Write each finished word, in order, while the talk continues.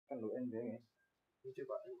No.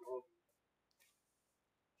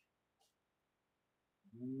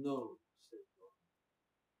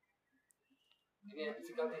 Again,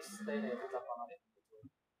 difficulties stay there.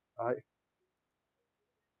 Ay.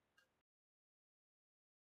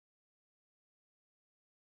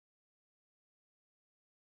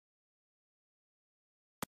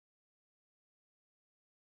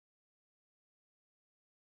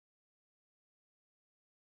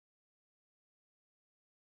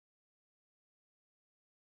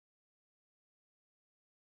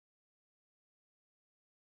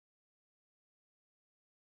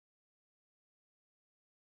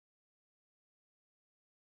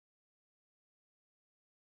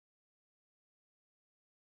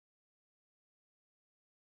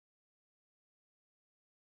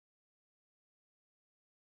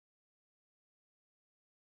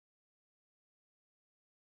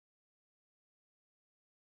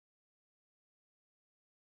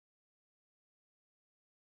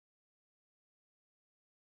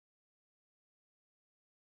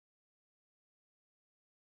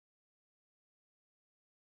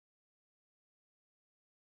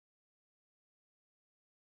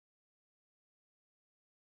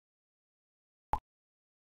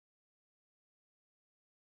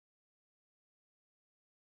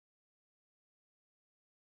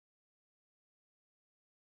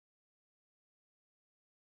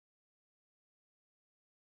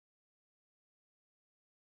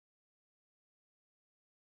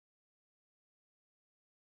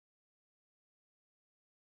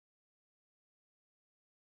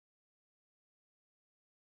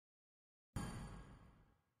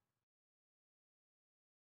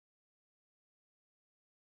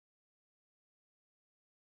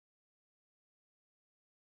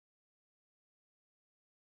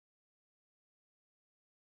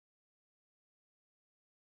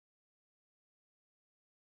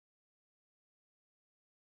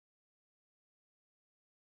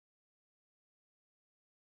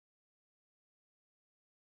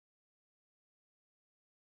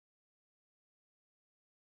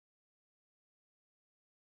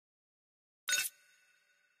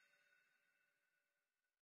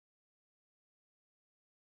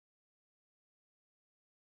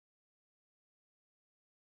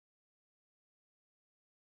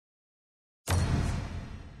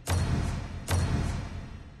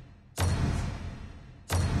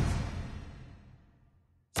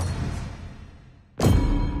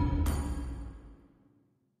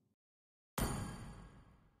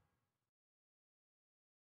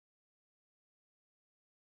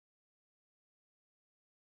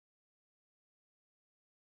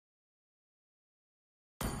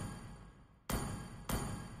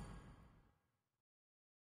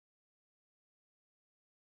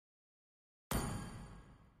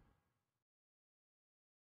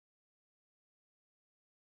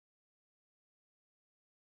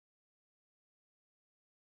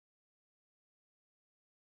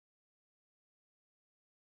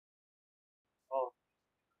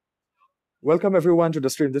 Welcome everyone to the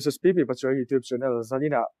stream. This is PP, but your YouTube channel.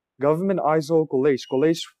 Zanina, Government Aizawl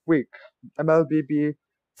College Week, MLBB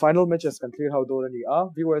final matches can clear how do ni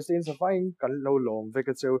viewers in sa fine kan lo long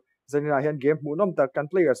vacancy. Zanina hen game munom ta kan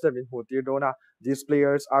players them in huti dona. These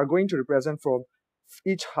players are going to represent from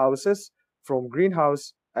each houses, from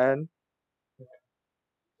greenhouse and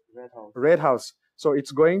red house. So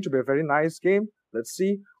it's going to be a very nice game. Let's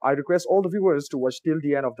see. I request all the viewers to watch till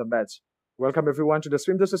the end of the match. Welcome everyone to the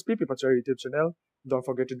stream. This is PP Pachar YouTube channel. Don't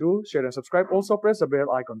forget to do, share and subscribe. Also press the bell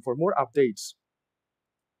icon for more updates.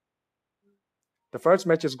 The first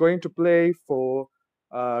match is going to play for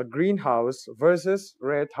greenhouse versus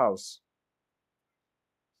red house.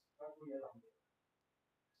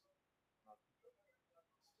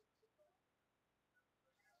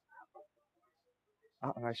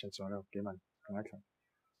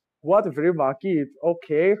 What a very market.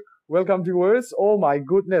 Okay. Welcome viewers. Oh my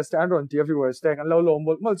goodness, stand on dear viewers. Thank and low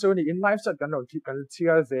mal so ni in live set kan on kan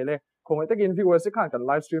share zele. Kung ita in viewers kan kan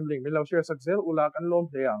live stream link min lo share sak zel ula kan lom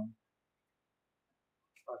deyang.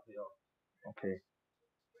 Okay.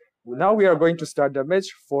 Now we are going to start the match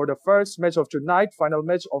for the first match of tonight, final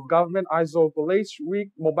match of Government Aizawl College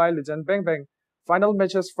Week Mobile Legend Bang Bang. Final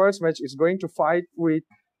matches, first match is going to fight with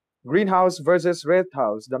Greenhouse versus Red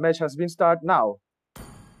House. The match has been started now.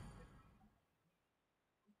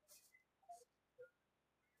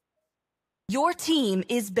 Your team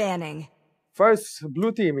is banning. First,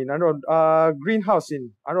 blue team in around greenhouse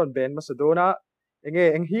in around Ben Macedonia.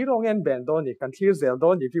 Eng hero ngen Ben doni kan clear zel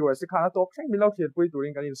doni viewers si kana talk thing milaw clear pui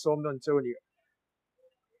during kan in som non choni.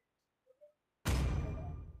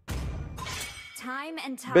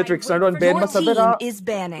 Beatrix Aron Ben Your team Masabera is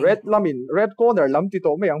banning. red lamin red corner lam ti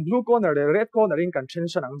to me ang blue corner le red corner in kan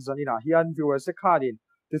tension ang zanina hian viewers se khanin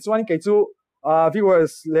this one ke chu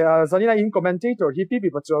viewers le zanina in commentator hi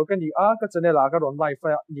pp pacho kan ni a ka channel a ka ron live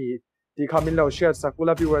ni ti khamin lo share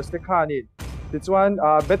sakula viewers se khanin this one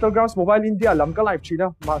Battlegrounds Mobile India lam ka live china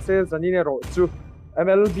ma se zanine ro chu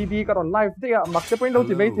MLBB ka ron live te mak se point lo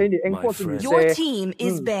ti mai the ni engpo chu ni se Your team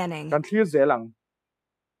is banning. kan clear zelang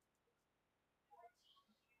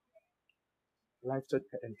live chat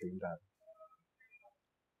entering that.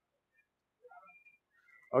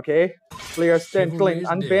 Okay, player stand clean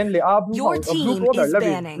unban le Your blue team corner is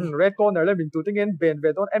banning. red corner le bin tu tingen ben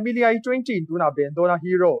don Emilia 20 tu na ben don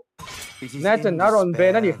hero Nathan Aaron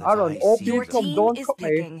ben ani Aaron OP Your top team don is top me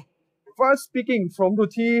picking. first picking from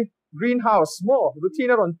Ruti greenhouse mo Ruti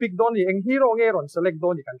na ron pick don ni eng hero nge ron select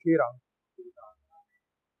don ni kan kirang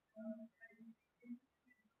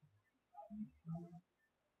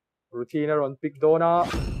Routine on pick dona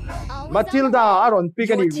Matilda aron pick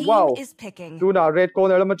Your ani team wow is picking. tuna red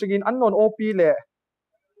corner la machingin unknown OP le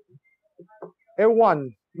A1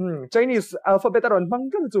 Chinese alphabet aron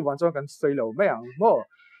manggal chu wan so kan silo mayang mo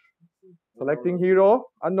selecting hero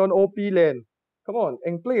unknown OP lane come on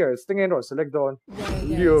eng players tingen ron select don Where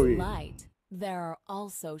there is light, there are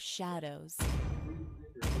also shadows.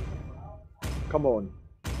 come on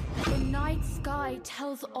The night sky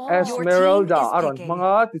tells all. Esmeralda Your team is aron picking.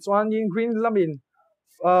 mga titswan yin green lamin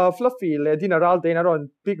fluffy le dinaral de aron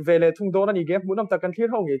pick vele thung don ani game munam takan thir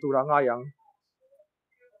hong e tura nga yang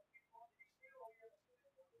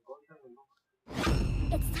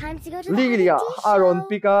It's time to go to the Lilia holiday Aaron show.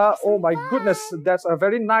 Pika oh my goodness that's a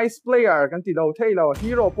very nice player kan ti lo thailo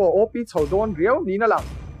hero po OP chho don riau ni na lang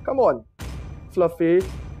come on fluffy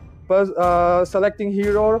selecting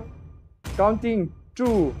hero counting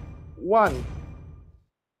 2 1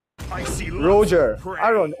 Roger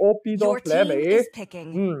Aaron OP don Your play team me is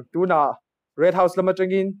picking. tuna red house lama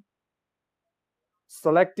changin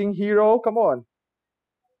selecting hero come on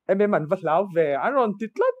em man vat lao ve Aaron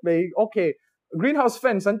titlat me okay greenhouse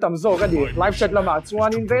fence an tam zo ka di live chat lama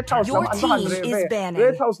chuan in red house lam Your an ban team re is ve banning.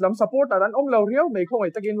 red house lam supporter an ong lo riau me khoi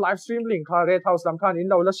takin live stream link kha red house lam khan in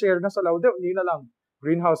lo la share na sa lo deuh ni na lang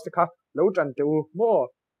greenhouse te kha lo tran te u mo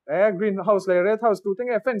greenhouse le red house tu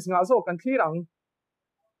tenge fence nga zo kan thirang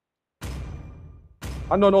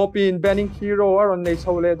anon opin banning hero aron nei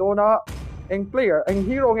chole dona eng player eng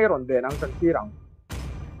hero nge ron den ang kan thirang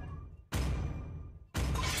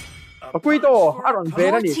Papuito aron ben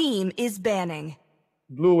Your ani team is banning.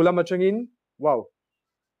 blue lama changin wow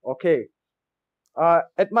okay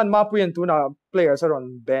Edman mapuyan tu na players aron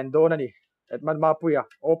ben dona ni Edman mapuya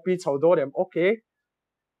OP chho do dem okay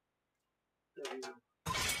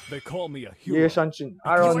They call me a hero. ye shanchin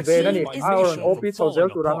aron Your ben team ani is aron picking. OP chho zel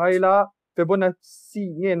tu rangaila Fibonacci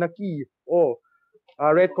nge naki oh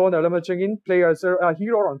red corner lama changin players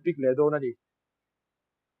hero on pick le dona ni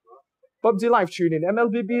PUBG live tune in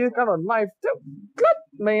MLBB karon live klat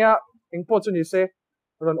maya ing po chu ni se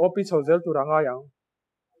ron OP chho zel tu ranga yang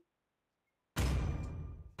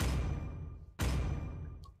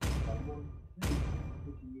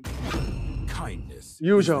Kindness.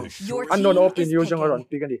 Yujong Your unknown team open is Yujong picking. aron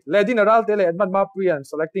pigani le dinaral tele Edman mapuyan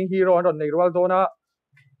selecting hero aron negrwal dona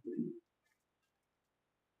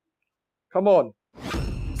come on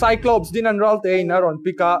Cyclops dinaral te naron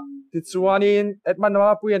pika titsuanin Edman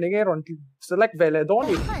mapuyan nge ron select vele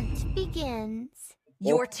doni The hunt begins.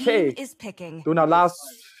 Your Okay. team is picking. tuna last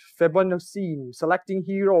Fibonacci selecting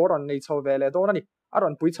hero aron nei chho vele dona ni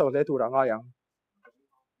aron pui chho le tu ranga yang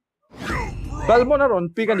Balmon aron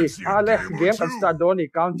pigani ale game kan start doni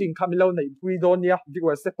counting kamilo nei pui donia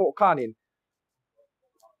diwa se po kanin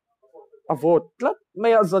a vote tlat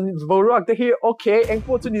maya zon vorak te hi okay eng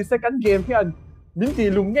po chu ni second game hian min ti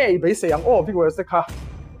lum ngei be se yang o diwa se kha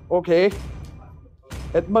okay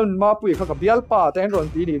Edmund ma pui kha ka bial pa ten ron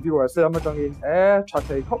ti ni viewer se ma tangin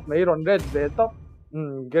thathei khop mei ron red ve top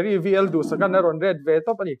Gary VL du sakan ron red ve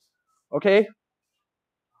top ani okay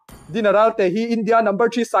Dinaral te hi India number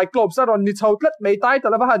 3 Cyclops aron ni chhoutlat mei tai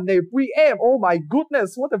talaba han nei pui em oh my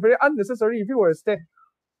goodness what a very unnecessary viewers te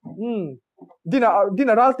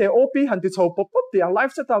Dinaral te OP han ti chho pop pop ti ang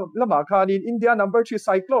live setup lama khanin India number 3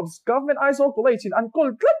 Cyclops government Aizawl college in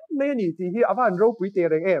ankol tlat mei ni ti hi avan ro pui te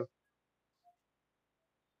reng em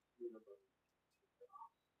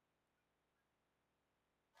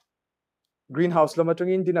greenhouse lama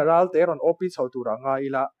tungin dinaral te ron OP chho tu ra nga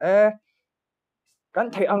ila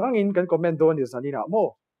kan thei angin kan comment don ni sanina mo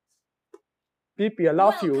PP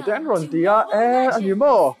love you ten ron tia ani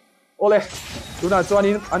mo ole tuna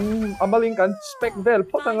chuanin an amaling kan spec vel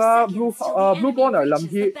photanga blue corner lam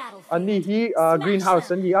hi ani hi greenhouse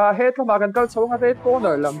ani a he thama kan kal chhonga red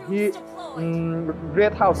corner lam hi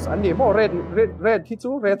red house ani mo red hi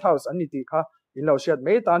chu red house ani ti kha in lo shet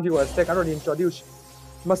me tan viewers te kan introduce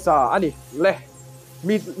masa ani le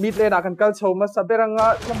mid le na kan kal chho masa beranga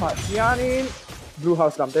thama hianin blue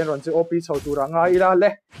house lam ten ron chu op chho turanga ila le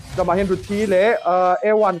kama hian ruthi le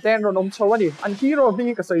a1 ten ron om chho ani an hero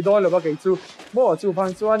hi ka sei do lo ba ke chu mo chu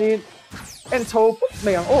phang chuanin en chho put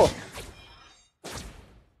me ang o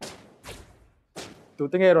tu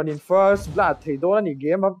tenge ron in first blood thei do ani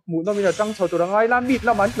game mu no mina tang chho turanga ila mid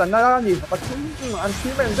la man plan na ni pathum an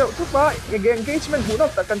thi men de tu ba engagement mu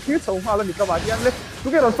no ta kan thi chho ha la ni kama hian le tu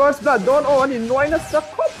ke ron first blood don o ani noina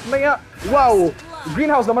sakop me wow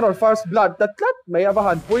greenhouse naman on first blood tatlat may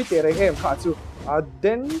abahan pui tere em kha chu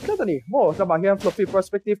then katani mo sama hian floppy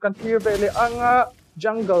perspective kan clear vele ang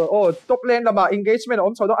jungle o top lane lama engagement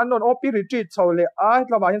om chodo unknown op retreat chole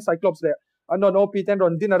lama hian cyclops le unknown op ten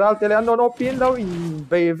ron dinneral tele unknown op lo in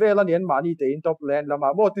ve vela nian mani te in top lane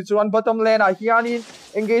lama mo ti chuan bottom lane a hianin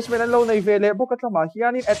engagement an lo nei vele bokat lama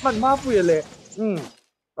hianin atman ma pui le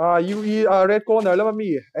UE red corner lama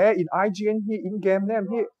mi in IGN hi in game name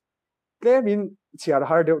hi claim in chiar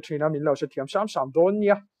har deuh thina min lo thiam sam don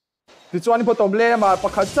nia ti chuan bottom lane ma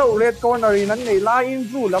pakhat chau red corner in an nei line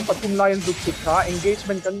blue lam pathum line zu thik kha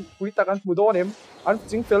engagement kan pui ta kan mu donem an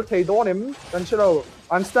ching fel thei donem kan chelo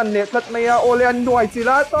an stan le thlat meya ole an noi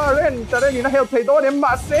chila ta ren in a help thei donem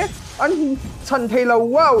ma se an chan thei lo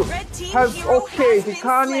wow has okay ti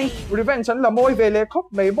khani revenge an la moi vele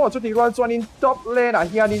khop mei mo chu ti ron chuan in top lane a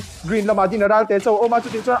hianin green lama dinneral te chau oma chu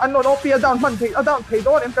ti chuan an non op down man thei down thei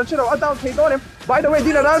donem kan chelo down thei donem by the way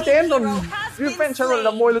dinneral te non revenge an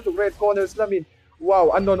la moi lu to red corners lamin wow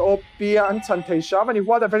unknown OP an chan thei sha mani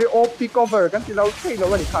what a very OP cover kan ti lo thei lo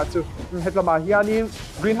ani kha chu hetlama hianin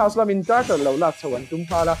greenhouse lamin darter lo lak chawan tum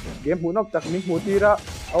phala game hu nok tak mi hu tira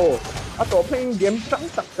a to playing game tang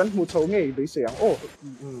tak kan hu chho ngei be seang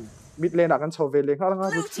mid lane kan chho ve le nga nga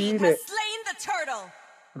ruthi le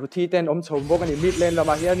ruthi ten om chho bok ani mid lane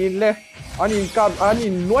lama hianin le anin kam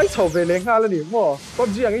anin noi chho ve le nga la ni mo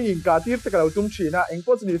PUBG ang in ka tir te ka lo tum china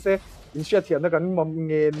engpo chu ni se in share thiam na kan mom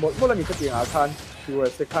nge mo la ni ka tiang a khan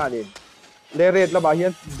viewers te khanin le red la ba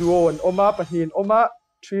hian duo an oma pahin oma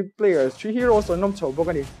 3 players 3 heroes on nom chho bok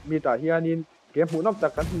ani mi ta hianin game hu nom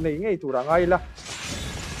tak kan nei ngei tura ngai la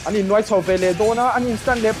ani noi chho ve le dona an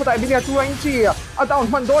instant le phutai bi ya chu ang chi a down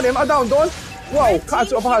man don em a down don wow kha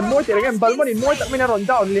chu ba noi te game bal mani noi tak mina ron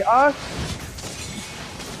down le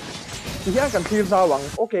hian kan thir zawang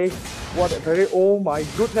okay what a very oh my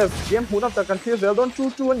goodness game hu nam ta kan thir vel don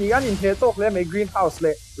chu ni an in he tok le mai greenhouse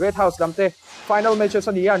le red house lamte final matches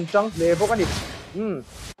ani an chang le bok ani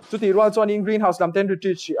chu ti ro chuan in greenhouse lamten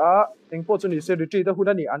retreat chi engpo chu ni se retreat da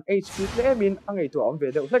hunani an HP le min angai to am ve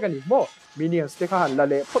de hlek ani mo minions te kha han la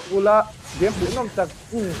le phot ula game hu nam tak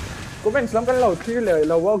comments lam kan lo clear le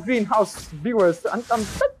lo greenhouse viewers an tam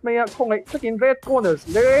tat mai khongai takin red corners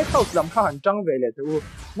le red house lam kha han chang ve le tu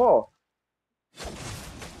mo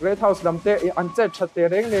red house lamte an che chatte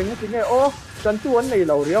reng leng ni nge chan tu an nei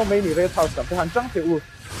lo riau mai ni red house lamte han chang te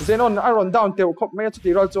zenon aron down te khop mai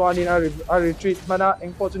chuti rol chuanin a retreat mana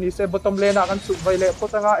engpo chuni se bottom lane kan chu vai le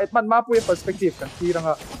potanga etman ma pu perspective kan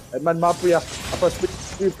tiranga etman ma pu a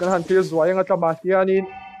perspective kan han tir zuayanga tama hianin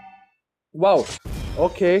wow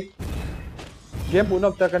okay game pu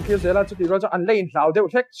nok ta kan tir zela chuti rol an lane hlau deuh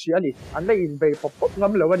thek chi ani an lane be pop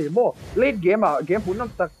ngam lo ani mo late game game pu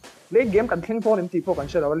nok ta late game kan thleng phone MT po kan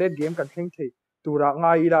share late game kan thleng thei tura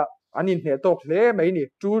ngai la anin he tok hle mai ni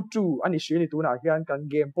 2-2 ani shini tuna hian kan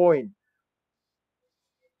game point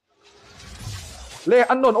le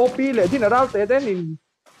unknown OP le dinneral te den in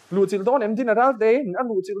lu chil don em dinneral te an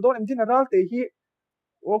lu chil don em dinneral te hi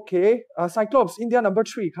okay cyclops india number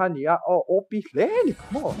 3 khania OP le ni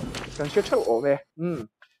mo kan share chau o me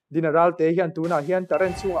dinneral te hian tuna hian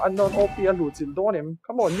taren chung unknown OP a lu chil don em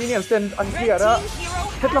come on minions ten an clear a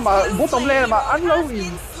hetlama bottom lane ma an lo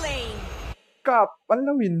in kap an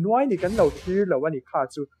lo in noi ni kan lo thir lo ani kha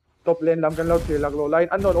chu top lane lam kan lo thir lak lo line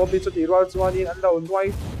unknown OP chu ti ro chuanin an lo noi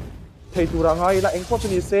thei tura ngai la engpo chu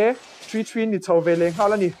ni se 3-3 ni chho ve le nga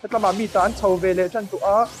la ni hetlama mi ta an chho ve le chan tu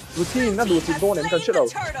routine na lu chi don em kan chelo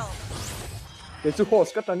ke chu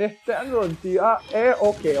host ka ta ne te an ron ti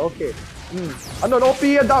okay unknown OP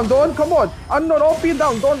down don come on unknown OP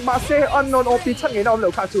down don ma se unknown OP chang ngai na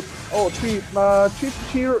lo kha chu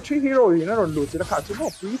 3 hero ni na ron lu chi la kha chu mo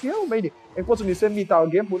free hero mai ni engpo chu ni se mi ta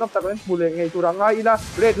game pu nam ta kan pu le ngai tu ra ngai ila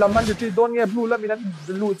red lam man retreat don nge blue lam in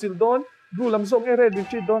lu chi don blue lam song nge red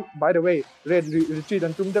retreat don by the way red retreat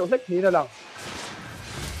an tum de lek ni na lang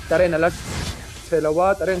taren ala thelawa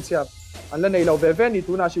taren siap anla nei lo veven ni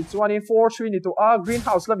tuna shi chuan in 4-3 ni to a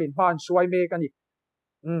greenhouse lamin han shuai me kani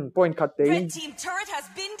point khat te Red team turret has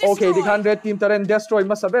been destroyed. okay the red team taren destroy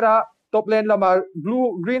masavera top lane lama blue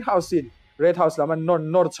greenhouse in red house lama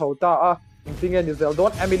nor chauta a Tingen is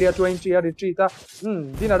Zeldon, Emilia 20 retreat.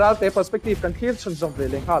 Dinaral te perspective kan clear chun zong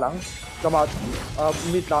veling halang. Kamat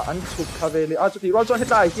mitla an chuk kaveli. Chuti rojo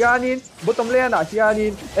hita hianin bottom lane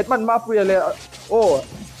hianin Edman Mapuele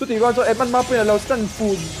chuti rojo Edman Mapuele stan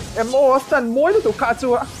food. MO stan moi to ka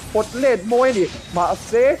chu hot late moi ni ma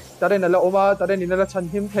se taren la oma taren ni la chan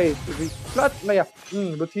him thei flat maya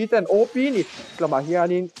lu thi ten OP ni klama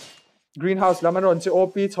hianin greenhouse laman ron si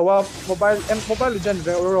OP chawa mobile legend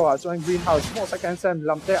ro so greenhouse mo second sem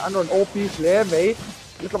lamte anon OP ple mai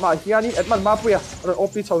likama hiani Edman Mapuya ron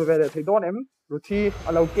OP chawa vele thedon em ruthi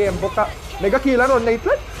alo game boka mega killer ron nei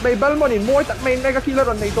tlet mai balmon in moi tak mai mega killer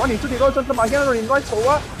ron nei to ani chuti ro chon lama hian ron in right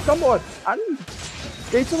chawa come on an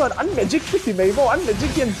cái chú an magic thì mấy vô an magic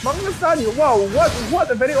hiện mắng ra nhiều wow what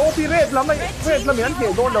a very OP red là mình ăn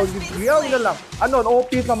thể đôn đầu real nên là anh non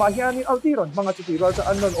OP là mà hiện ni ulti rồi mang chút rồi cho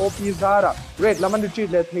anh non OP ra ra red là mình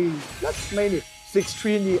retreat let thì let's mấy ni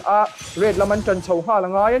 6-3 ni red là mình chân sâu ha là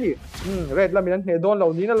ngay ni red là mình ăn thể đôn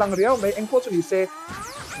đầu ní là lang real mấy anh coach đi xe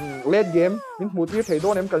late game những một tí thể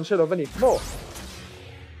đôn em cần chơi đâu vậy vô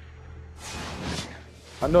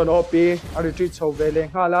anh non OP anh retreat sâu về lên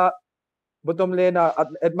ha là bottom lane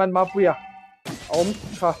Edman Mapuya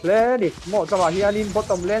cha le ni mo kama hianin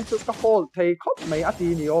bottom lane chu ka hold thei khop mai ati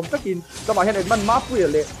ni takin kama hian Edman Mapuya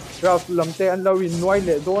le Ralph lamte an lawin noi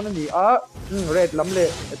le don ani red lam le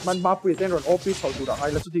Edman Mapuya ten ron OP chau tu ra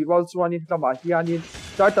ai la chuti wal chuanin kama hianin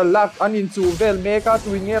starter lak anin chu vel meka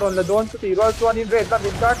tuinge ron la don chuti wal chuanin red lam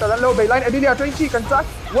in starter an low bayline Adelia 20 kan cha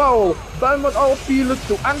wow Balmon OP look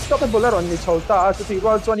to unstoppable ron ni chau ta chuti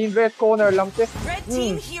wal chuanin red corner lamte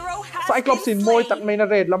Cyclops in moi tak mai na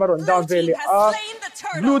red lamaron down vele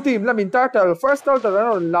blue team lamin turtle first turtle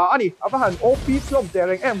ron la ani apahan OP klom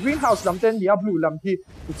tereng greenhouse lam ten dia blue lam hi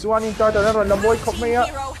chuan in turtle ron la moi khop mai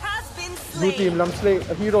blue team lam slay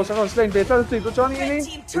hero ron slay better to chuan in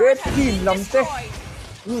red team lam te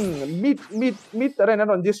mid taren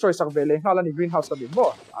ron destroy sak vele hala ni greenhouse lam mo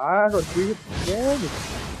ron free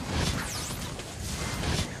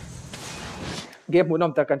game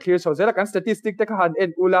munam ta kan clear so zela kan statistic te khan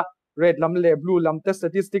en ula red lam le blue lam te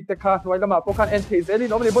statistic te kha noi lama po khan en the zeli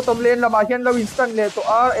normally bottom lane lama hian lo instant le to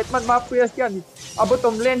Edman Mapuya hian a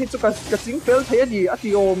bottom lane hi chu ka ching fel the ni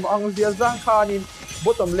ati om ang zia zang khanin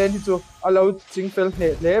bottom lane hi chu alo ching fel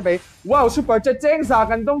le bai wow super chat cheng za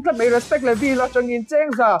kan dong tlat mai respect le vi la changin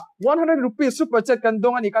cheng za 100 rupees super chat kan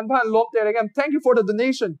dong ani kan phan lop te regam thank you for the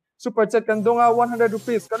donation super chat kan donga 100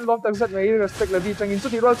 rupees kan lom tak zat mai respect le vi changin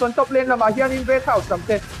chuti rol chon top lane lama hian in red house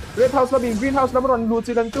lamte red house labin greenhouse lamron lu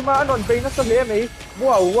chilan tuma anon beina sa le mai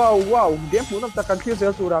wow game punam ta kan thil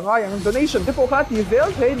zel tura nga yang donation te po kha ti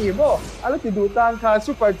zel the ni mo ala ti du tang kha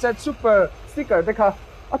super chat super sticker te kha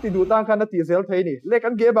ati du tang kha na ti zel the ni le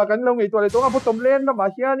kan ge ba kan lo ngai to le to nga bottom lane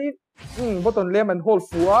lama hian in bottom lane man hold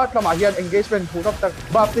fuwa lama hian engagement punam tak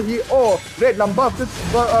buff te hi red lam buff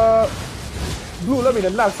blue lamin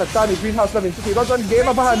an lak sakta ni greenhouse lamin chuti ro chon game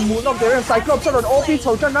abahan munom tereng cyclops ron OP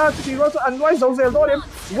chhotan na chuti ro chon anwai zozel dorem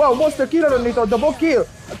wow monster kill ron ni to double kill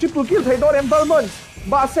triple kill thei dorem balmon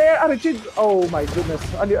ba se arichit oh my goodness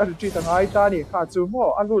ani arichit ang ai ta ni kha chu mo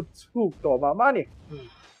alut huk to ma ni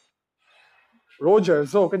Roger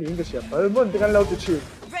zo kan English ya balmon tingan lo tu chi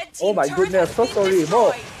oh my goodness so sorry mo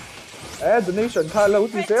donation kha lo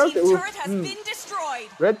ti sel te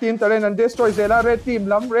red team taren and destroy zela red team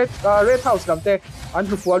lam red house lam te an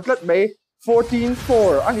hu fual tlat mai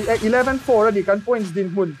 14-4 ani 11-4 ani kan points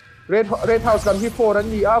din hun red house lam hi 4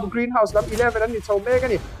 ani green house lam 11 ani chau me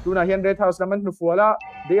ani tuna hian red house lam an hu fuala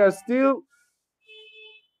they are still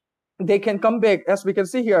they can come back as we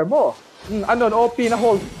can see here more anon OP na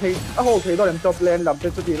hold thei do top lane lam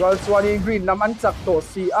te chuti roll swani green lam an chak to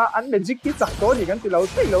si an magic ki chak to ni kan ti lo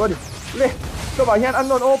thei lo ni le so ba hian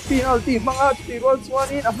anon OP ulti manga chuti roll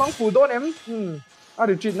swani amang fu don em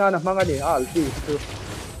retreat na manga ni ulti tu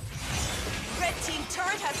Red team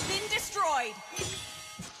turret has been destroyed.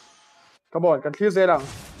 come on kan clear zelang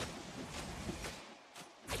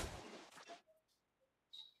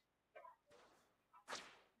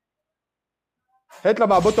het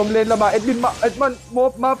lama bottom lane lama Edman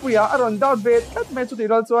Mapuya aron down vet at me chuti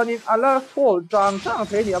rol chuanin ala hold chang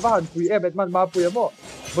the ni awan pui Edman Mapuya mo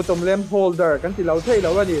bottom lane holder kan ti lo thei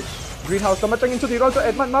lo ani greenhouse tama changin chuti rol cho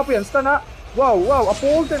Edman Mapuya stana wow a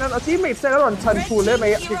pole ten a teammate sen aron chan thu le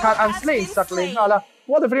me ti khan an slain sak lane hala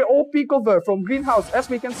what a very OP cover from greenhouse as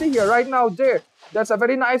we can see here right now there that's a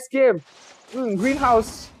very nice game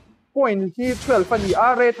greenhouse point he 12 funny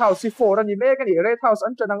red house 4 and make any red house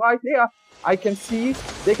and I clear I can see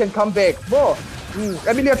they can come back more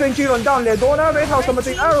Emilia 20 run down le dona red house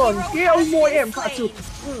something Aaron kill more em kachu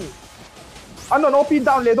anon op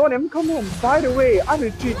down le don em come on by the way I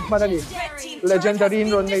retreat manani legendary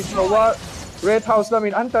run nei chowa red house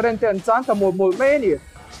lamin antaren ten chan ta mol me ni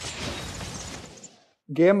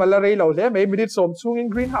game ala rei lo le me minute som chung in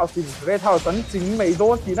greenhouse in red house an ching mei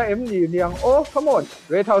don ti na em ni niang oh come on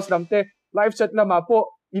red house lamte live chat lama po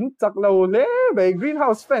in chak lo le be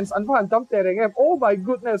greenhouse fans an phan tam te reng em oh my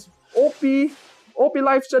goodness op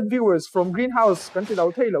live chat viewers from greenhouse kan ti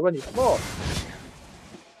lo thei lo ani mo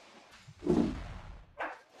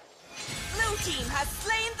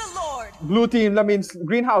Blue team la means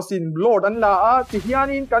greenhouse in Lord an la ti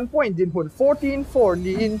hianin kan point din hun 14-4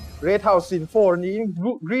 ni in red house in 4 ni in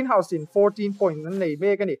greenhouse in 14 point nan nei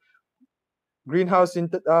me kan ni greenhouse in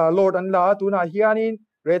Lord an la tu na hianin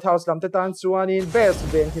red house lam te tan chuanin best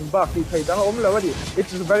ben him back ti thei dang om lawadi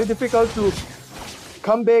it's very difficult to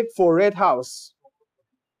come back for red house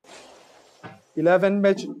 11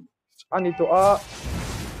 match ani to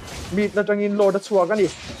meet na tangin Lord a chuak ani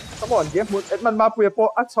Come on, game mut et man ma puya po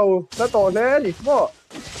at so na to le ni mo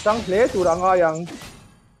tang hle tu ranga yang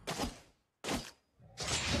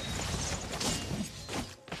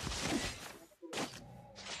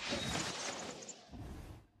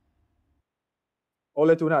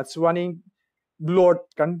ole tu na chuaning Lord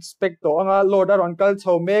kan spec to anga Lord aron kal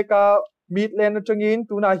chho meka mid lane atangin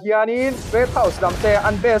tu na hianin red house lamte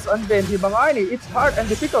an best an ben hi bangai ni it's hard and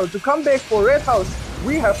difficult to come back for red house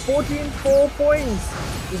we have 4 points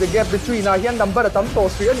the gap between hian number tam to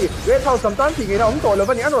really red house tam tan thing ina to lo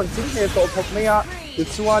bani anon sin he to phok meya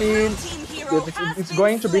it's one in it's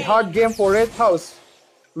going to be hard game for red house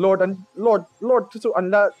lord chu an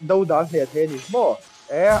la do da he the ni mo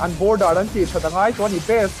an border an ti thatangai to ni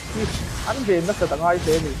best an ve na thatangai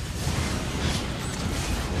te ni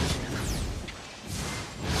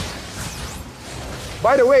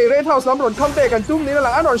By the way, Red House lamron come back and tum nila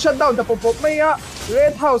lang anon shut down the pop meya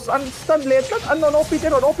Red House and stun late kat anon op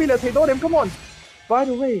le thei dem come on. By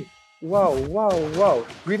the way, wow.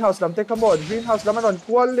 Greenhouse lam te come on. Greenhouse lam anon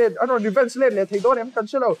kwal late anon revenge late le thei dem kan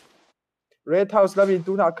chelo. Red House lam in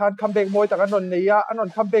tu na kan come back moi tak anon neya anon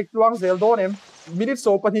come back tuang zel don em. Minute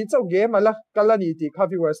so pani chau game ala kalani ti kha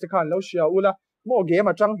viewers te khan lo shia ula mo game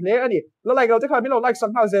atang le ani la like lo te khan mi lo like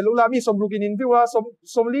sang ha zel ula mi som rukin in viewer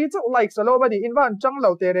som li chau like sa lo bani in van chang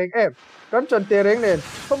lo te reng em kan chan te reng len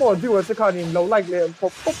come on viewers te khan in lo like le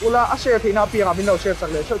pop ula a share thina pi nga min lo share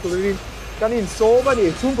sang le chau tu rin kan in so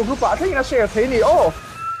bani chung ko group pa thai na share thai ni oh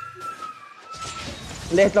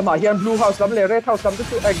Late lama hian blue house lam le red house lam te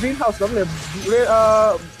green house lam le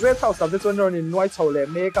red house lam te chon ron in white chho le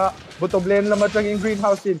meka bottom lane lama tang in green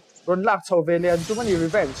house in ron lak chho ve len tu mani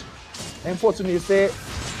revenge unfortunately say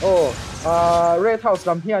red house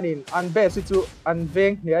lam hian in an best chu an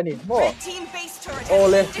veng ni ani mo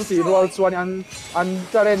ole tu ti roll chuan an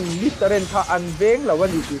taren mid taren kha an veng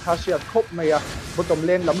lawani ti kha sia khop mai a bottom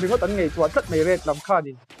lane lam ringot an ngei chuan tat mai red lam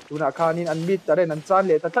khanin tuna khanin an mid taren an chan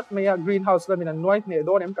le tat mai a green house lam in an white ne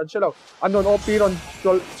don em kan chelo anon op ron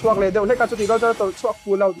tol chuak le deu le ka chu ti ro tol chuak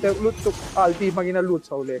pu lo te lut tuk alti mangina lut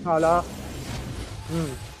chho le khala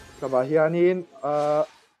ka ba hianin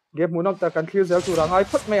game munok ta kan clear zel tu rangai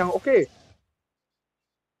phot mai ang okay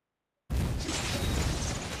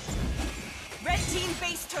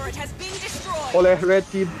Ole red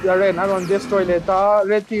team ren aron destroy le ta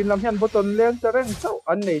red team lam hian bottom lane ta ren chau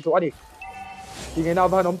an nei to ani tingai na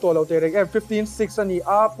ban om to lo te rek em 15-6 ani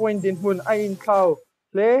a point din hun a in thau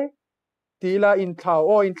play tila in thau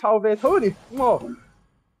o in thau ve tho ni mo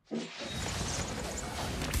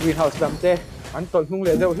greenhouse lam te an tol hnung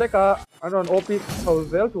le deu leka aron opi chho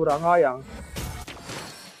zel tu ranga yang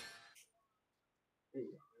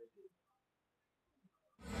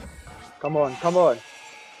come on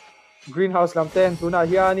Greenhouse lam ten tuna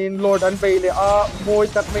hianin Lord an beile a moi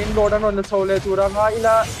tak main Lord anon na chole turanga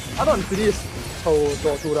ila anon finish so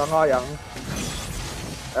to turanga yang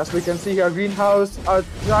as we can see here Greenhouse are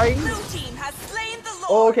trying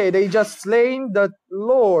okay they just slain the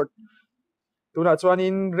Lord tuna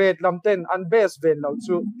chuanin red lam ten an best ven lo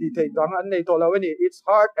chu ti thei dang an nei to lawani it's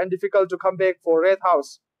hard and difficult to come back for Red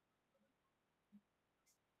House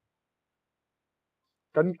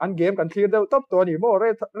kan an game kan clear deuh top to ni mo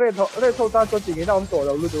red thau tan to ching ina om to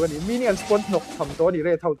lo lu tu ni minion spawn nok tham to ni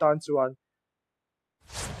red thau tan chuan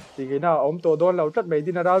ching ina om to don lo tat mai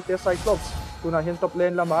din ral te cyclops tuna hian top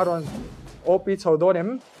lane lama ron op chho don em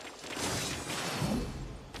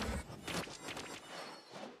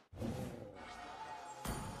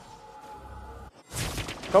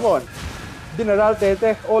come on General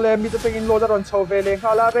Tete, Ole mi te in loader on Chovele,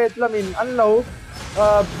 Hala Red Lamin, Unlow,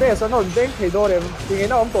 Base on Bank Hedorem,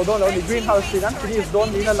 Tingin on Todo, the greenhouse in Anthony's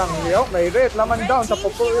Don in a long leo, my red Laman down to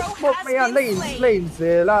pop me and lanes,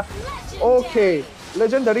 Zela. Okay,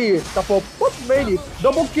 legendary, Tapo, pop maybe,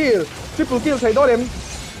 double kill, triple kill Hedorem.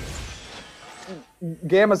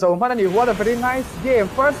 Game as a man, and what a very nice game.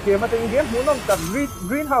 First game, I think game, who knows that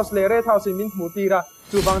greenhouse, red house in Mint Mutira.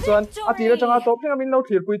 The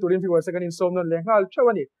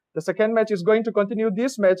second match is going to continue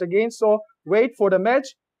this match again, so wait for the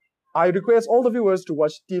match. I request all the viewers to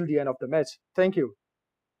watch till the end of the match. Thank you.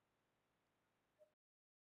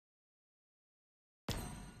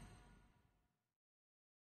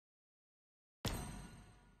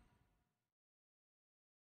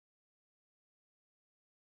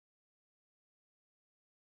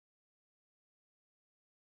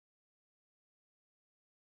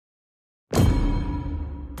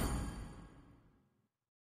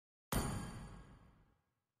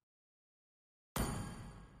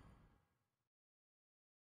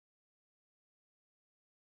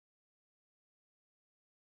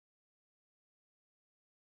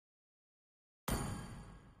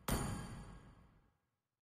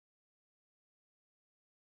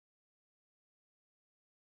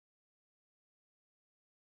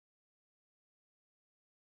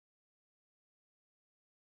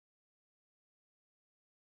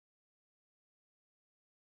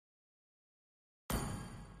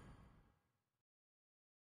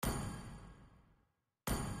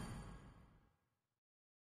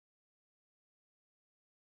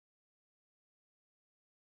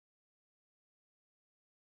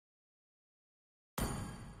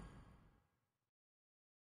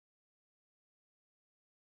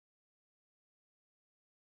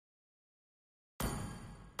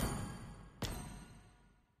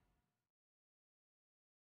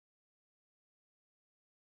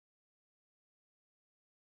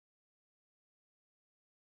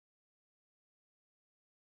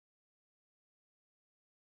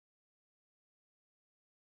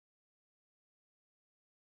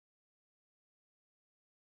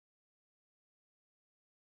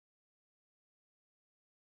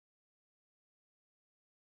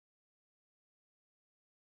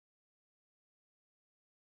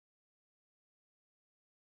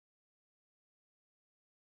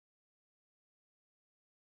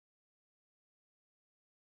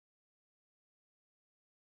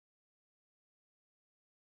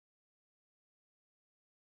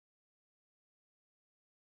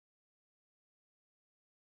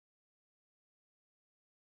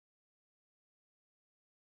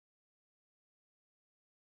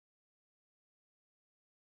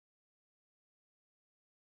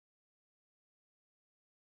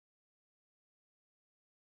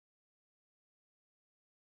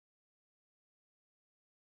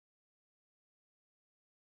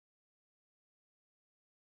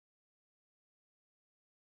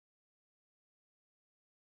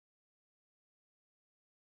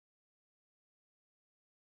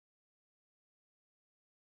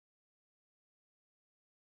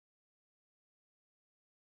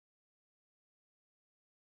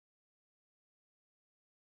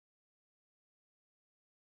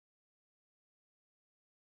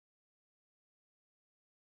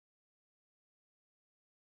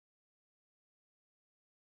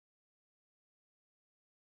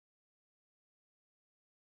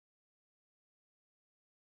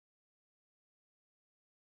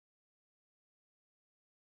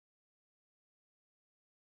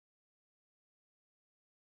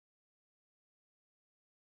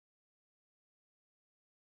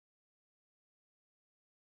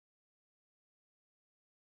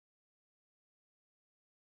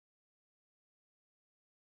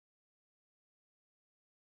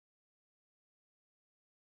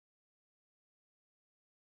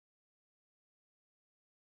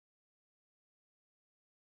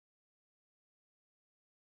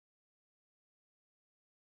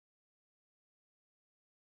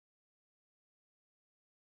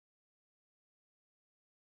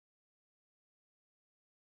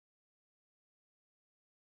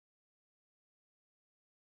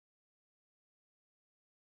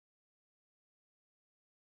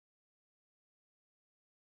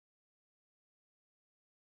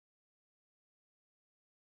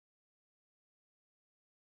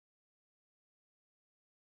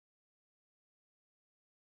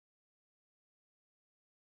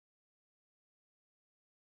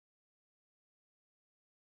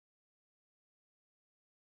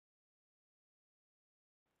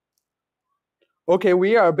 Okay,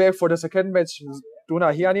 we are back for the second match.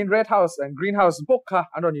 Tuna here in Red House and Greenhouse Boka.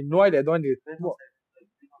 I don't know they don't need.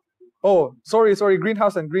 Oh, sorry,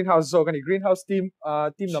 greenhouse and greenhouse. So can greenhouse team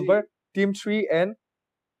number team 3 and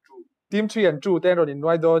 2 ten on in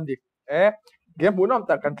wide on the game bunam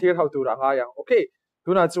ta can clear how to ranga yang. Okay.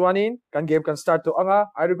 Tuna chuanin can game can start to anga.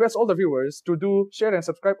 I request all the viewers to do share and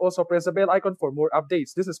subscribe. Also press the bell icon for more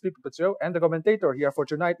updates. This is PP Patrol and the commentator here for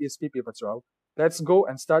tonight is PP Patrol. Let's go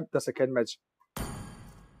and start the second match.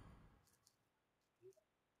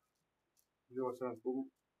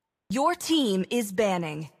 Your team is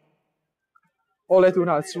banning. Ole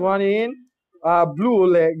tuna chuanin blue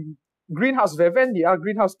leg greenhouse veven ni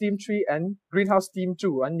greenhouse team 3 and greenhouse team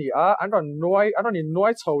 2 an ni anon noi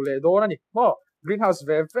chho le do na ni mo greenhouse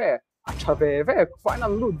veve acha veve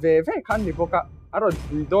final loot veve kan ni boka aron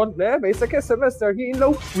we don't le may second semester hi lo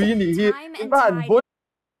we ni hi ban bon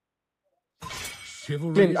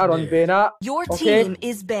clean aron bena. Your team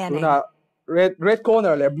is banning. Tuna red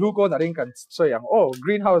corner le blue corner ring kan so yang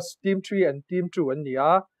greenhouse team 3 and team 2 an ni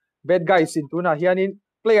bad guys in tuna hianin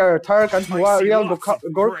player thar kan hua real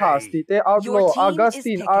gorkhas ti te outlaw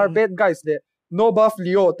Augustine are bad guys de no buff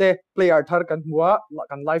leo te player thar kan hua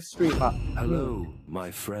kan live stream Hello,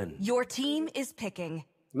 my friend. Your team is picking.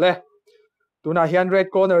 Le tuna hian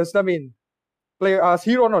red corners namin player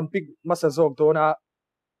hero non pick masazog tuna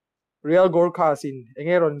real gorkhas in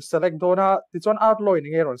engeron select dona ti chon outlaw in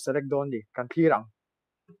engeron select don ni kan thirang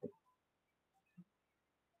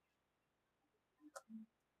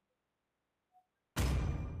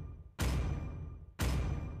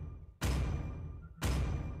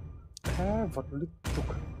vật lít trục.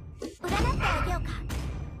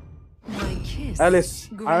 Alice,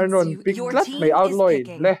 Iron pick glat may outlaw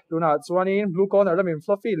le tuna chuanin blue corner la min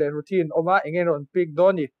fluffy le routine oma engeron pick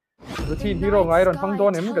doni routine hero ngairon phang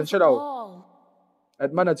don em kan shadow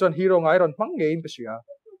at mana chon hero ngairon phang ngein pisia.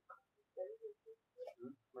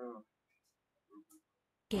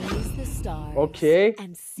 Gaze the stars. Okay.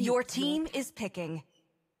 Your team is picking.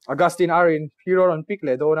 Augustine Arin hero on pick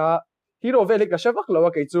le dona hero velik la shavak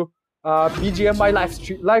lawa kay chu BGMI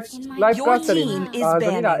live casting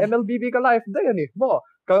zanina MLBB ka live day ni mo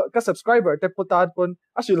ka subscriber te putan pun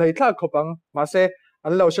asul hai thla khopang mase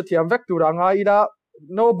anlo shathiam vek turanga ida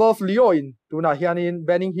no buff leo in tuna hianin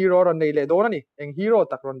banning hero ron nei le dona ni eng hero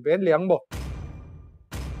takron ben liang mo.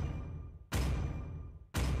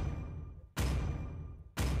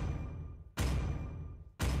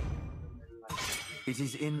 It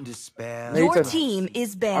is in despair. Your team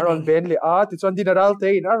is banning. Aron Bentley ti chon general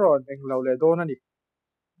te in aron eng lo le dona ni.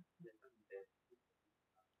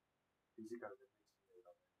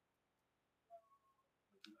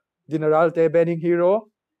 General te banning hero.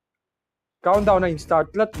 Countdown na in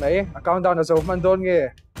start lat mai countdown na zo man don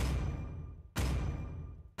nge.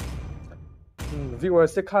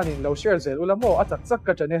 Viewers se khanin lo share zel ulamo atak sak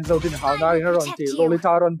ka chane zo din haw na rin aron ti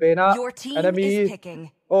lolita ron bena enemy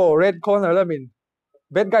red corner la min.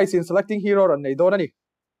 Bad guys in selecting hero on nei dona ni.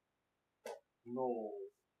 No.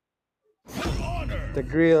 The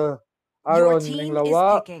grill Aaron ning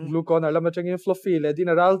lawa blue corner lam changin fluffy le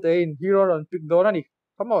general te in hero on pick dona ni.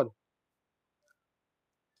 Come on.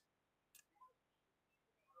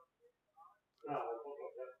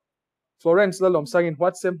 Florence la lom sangin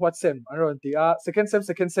what sem aron ti second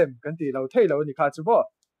sem kan ti lo thei lo ni kha chu bo.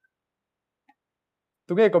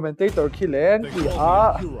 Tungai commentator kilen ti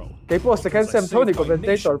kay po second sem Tony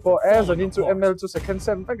commentator po as on into ML to second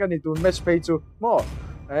sem pa ganito match pay to mo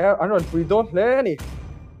anon we don't le ni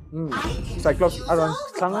Cyclops aron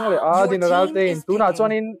sang le general team tuna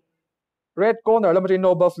chuanin red corner lam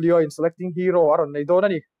no buff leo in selecting hero aron nei do na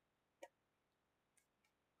ni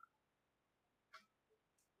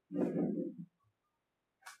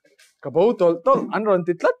kabo tol anon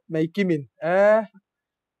titlat may kimin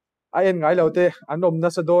ayan ngai lo te anom na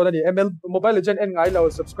sa do na ni ML Mobile Legend en ngai lo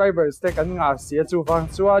subscribers te kan nga sia chu wang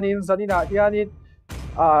chuanin zanina hianin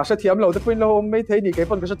sa thiam lo te pin lo mai thei ni ke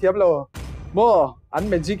pon ka sa thiam lo mo an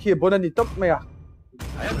magic hi bonan ni top maya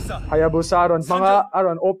Hayabusa ron mga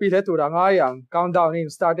aron OP le tu nga yang countdown in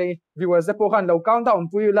starting viewers te po kan lo countdown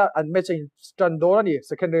pu la an matching stand do na ni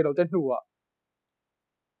secondary lo ten huwa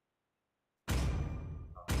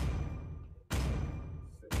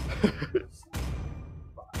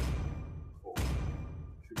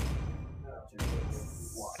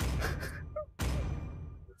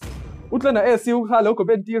Utla na siu ha lo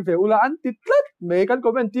commentir ve ula an titlat me kan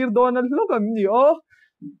commentir don an lo kam ni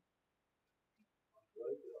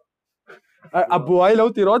abuai lo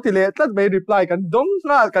tiro tile tlat me reply kan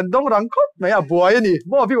dong rangkot me abuai ni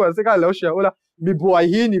mo viewers ka lo share ula mi buai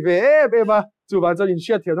hi ni ve be ma chu ba cho in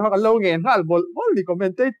share thian ha kan lo ngen hal bol ni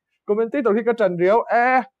commentator hi ka chan riau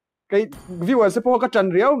cái viewers sẽ po cái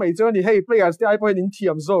trận réo mấy chỗ này hey players thì ai po in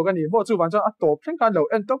team zo cái này mo chu van cho top theng kan lo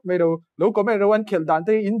end top mấy đâu lâu có mấy đâu anh khel dan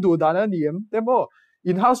te in du dan anh em te mo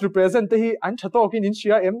in house represent te hi an chato kin in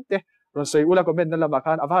share em te rồi sei ula comment na lama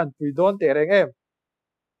khan avan pui don te reng em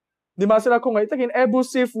ni ma sela khong ai takin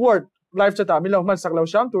abusive word live chata mi lo man sak lo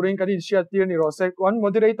sham turing kan in share tir ni ro se one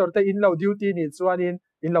moderator te in lo duty ni chuan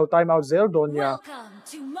in lo time out zel don ya Welcome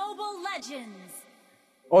to Mobile Legends.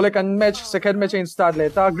 ole kan match second match in start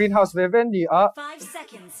leta greenhouse veven ni a 5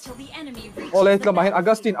 seconds till the enemy reaches ole the tlama hin battlefield.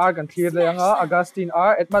 Augustine R kan clear le anga Augustine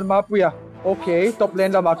R etman ma puya okay top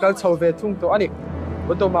lane lama kal chove thung to ani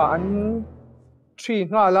bottom an 3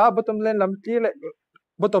 nga la bottom lane lam clear le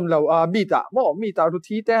bottom low mita ru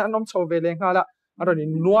thi te anom chove le nga la aron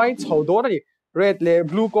in nuai chho do ani red le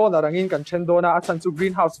blue corner angin kan chen do na achan chu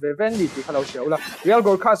greenhouse veven ni ti khalo sheula real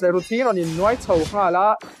gold cast le ru thi on in nuai chho nga la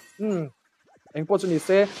anh po chuni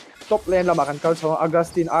se top lane lama kan kal chho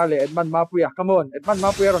Augustine R le Edman Mapuya come on Edman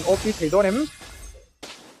Mapuya ron OP thei don em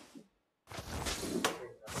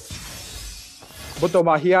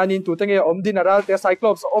botoma hianin tu tenge om dinaral te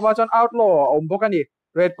cyclops oma chan outlaw om bokani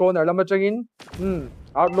red corner lama changin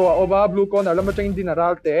outlaw over blue corner lama changin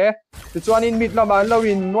dinaral te chuanin mid lama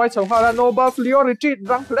lawin noi chhonga la no buff leo retreat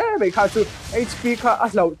rang play be kha chu HP kha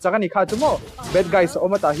aslo changani kha chu mo bad guys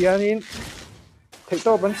oma ta hianin thei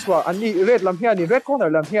to ban chwa ani red lam hianin red corner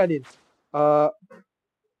lam hianin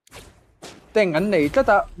teng an nei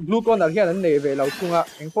tata blue corner hian an nei ve lo thunga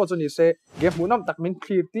engpo chuni se ge munam tak min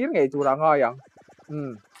clear tir ngei tura nga yang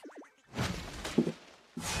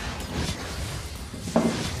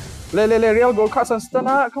le real goal cast an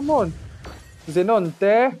stana come on zenon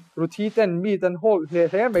te ruthi ten mi ten hold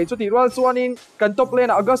he mei chuti rual chuanin kan top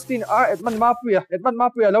lane Augustine R Edman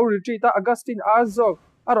Mapuya lo retreat Augustine R zo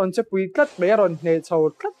aron che pui tlat me aron ne chho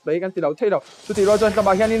tlat be kan ti lo thei lo chuti ro jon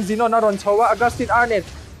kama hianin zenon aron chowa Augustine R net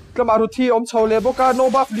kama ruthi om chho le boka no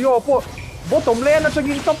buff leo po bottom lane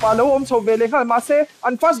atagin top alo om chho ve le kha ma se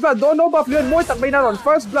an first blood do no buff leo moi tak be na ron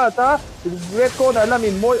first blood ta red corner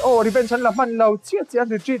lamin moi revenge an la man lo chia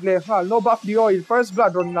retreat le ha no buff leo in first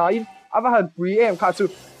blood ron na in avahan pre aim kha chu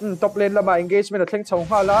top lane lama engagement athleng chho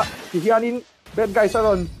ha la ti hianin bad guys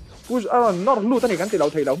aron push aron nor lu tani kan ti lo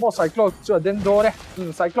thei lo mo cyclops chu den do ne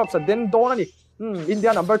cyclops den do na ni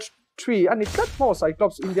India number 3 ani tlat mo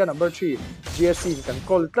cyclops India number 3 GAC kan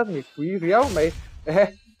call tlat ni pui riau mai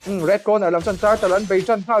red corner lam chan tar talan be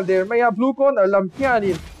chan hal der mai blue corner lam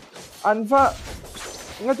hianin anwa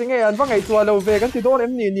ngatinge anwa ngai tua lo ve kan ti don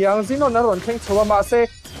em ni niang zino na ron thleng chowa ma se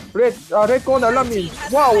red corner lamin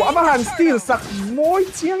wow amahan steal sak moi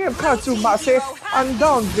chiang em kha chu ma se an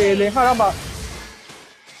down ve le harama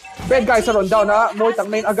bad guys are on down na moi tak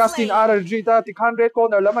main Augustine R retreat ti khan red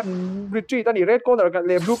corner laman retreat ani red corner kan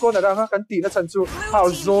le blue corner anga kan ti na chan chu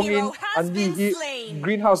house zone in an di hi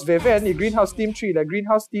greenhouse ve ni greenhouse team 3 le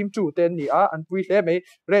greenhouse team 2 ten ni an pui hle mai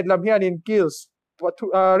red lam hian in kills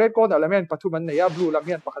red corner lamen pathu man nei blue lam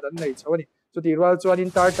hian pakhat an nei chawani chu ti rual chuan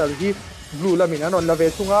in tartal hi blue lamin anon la ve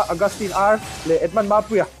thunga Augustine R le Edman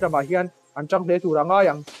Mapuya tama hian an chang hle tur anga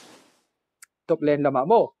yang top lane lama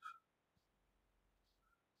mo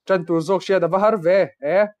chan tur zok shia da bahar ve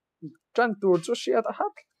chan tur chu shia da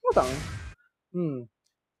hat modang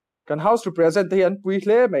kan house represent hi an pui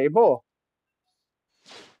hle mai bo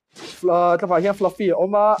tama hian fluffy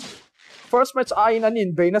oma first match in an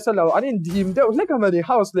in beina salo an in dim de le kamani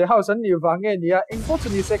house an ni wange nia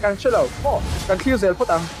unfortunately second chalo mo kan clear zel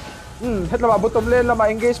potang hetlama bottom lane lama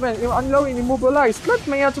engagement an low in immobilize flat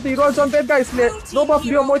me to the roll on bad guys le no buff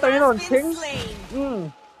leo moi tayin on thing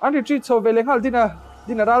an retreat so veleng hal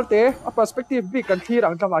dinaralte a perspective big kan clear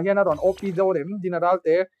ang tama hian aron OP do dem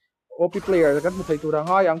dinaralte OP player kan mu thei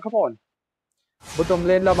turanga yang come on bottom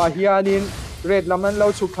lane lama hianin red laman lo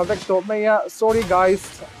chu khavek to meya sorry guys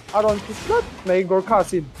aron flat may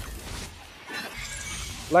gorkasin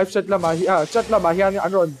live chat lama hian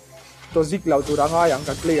aron to zik lau turanga yang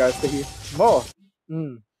kan players te hi mo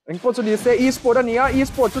unfortunately se e-sport ania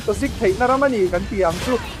e-sport chu to zik thei naramani kan tiang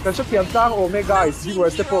chu kan chu tiam tang omega is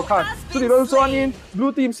viewers te po khan chu di lo chuanin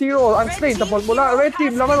blue team 0 an slain ta bol mula red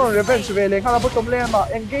team lamaron revenge vele khala bottom lane ma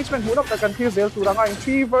engagement hunap ta kan thil zel turanga in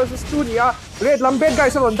 3 versus 2 nia red lam bad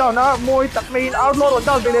guys on down na moi tak main outlaw on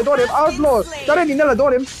down vele do dem outlaw tare ni na la do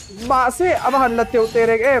dem ma se abahan la teu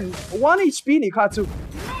terek em 1 HP ni kha chu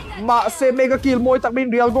ma se mega kill moi tak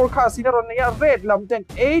main real goal kha sinaron nia red lam ten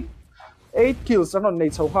 8 kills anon nei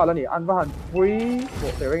chho la ni anwahan pui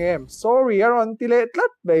bo tereng em sorry aron tile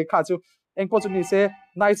tlat be kha chu engpo chu ni se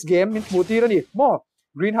nice game min muti ra ni mo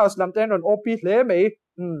greenhouse lam ten on OP hle mei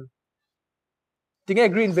tinge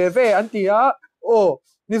green ve antia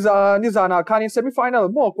nizana khanin semi-final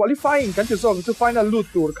mo qualifying kan chu zong chu final lut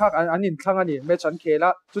tur khak an in thlang ani match an khela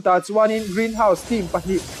chuta chuanin greenhouse team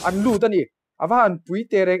pahni an lut ani awan pui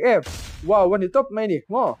terek e wow wani top mai ni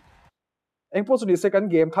ngo engpo chu ni second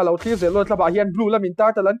game khalo 3-0 lo tlaba hian blue lamin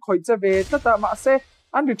tar talan khoi che ve tata ma se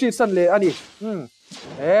an retreat san le ani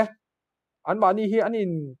an mani hi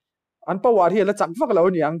anin an pawar hi la chak vak lo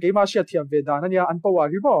ni ang keima sia thiam ve dan ania an pawar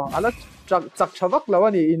hi bo ala chak chavak lo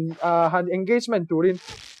ani in han engagement turin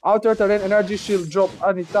outer terrain energy shield drop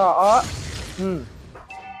anita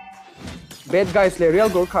bad guys le real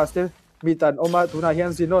gold caster mitan oma tuna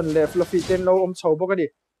hian zinon le fluffy ten lo chow bok ani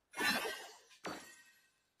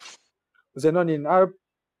zenon in ar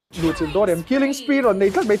lutin dorem killing spree on nei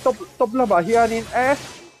tlak be top lama hianin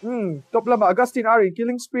top lama Augustine ar in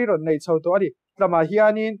killing spree on nei chow to ani lama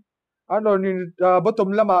hianin anon in bottom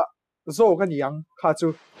lama zo kan yang kha chu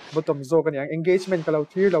bottom zo kan yang engagement kalau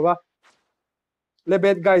thir lawa le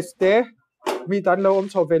bad guys te mi tan lo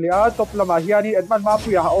chow velia top lama hiani edman ma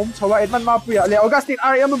puya chowa edman ma puya le Augustine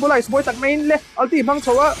ar am bulai boy tak main le alti bang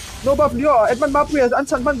chowa no buff leo edman ma puya an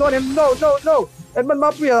chan ban don no edman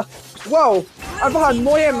ma puya wow Abahan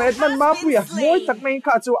moyem edman ma puya moy tak main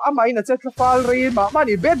kha chu amai na chet fal ri ma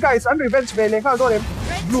mani bad guys an revenge vele kha dorem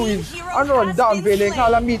blue in anon down vele kha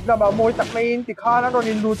la meet na ma moy tak main ti kha anon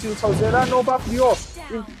in lu chiu chau zera no buff leo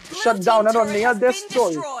shut down anon nia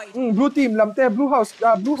destroy blue team lamte blue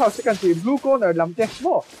house second team blue corner lamte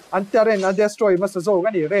mo an terrain an destroy mas zo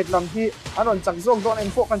gani red lam hi anon chak zok don en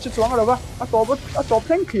fo kan chi chuang lo ba a top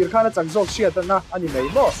thank clear kha na chak zok shiat na ani mai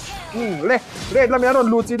mo le red lam anon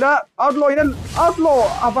lu chi la outlaw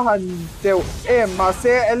abahan teu ma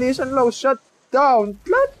se elision low shut down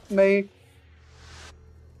tlat mai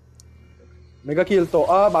mega kill to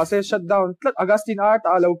ma se shut down tlat Augustine art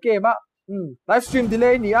a lo ke ma live stream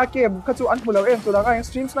delay ni a ke khachu an pulo em to la ka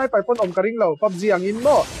stream sniper pon om karing lo PUBG ang in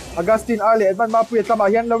mo Augustine ale edman ma puya tama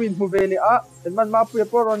hian lowin hu vele edman ma puya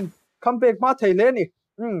poron comeback ma theile ni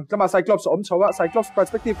tama cyclops om chowa cyclops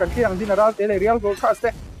perspective kan khiang general tele real gold cars te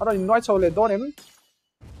aron in noi chole donem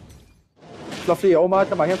fluffy oma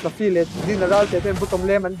tama hian fluffy le general te pen butom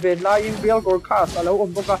lem an ven la in real gold cars alo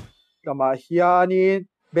om boka tama hiani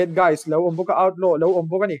bad guys lo om boka outlaw lo om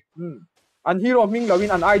boka ni an hero ming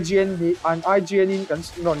lawin an IGN in kan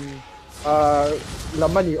non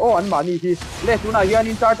lamani an mani hi le tuna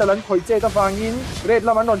hianin tar talan khoi che ta wangin red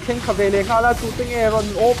lam anon theng khavele khala tu teng eron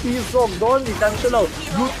OP zog don ni kan chelo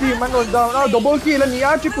blue team anon down double kill ani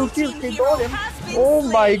triple kill ke don oh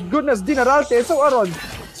my goodness general te so aron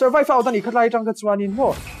survive out ani khatlai tang ka chuanin mo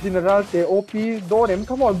general te OP don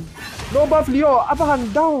come on no buff leo abahan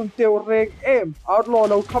down te rek outlaw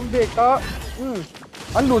lo come back ka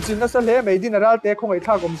an luchin na sa le mai general te khongai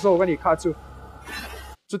tha gom zo gani kha chu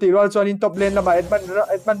chuti rol chuanin top lane lama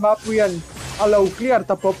edman ma puyan alo clear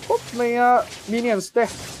ta pop maya minions te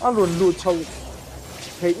an run lu chau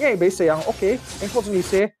thei ngai be se yang okay unfortunately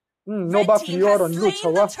se no buff leo ron lu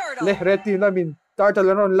chawa le reti lamin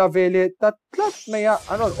turtle ron la vele tat tlat maya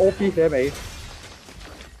anon OP he mai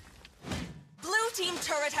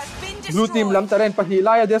blue team lam taren pahni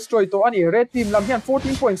laia destroy to ani red team lam hian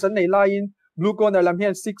 14 points an nei lain blue corner lam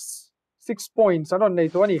hian 6 points anon nei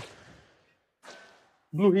to ani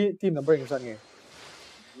blue hi team number insan nge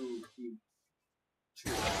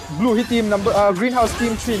blue hi team number greenhouse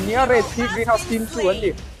team 3 nia red hi greenhouse team 2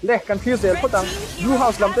 ani le confuse el potang blue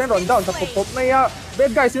house lam ten ron down ta pop maya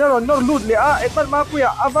bad guys ina ron no loot le edman ma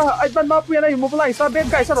puya na immobilize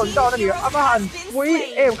bad guys ron down ani abahan pui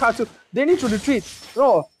kha chu they need to retreat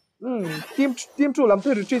team 2 lam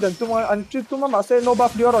to retreat and tuma ma se no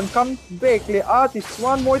buff leo ron come back le this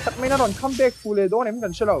one more tak mena ron come back full le don em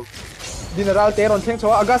kan chelo general te ron theng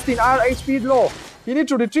chawa Augustine r HP low he need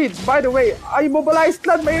to retreat by the way I mobilize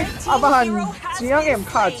tlat mai abahan chiang em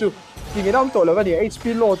kha chu tingedam to lo ni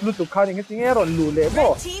HP low lu tu kha ning ting ron lu le bo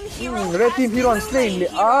red team he ron slain le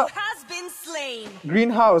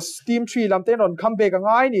greenhouse team 3 lam ten ron come back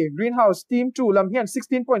angai ni greenhouse team 2 lam hian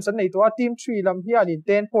 16 points an nei to team 3 lam hian in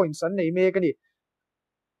 10 points an nei me ka ni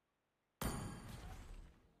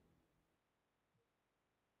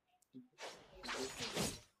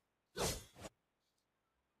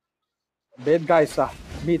bad guys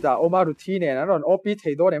mita oma routine anon OP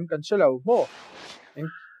thei don em kan chelo mo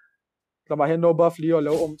tama hian no buff leo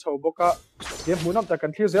lo om chho boka game munam ta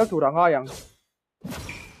kan thlir zel tu ranga yang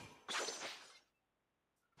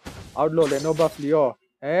outlaw le no buff leo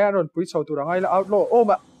anon pui chho tu rangai la outlaw oh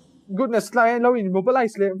my goodness line lo in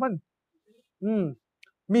mobilize le man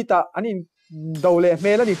mita anin dole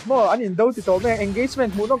mela ni mo anin do ti to me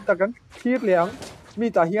engagement munam ta kan thlir leang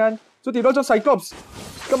mita hian chuti ro cho cyclops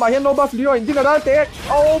kama hian no buff leo in dinara te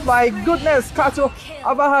oh my goodness kha chu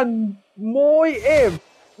avahan moi em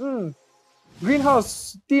greenhouse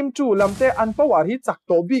team 2 lamte an power hi chak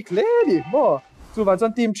to big le di mo chu van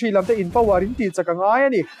chon team 3 lamte in power in ti chaka ngai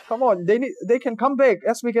ani come on they can come back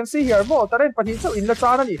as we can see here mo taren pahin chau in la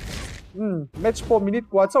chana ni match 4 minute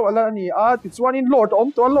kwa chau ala ani a ti chuan in lord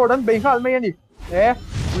om to lord an behal mai ani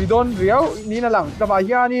we don't real ni na lang kama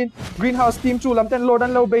hianin greenhouse team 2 lamten lord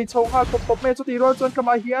an lo be chau ha pop me chu ti ro chon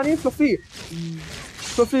kama hianin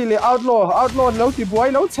fluffy le outlaw lo ti boy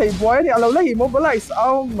lo chei boy ni alo le immobilize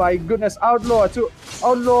oh my goodness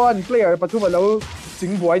outlaw an player pathuma lo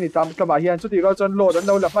jing boy ni tam kama hian chu ti ro chon lord an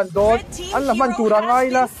lo la man don an la man tu ra ngai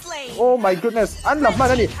la oh my goodness an la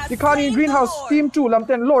man ani ti khani greenhouse team 2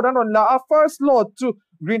 lamten lord an on la first lord to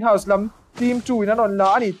greenhouse lam team 2 in anon la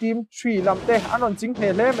ani team 3 lamte anon jing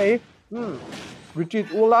he le mai retreat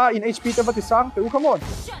ula in HP te bati sang te come on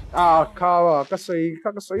ka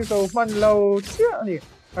soi so man lo chia ani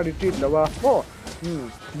ka retreat lawa mo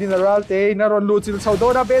general te naron lu chil chau do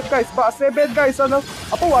da bad guys ba se bad guys ano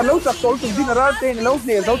apa wa lo chak tol tu general te ni lo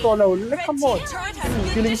ne zo to lo le come on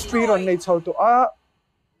killing spree on nei chau to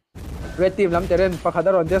red team lam te ren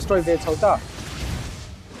pakhadaron destroy ve chau ta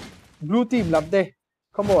blue team lam te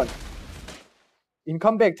come on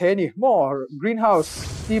income back thế ni more greenhouse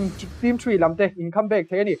team 3 lamte income back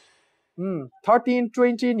thế ni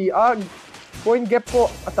 13-20 ni point gap ko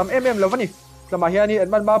atam lovani lama hiani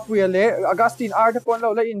anman ma puile Augustine R te pon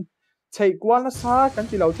lo la in chei kwal na sa kan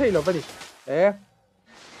ti lo thei lovani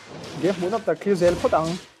game mun up ta clear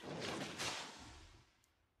photang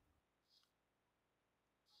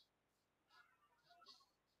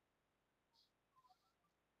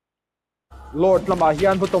Lord lama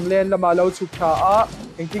hian bottom lane lama lo chukha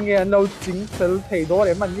engking e an lo ching sel thei do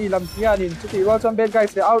le man ni lam hian in chuti ro chon bad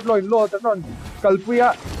guys le outlaw in lord anon kalpuya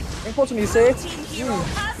unfortunately say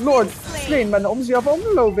Lord slain man zia vom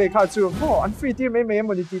lo ve kha chu mo an free team me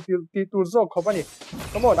money ti tur zo khopani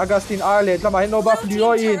come on Augustine Arlet lama no buff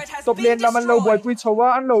leo in top lane laman lo boy pui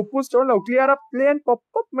chowa an lo push on lo clear up lane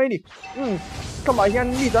pop mai ni come on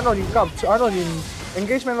hian ni anon in cap anon in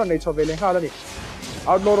engagement on nei chove le ha la ni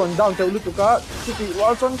outlaw on down te ulutuka city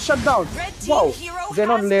walton shut down wow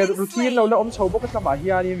zenon le routine lo la chho bok kama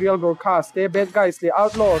hian in real broadcast te bad guys le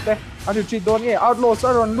outlaw te an retreat don nge outlaw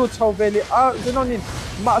saron lu chho veli zenon in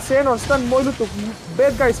ma senon stand moi lutuk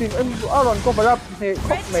bad guys in aron cover up he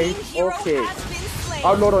khop mai okay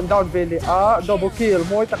outlaw on down veli double kill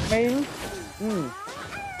moi tak mai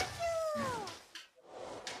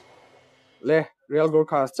le real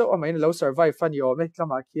broadcast so amain lo survive fan yo me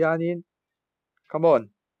kama hian in come on.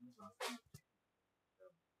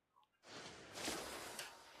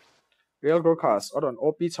 Real broadcast aron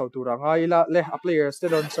OP chau tura ngai la le a players te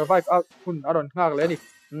don survive out hun aron ngak le ni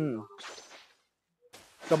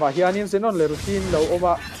kama hianin zenon le routine lo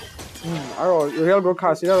oma aron real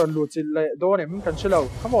broadcast aron lu chil le do ne kan chilo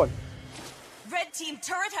come on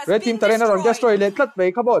red team terrain aron destroy le tlat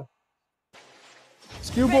bei come on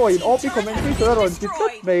skill boy in OP commentary aron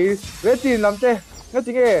tlat bei red team lamte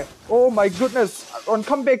ngatinge oh my goodness on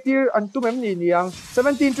comeback here an tu mem ni niang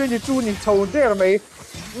 17-22 ni chou der mai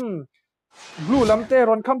blue lamte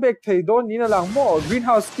ron comeback thei don ni na lang mo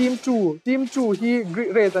greenhouse team 2 hi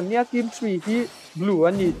red an nia team 3 hi blue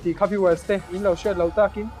ani ti khapi weste in lo share lo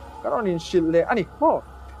takin karon in shil le ani mo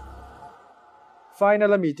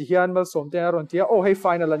final ami ti hian mal som te ron tia oh hey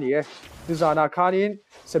final ani Nizana Khanin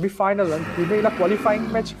semi final and the qualifying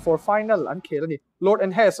match for final and Kelani Lord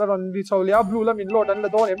and Hess aron di chawlia blue lam in Lord and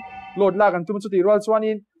Ladon Lord lag and tum chuti roll one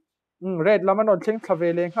in red lam anon theng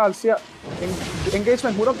thavele hal sia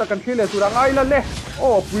engagement muram ta kan thile turangai la le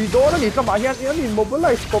oh we don ani kama hian in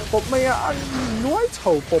mobilize pop mai an nuai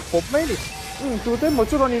chau pop mai ni tu te mo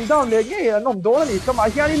churon in down le nge anom don ani kama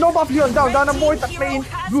hian no buff leon down na moi tak mai in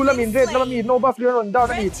blue lam in red lam in no buff leon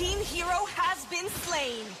down ani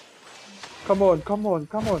Come on.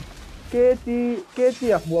 KT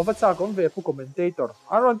mua phát sa con về phụ commentator.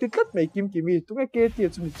 Aron titlat may kimi. Tunge KT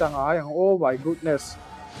chumi changa yang oh my goodness.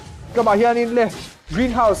 Kama hianin le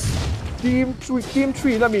greenhouse team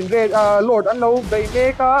 3 la min red Lord an lo bay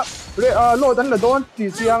meka Lord an la don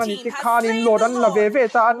ti chiang ani ti khanin Lord an la ve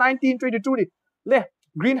ta 19-22 ni le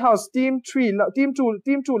greenhouse team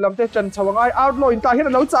 2 lamte chan chawangai outlaw in ta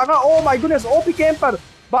hian lo changa oh my goodness OP camper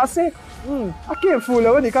ba se a game full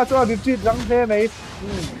lo ni ka chu retreat rang the mai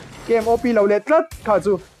game OP lo le tlat ka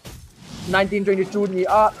chu 19-22 ni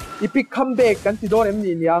epic comeback kan ti don em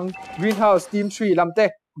ni yang greenhouse team 3 lamte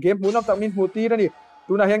game mun up tak min hu ti ni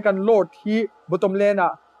tuna hian kan Lord hi bottom lane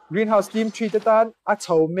greenhouse team 3 te tan a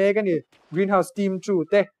chho me ka ni greenhouse team 2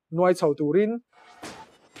 te noi chho turin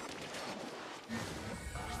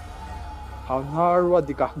how narrow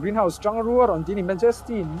dika greenhouse strong ruler on tini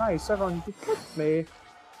majesty nice around the cut me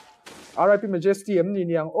RIP majesty ni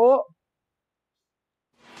niang o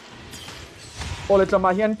Olet lama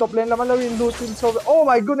hian top lane lama lawin lutin so oh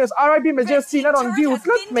my goodness RIP majesty not on view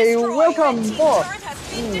cut me welcome more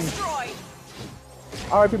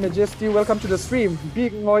RIP majesty welcome to the stream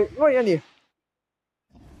big ngoi ani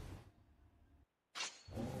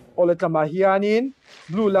Olet lama hianin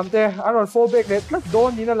blue lamte aron fallback red lat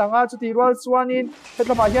don ni na langa chuti roll swanin het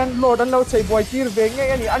lama hian lord an lo chei boy tir ve nge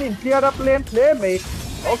ani anin clear up lane play me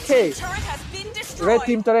okay red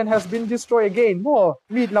team terrain has been destroyed again more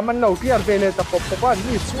meet laman lo clear vele ta pop popan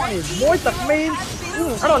ni swanin boy tak main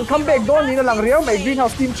aron comeback don ni na lang riau mai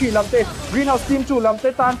greenhouse team 3 lamte greenhouse team 2 lamte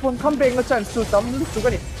tan pon comeback na chance to tam lu chu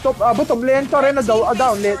kani top bottom lane terrain na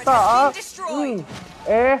down le ta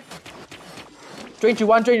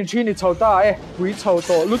 21 23นี่ชาวตาคุยชาวโ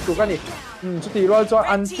ตลุดตัวกันนี่ชุดที่เราจะ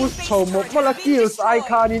อันพุชชาวหมกมาละกิลส์ไอ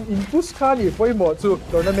คานินอินพุชคานี่foiหมดจู่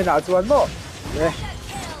ตัวนั้นไม่น่าจวนหมด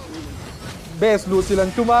เบสลูซิลั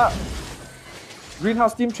นตุมา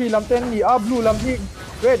Greenhouse Team 3ลำเต้นนี่บลูลำที่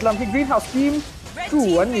Red ลำที่ Greenhouse Team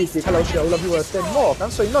 2อันนี้สิถ้าเราเชียวเราพิวเซนหมดกัน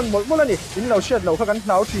สวยนั่นหมดแล้วนี่อินเราเชียดเราเข้ากันห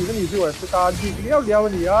นาวทีกันนี่พิวเซตานที่เลี้ยว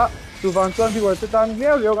นี่ตัวฟังจวนพิวเซตานเ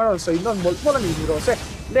ลี้ยวกันเราสวยนั่นหมดแล้วนี่พิวเซ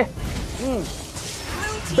เด้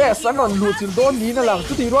เบสอันนั้นลูจิลโดนนี้นั่นแหละ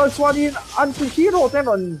จุดที่รอดสวานินอันเป็นฮีโร่แน่น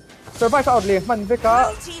อน survive out เลยมันเวกะ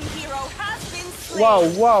ว้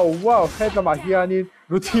าวแค่ละมาเฮียนี่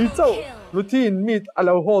รูทีนมีอะไร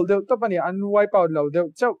โฮลเดี๋ยวต้องไปนี่อันไวป์เอาเราเดี๋ยว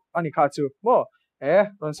เจ้าอันนี้ขาดจูโม่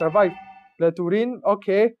รอน survive เลตูรินโอเค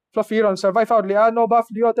fluffy รอน survive out เลยno buff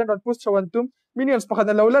เลี้ยวแต่รอน push ชวันตุ้ม minions ประคั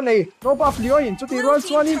นเราแล้วนี่ no buff เลี้ยวอินจุดที่รอดส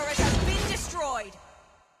วานิน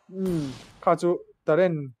ขาดจูแต่เร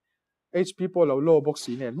นHP พอเราโลบ็อก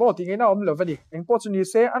ซี่เนี่ยหมดที่ไงนะเราวันนี้เองพอจะนี่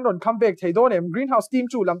เซ่อันนั้นคัมแบ็กไทยโดนเนี่ย Greenhouse Team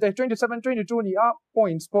 2ลำแต่27 22นี่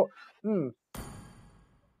points พอ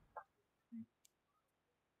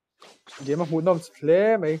เดี๋ยวมาหูน้องเพล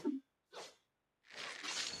ย์ไหม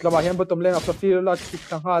กลับมาเห็นบนต้นเลนอัพฟิลล์ละทิศ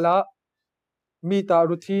ทางหาละมีตา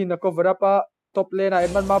รูทีนนักก็วราปะท็อปเลน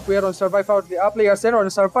มันมาเพื่อรอน survive out เลยเพลย์เซนรอน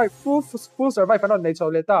survive full survive อันนั้นในชาว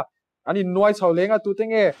เลต้าอันนี้หน่วยชาวเลงตัวเต็ง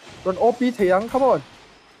รอน OP เทียงครับผม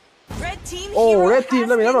Red team แ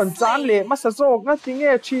ล้วมีนั่นหล่นจานเลยมาสะโซกงั้นจริง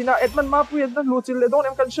ชีน่ามันมาเพื่อนนั่นลูจิลเลยโดน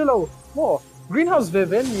กันเชลล์โม่ Greenhouse เว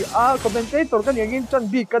เวนนี่คอมเมนเตอร์กันอย่างงี้จัน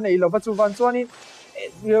บีกันในเราปัจจุบันส่วนนี้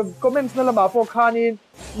คอมเมนต์นั่นละมาพวกคานี่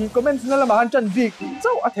คอมเมนต์นั่นละมาจันบีเ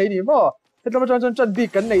จ้าอะไรนี่โม่เห็นเราจันบี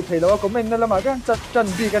กันในไทยแล้วคอมเมนต์นั่นละมากันจัน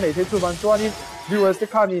บีกันในไทยปัจจุบันส่วนนี้ viewers ที่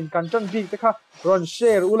คานี่กันจันบีที่คารอนแช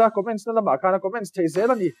ร์อุล่าคอมเมนต์นั่นละมากันคอมเมนต์ไทยเซ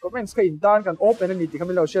ลนี่คอมเมนต์ใครอินดานกันโอเปนนี่ที่เขาไ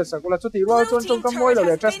ม่เราแชร์สักอุล่าชุดที่ว่าจนกำมวยเราเ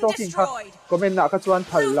ลย just talking ค่ะคอมเมนต์หนักขจวน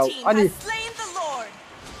ทันเราอันนี้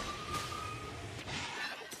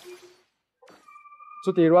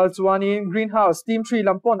สุดที่เราจวนนี้ Greenhouse Team 3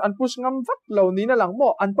ลำปอนอันพุชงำฟักเหล่านี้นั่นหลังโม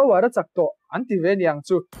อันเป้าวาระจักโตอันที่เวียนอย่าง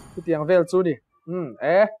จูสุดที่ยังเวลจูนี่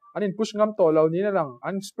อันนี้พุชงำโตเหล่านี้นั่นหลังอั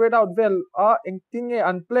น spread out เวลเอ็งติ้ง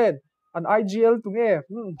อัน plan อัน IGL ตรง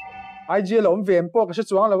IGL เราเวียนพวกก็จะ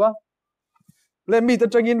จวงแล้ววะและมีแต่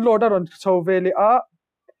จังยินโหลดได้รอนชาวเวล17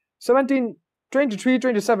 23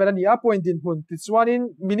 27อันนี้point in หุ่นติดส่วนนี้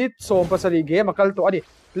มินิโซมภาษาดีเกมมาคัลตัวอันนี้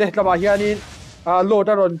เล็กละมาเฮียนี่โหลดไ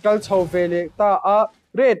ด้รอนคัลชาวเวลตา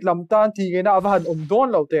เรดลำตานที่เงินอาวันโดน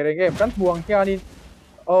เราเตะเองกันห่วงเฮียนี่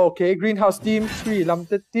โอเค Greenhouse Team 3ล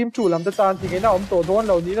ำทีม2ลำตานที่เงินโดน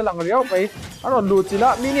เรานี้นั่นหลังเรียวไปอันนั้นลูจิละ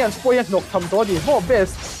มินิอันสปอยน์นกทำตัวดีโม่เบ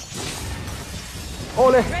สโอ้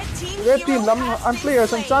เลย Red Team ลำอันเพลย์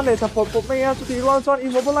สัญชาติเลยถ้าผมไม่เอาจุดที่เราจอน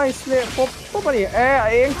immobilize เลยผมนี่เ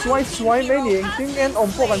องสวยไม่นี่จริงเอ็น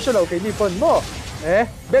พวกกันเฉลยกันนี่คนโม่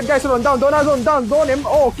เบสไกส์สโลนดาวน์โดนโดน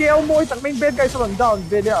โอเคเอามวยตั้งไม่เบสไกส์สโลนดาวน์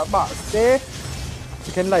เบสเนี่ยมาเซ่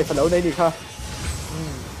ที่เข็นไล่ฝันแล้วในนี่ค่ะ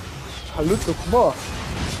ฮัลโหลทุกโม่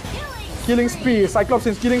killing spree Cyclops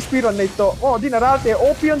in killing spree รอนในโตดินาราเตะ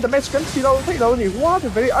OP on the match กันที่เรานี่ what a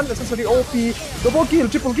very unnecessary OP double kill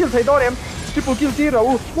triple kill ไทยโดนtriple kill ที่เรา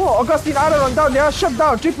Augustineอาร์รอนดาวน์เนี่ย shut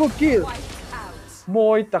down triple kill ม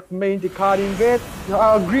วยตักเมนที่คารินเวท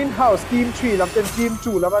Greenhouse Team 3ลำเป็น Team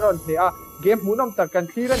 2แล้วมารอนเนี่ยเกมหมุนน้ำตักกัน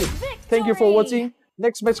ที่แล้วนี่ thank you for watching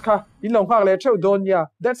next match ค่ะอินหลงภาคเลยเช่าโดนเนี่ย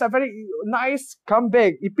that's a very nice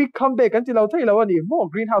comeback epic comeback กันที่เราไทยแล้วนี่โม่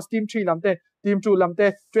Greenhouse Team 3ลำเป็น Team 2ลำเป็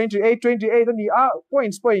น28ตอนนี้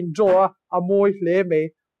points drawมวยเล่ไหม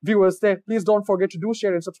viewers there please don't forget to do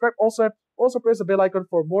share and subscribe also press the bell icon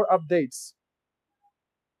for more updates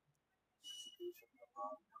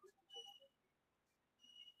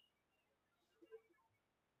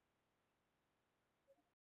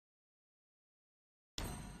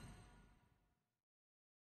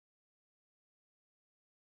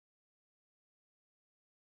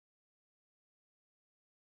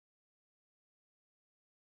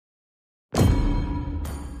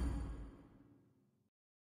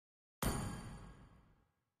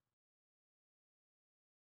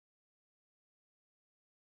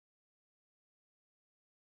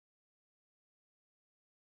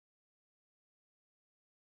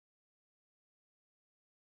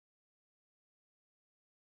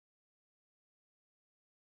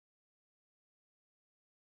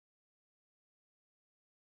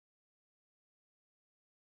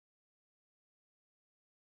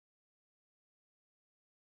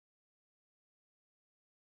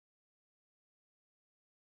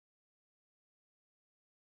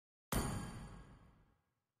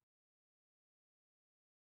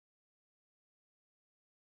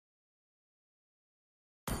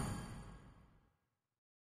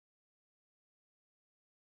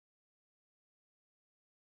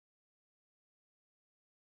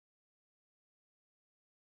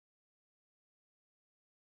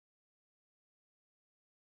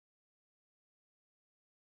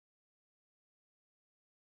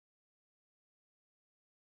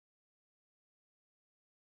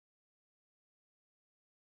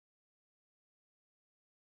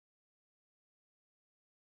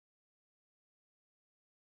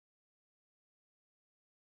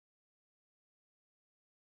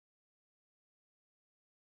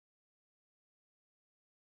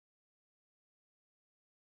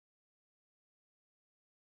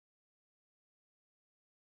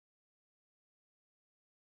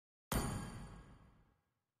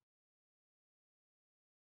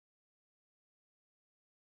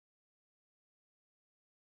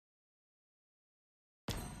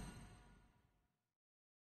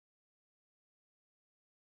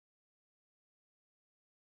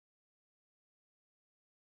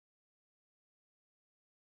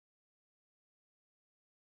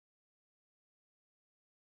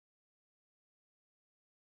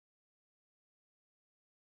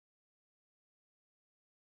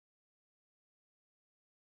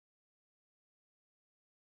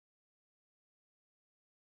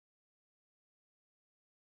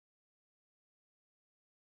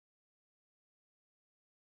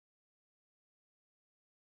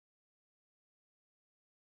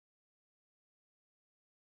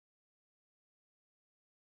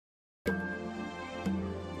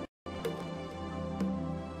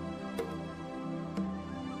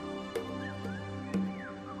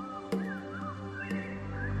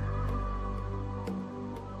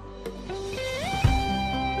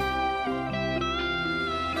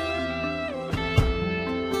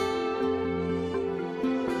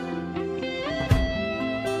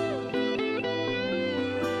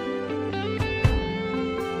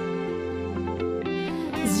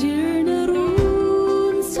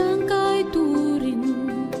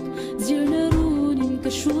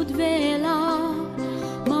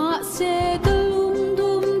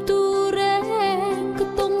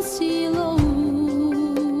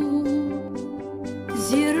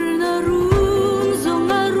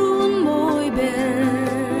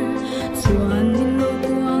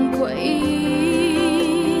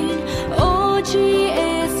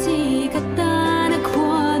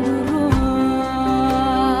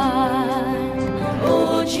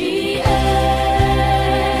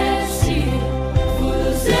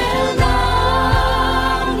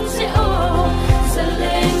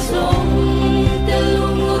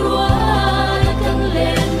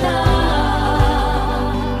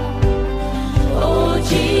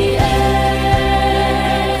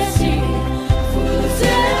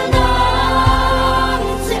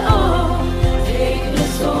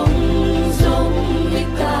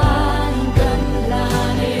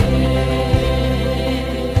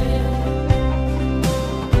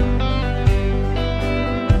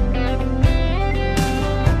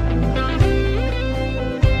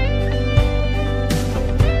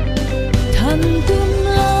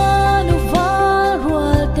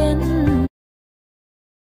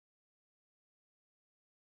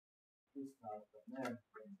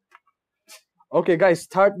Okay, guys,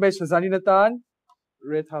 third match Zani Natan.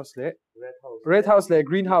 Red House le. Red House le.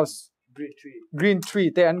 Green House. Green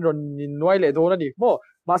 3. Te an ron in noi le do na ni. Mo,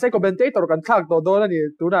 ma sai commentator kan thak do na ni.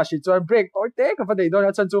 Tu na si join break. Oi te ka fa dei do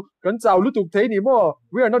na chan chu. Kan chau lu tuk thei ni mo.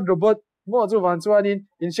 We are not robot. Mo chu wan chuan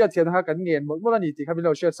in share thian ha kan ngen mo mo ni ti kha bi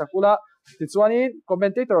lo share sakula. Ti chuan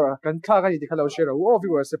commentator kan thak ani ti kha lo share. Oh,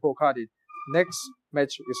 viewers se po kha di. Next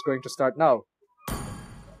match is going to start now.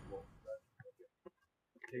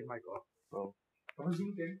 Take mic off. Oh.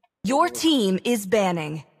 Your team is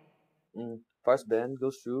banning. First ban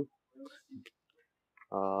goes to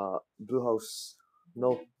Blue House.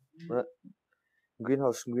 No. Green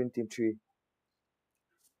House, Green Team 3.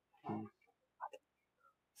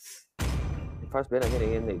 First ban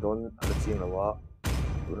again they don't understand what.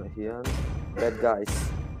 Here, bad guys.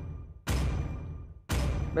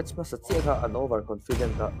 Match must take an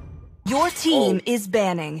overconfident. Your team is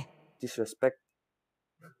banning. Disrespect.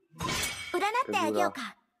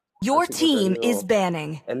 Your team is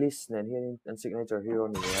banning. At least here and signature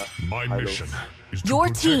hero. My mission is to Your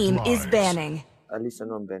protect team lives. is banning. At least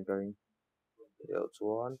I'm bantering.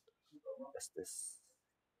 One. What's this?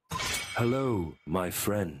 Hello, my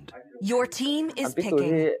friend. Your team is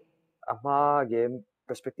picking. Ama game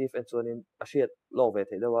perspective and so on in a shit love it.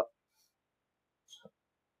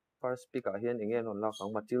 First pick here again on lock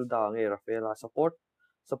ang Matilda ng Rafaela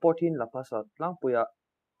supportin la pasat lang puya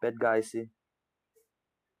bad guys si.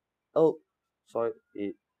 Oh, sorry.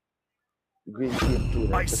 Green team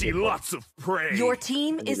 2. I see lots of prey. Your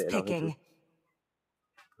team is picking.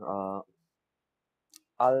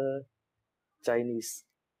 Al Chinese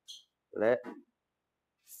le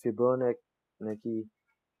Fibonacci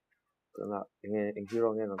nga ang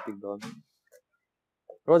hero ngayon ang pick doon.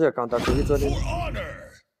 Roger counter to hit one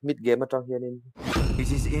mid game atang here in. It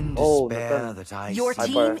is in despair that I Your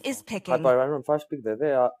team is picking. Hyper run on first pick there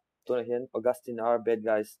to here Augustine are bad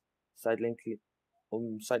guys side lane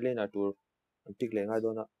side lane tour ang pick lane I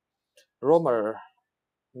don't know. Romer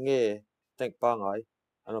nge tank pa ngai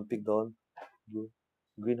anong pick doon.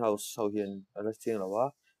 Greenhouse how here alas ting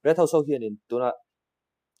lawa. Red House how here in to na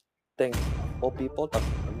tank OP pot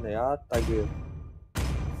ang naya Tiger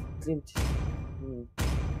Clint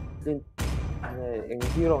ang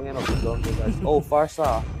hero ngayon ang pick doon guys. Oh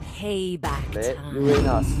Farsa Payback le time.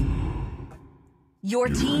 Uranus. Your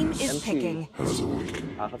team is picking.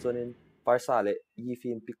 Kasunin Farsa le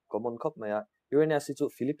Yifin pick common cup maya Uranus si chu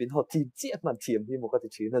Philippine ho team chiat man team hi mo ka ti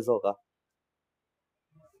china zo ka.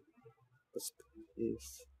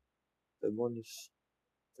 Is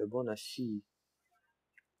Fibonacci.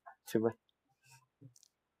 Chima.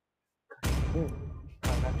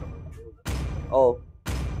 Oh.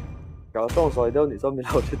 Cáo trong rồi đâu,你说没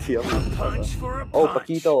有这题吗？ Oh,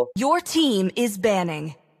 Paquito. Your team is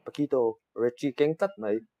banning. Paquito, Richie cánh tất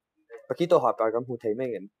này. Paquito hợp cả cảm hữu thấy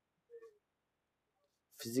mình.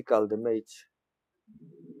 Physical damage.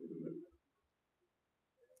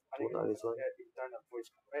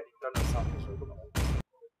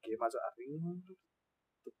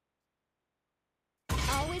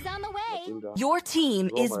 Always on the way. Your team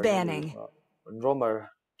is banning.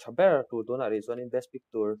 Romer, Chaber to do not reason in best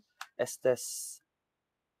picture. Estes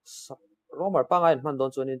Romer pangain man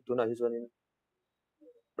don sonin to na his one in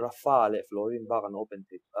Rafael Florin back and open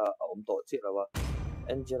it. To lawa.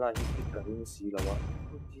 Angela he pick a ring si lawa.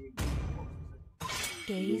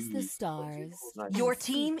 Gaze the stars. Nice. Your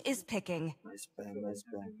team is picking. Nice bang, nice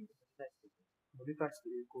bang.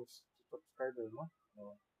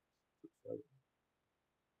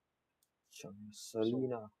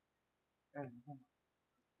 Selena.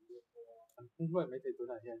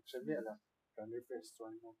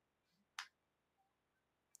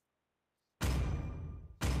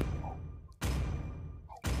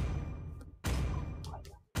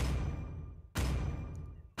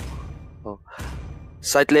 Oh.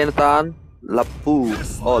 Side lane tan Lapu.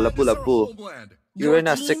 Oh, Lapu.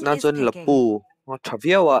 Uranus check nan chon Lapu. Oh,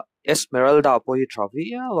 Travia wa Esmeralda po hi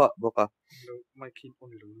Travia wa boka.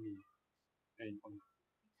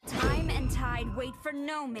 Time and tide wait for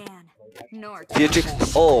no man. Nor Beatrix.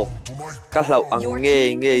 Oh. Kahlaw ang Your nge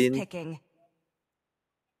team is in. picking.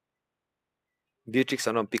 Beatrix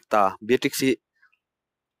anong pikta. Beatrix si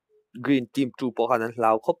Green Team 2 po kanan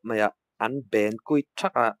lau khop maya an ben kui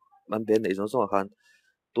chaka an ben na isong song kan.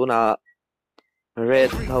 Tu na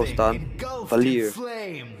Red House tan Valir.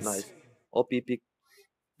 Nice. OP pick.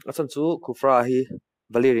 Asan su Kufra hi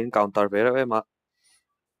Valir in counter pero ma.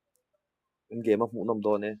 In game of mu nom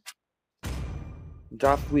do ne.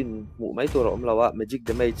 Draft win mu mai tu rom lawa magic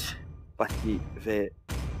damage pahni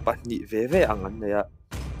ve ang an ya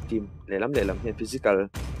team lelam hian physical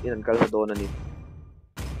in an kalna don ani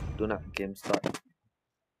tuna game start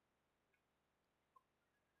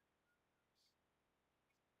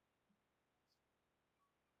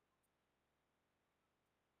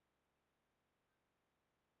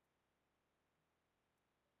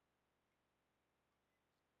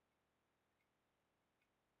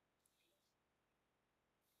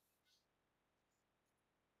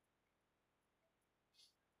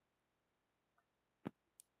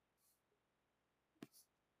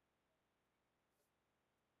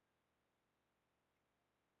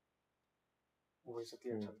Ôi sao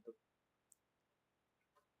tiền chẳng được.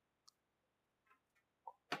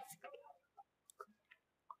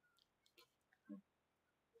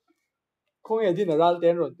 Không nghe đi nào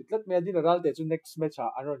tiền rồi, tất nghe đi nào tiền cho next match à,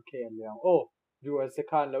 anh rồi kèm liền. Oh, viewers sẽ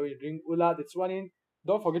khan lâu ring ula this one in.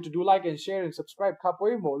 Don't forget to do like and share and subscribe.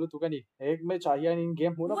 Kapoi mo lu tu kani. Ek match à hian in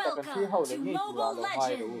game huna pa kan free how le ngai tu la lo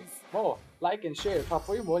mai lo. Mo like and share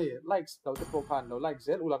kapoi mo ni likes tàu tiếp pro khan lo like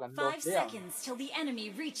zel ula kan lo. 5 seconds till the enemy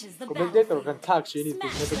reaches the Commentator kan battlefield. tag shi ni tu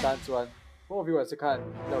ne tan chuan. Mo viewers sẽ khan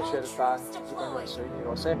lo share tan chu kan ro share ni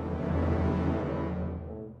ro se.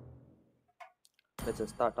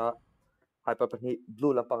 let's start a hyper pani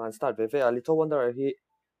blue la pangan start ve ve a little wonder hi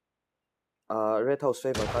red house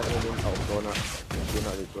favor kan in out dona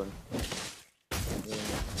tuna return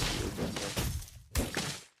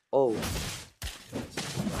oh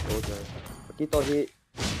okay kita hi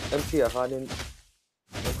MC a hanin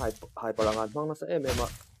hyper angan mang na sa MMA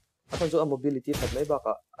akan so mobility phat mai ba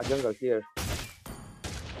ka a jungle here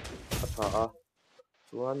atha a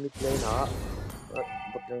chuan mid lane a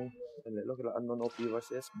bot lane and look at unknown OP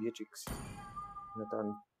versus Beatrix natan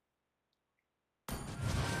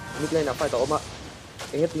mid lane a fight oma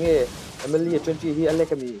enget nge MLBB 20 hi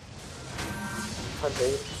alekami khan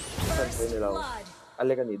thấy này là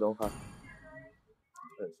alekani dong kha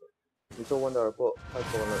so wonder ko fight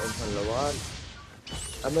ko na en than lawan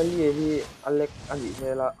MLBB hi alek ani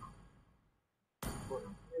hela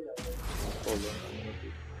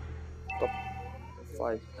top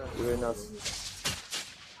 5 Uranus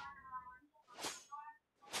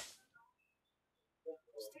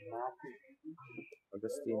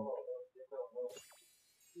Augustine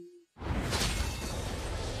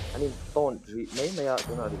I mean don't read mấy à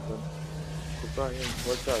tôi nói được không tôi nói in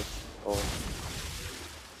what charge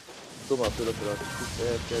tôi mà tôi là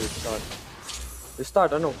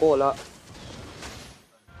restart anh không có là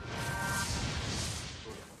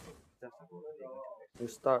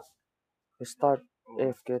restart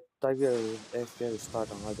AFK tiger AFK restart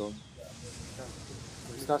ang adon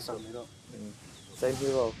Start sang ni ro. same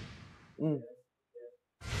hero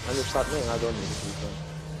anh start ngay ang adon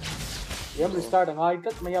Game restart ang ay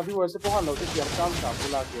tat may viewers po kan lo ti yang sam sa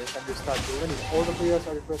pula ke can restart do and all the players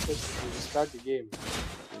are requested to restart the game.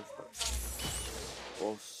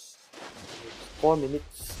 4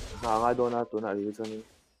 minutes hàng ai đona tụi nào đi cho nên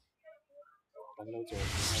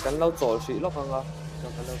cắn lâu tổ sĩ lắm hả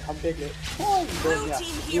Kan lo comeback le. Oh, don ya.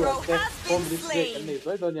 Viewers ke 4 minutes break kan ni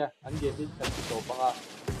so don ya. An game ni kan to pa nga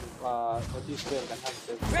notice bell kan han.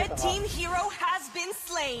 Red team hero has been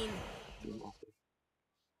slain.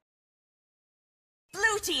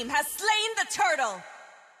 Blue team has slain the turtle.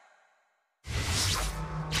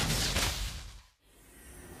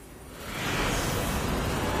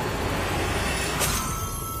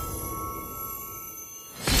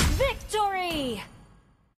 Victory!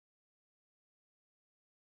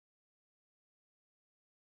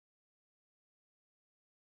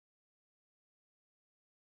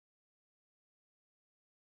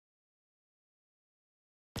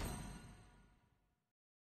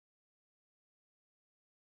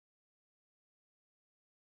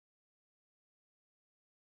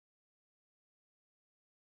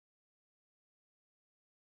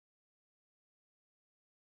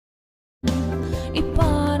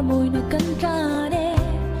 Ipar môi na kan trane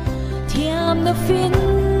thiam na fin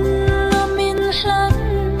na min hlan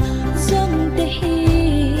zam te hi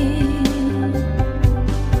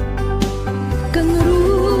kan ru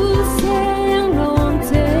seng rong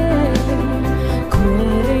te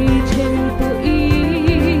kore chen po i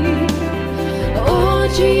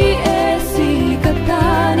OGSC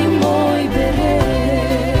katani moi bere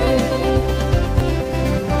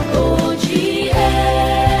OGSC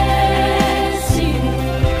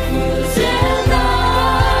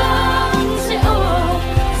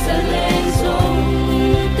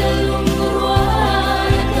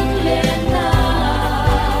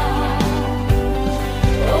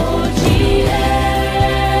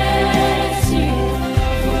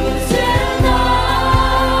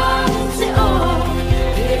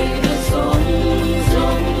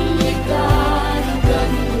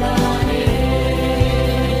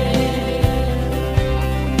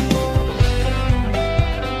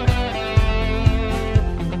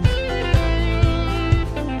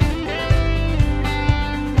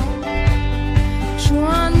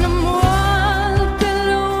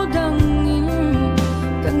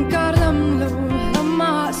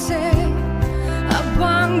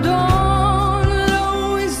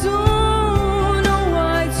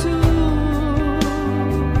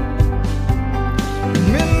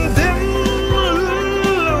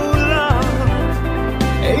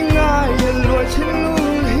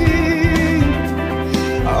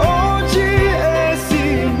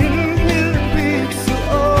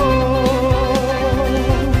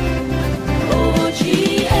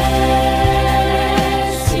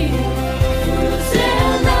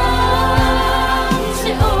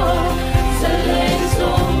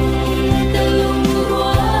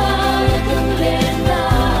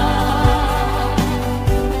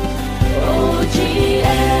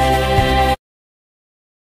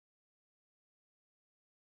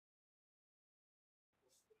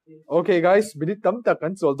Okay guys, minute tam tak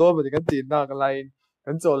kan chol do ba kan tin na kan line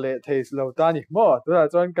kan chol le thei slow ta ni mo tu la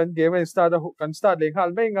chon kan game and start kan start leng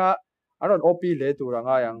hal mai nga aron OP le tu ra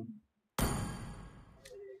nga yang.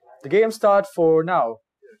 The game start for now.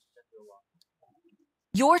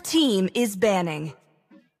 Your team is banning.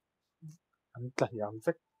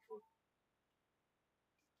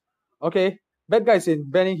 Okay, bad guys in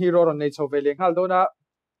banning hero on Nate Soveleng hal do na.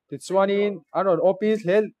 This one in aron OP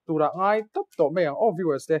le tu ra ngai top top mai yang all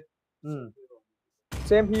viewers de.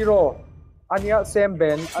 Same hero. Anya same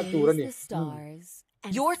ban at tu ra ni.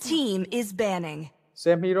 Your team is banning.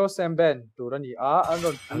 Same hero, same ban. Tu ra ni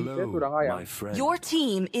aron tu ra ngai my friend. Your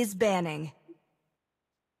team is banning.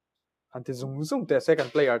 Anti zoom the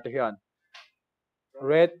second player to here.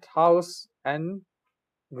 Red house and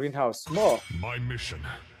greenhouse. More. My mission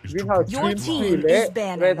is Greenhouse. to Your protect team mine. is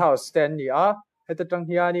banning. Red house stand ni Heta tang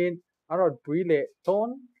here ni. Aron pui le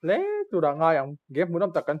ton le tu ra ngai yang game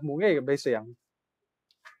munam takkan mu ngai ba sayang.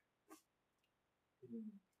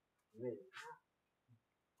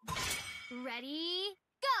 Ready,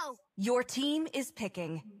 go! Your team is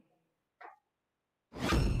picking.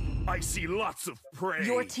 I see lots of prey.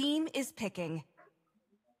 Your team is picking.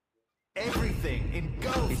 Everything in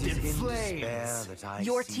Govt is in flames. despair that I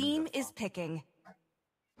Your see team them. is picking.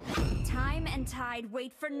 Time and tide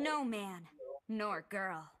wait for no man nor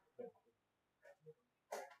girl.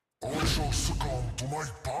 I shall succumb to my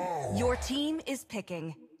power. Your team is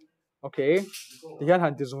picking. Okay. Diyan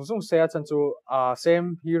hanti zoom saya chanchu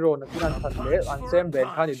same hero na kinan than le and same ban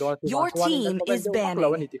khani do tu Your team is banning.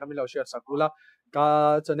 Lawan iti kami law share sakula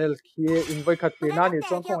ka channel ki invite khat pe na ni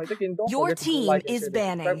chong khong itakin don't Your forget to team like and is share.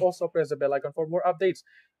 banning. Subscribe, also press the bell icon for more updates.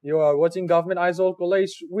 You are watching Govt Aizawl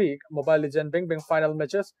College Week Mobile Legend Bing Bing final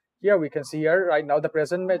matches. Here we can see here right now the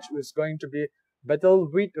present match is going to be battle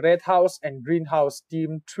with Red House and Green House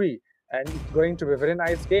Team 3. And it's going to be a very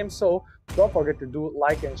nice game, so don't forget to do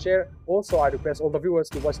like and share. Also, I request all the viewers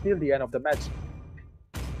to watch till the end of the match.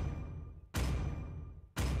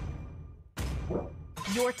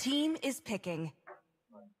 Your team is picking.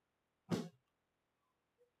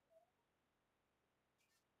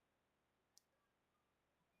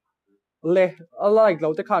 Le, like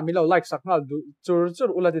lo te khan mi lo like sak ngal chur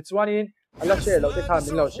chur ula ti chuanin ala share lo te khan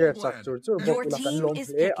mi lo share sak chur chur bok Your ula kan team lom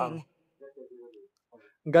is ple picking.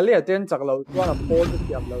 galia ten chak lo chuan pol ti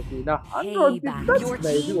tiam lo ti na anron ti touch Your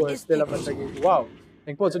mai team viewers is te la man tagi wow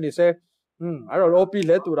eng po chuni se aron op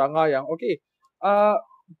le tu ra nga yang okay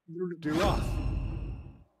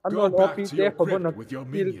anon back op to te your phobon crypt with your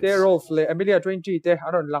til minions. te rolf le Emilia 20 te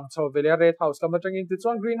aron lang chaw velia red house lama tangin ti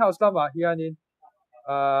chuan green house lama hianin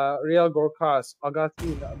real Gorkas,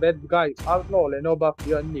 Augustine, bad guys, outlaw, Lenoba,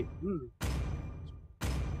 Yanni.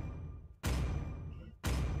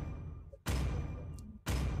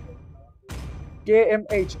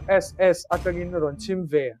 KMHSS atangin ron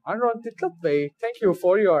chimve. Anron titlapve. Thank you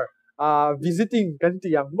for your visiting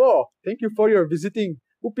kantiyang mo. Thank you for your visiting.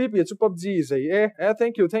 Upipi chupabji say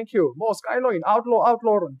thank you. Mo Skyline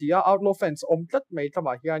outlaw ron dia outlaw fans omtlat may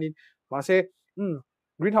tama hianin. Mase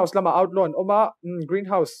Greenhouse lama outlaw oma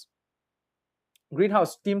Greenhouse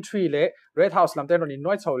team 3 le Red House lam ten in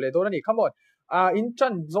noi chho le do ni come on in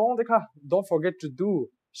chan zong de kha don't forget to do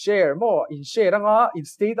share more in share anga in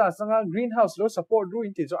status anga Greenhouse lo support do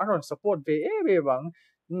in ti so aron support ve bang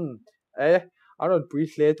aron pui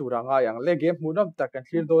hle tu ranga yang le game munam tak kan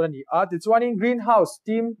clear do ni ti chuan in Greenhouse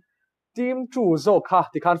team 2 zo kha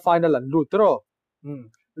ti khan final an lut ro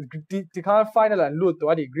ti khan final an lut to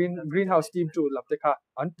ani Greenhouse team 2 lap te kha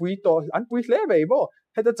an pui hle be bo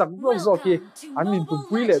heta chak blok zo ki an min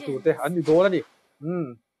pui le tu te an ni do ni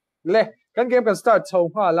le kan game kan start chho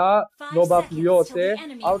ha la Nova Leo te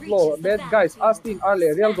outlaw bad guys Austin Arle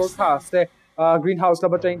real gold cast te Greenhouse la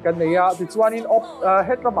batang kan neya ti chuan in op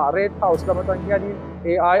het lama Red House la batang hianin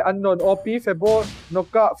AI unknown OP Febo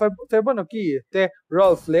Noki te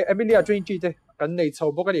Rolf le Emilia 20 te kan nei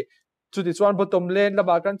chho bokani chu ti chuan bottom lane la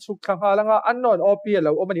ba kan chuk thang halanga unknown OP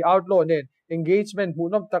lo omani outlaw nen engagement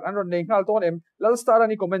hunom tak anon nei ngal ton em lal star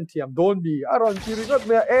ani comment thiam don bi aron chirigot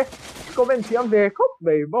me comment thiam ve khop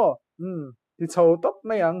be bo ti chho top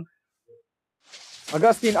mayang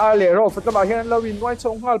Augustine Arle ro fatama hian lawin noi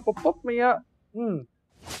chong hal pop me ya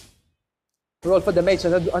roll for the match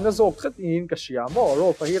and the zok khat in ka shiamo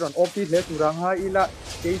ro fa hiron op le turang ha ila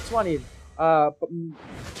k1 in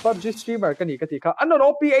PUBG streamer kani kati ka unknown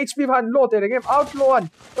OP HP han lo te game outlaw an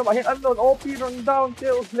tama hian unknown OP run down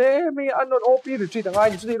till le me unknown OP retreat angai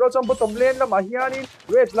ni chu ro cham bottom lane la ma hianin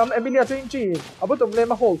red lam Emilia 20 a bottom lane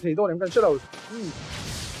ma hold thei don em kan chalo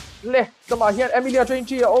le tama hian Emilia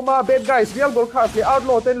Trinity oma bad guys real goal cast le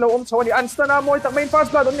outlaw ten lo chawani anstana moi tak main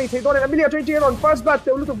first blood on nei thei don Emilia Trinity on first blood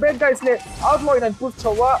te ulu bad guys le outlaw in and push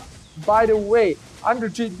chawa by the way under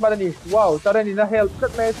treat madani wow tarani na help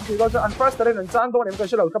kat me ti go an first taren an chan don em ka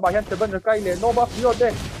shelo ka ba hian teben kai le no buff yo te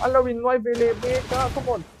alawin noi vele me ka come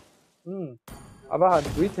on abahan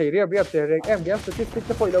dui thei ria te rek em game statistic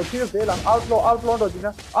te poi lo thil de lang outlaw do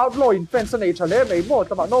dina outlaw in fence nei chale mei mo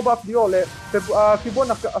tama no buff dio le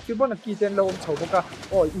Fibonacci ten lo chho boka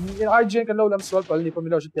o in IGN kan lo lam swal pal ni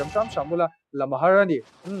pamilo tiam kam shamula lamaharani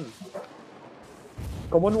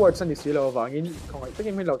common words ani silo wangin khongai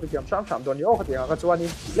takin min lo te tiam sham don ni o khatia ka chuani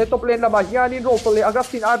le top lane lama hianin ro le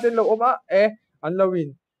Augustine Arden lo oma an lowin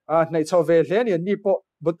nei chho ve hle ni po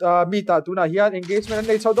but mita tuna hian engagement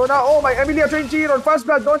nei chho dona oh my Emilia Trinity on first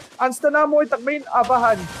blood don anstana moi tak main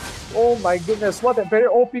abahan oh my goodness what a very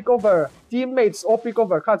OP cover teammates OP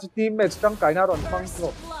cover kha teammates tang kai na ron phang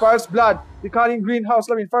no first blood declaring greenhouse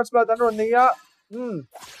lamin first blood anon nia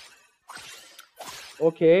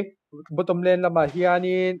okay bottom lane lama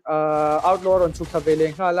hianin outlaw ron chukha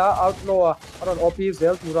veleng hala outlaw aron OP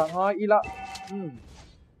zel turanga ila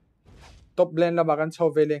top lane lama kan chho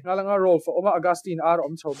veleng hala nga roll for oma Augustine R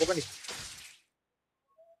om chho bokani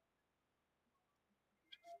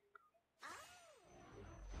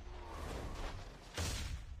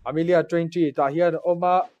Emilia 20 ta hian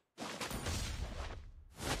oma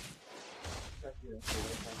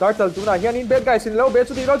Turtle tuna hianin bad guys in low bed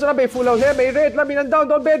to the road na be full out here may red lamin down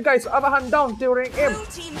don't bad guys abahan down during M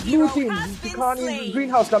blue team in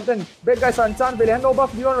greenhouse captain bad guys an chan vele no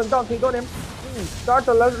buff beyond down they don't him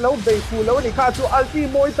Turtle low be full low ni kha chu ulti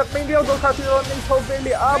moi tak main real go kha chu in so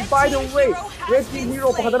vele by the way red team hero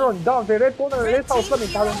pakadaron down the red corner red house lamin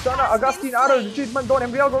talon chana Augustine R treatment don't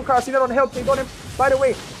him real go kha chu on help they don't him by the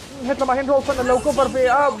way head lama hand roll from the low cover be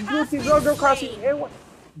blue team real go kha chu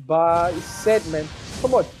by said man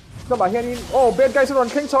come on come on here oh bad guys on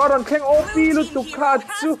king char on king OP lu tu kha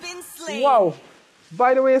chu wow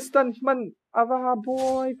by the way stunt man ava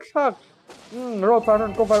boy club road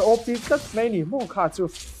on cover OP tat mai ni mo kha chu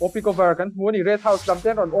OP cover kan mu ni red house lam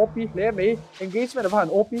ten on OP le mai engagement of an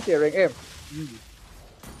OP te rank m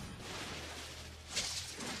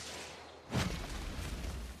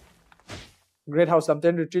Great House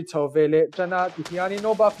something retreat chho vele chana tiani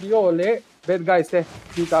no buff dio le bad guys te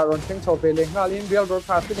kita ron theng chho vele ngalin real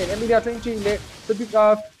broadcast ne Emilia Trinity le the big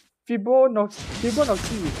Fibonacci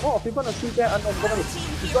te an on gomani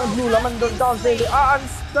so blue laman don down vele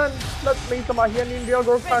instant let me tama hian in real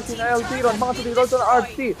broadcast in LT ron mang to the road on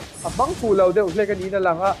RT abang fulau de ule kan ina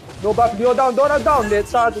langa no buff dio down le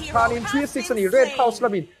sa to kan in 3-6 ani red house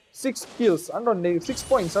lamin 6 kills and on 6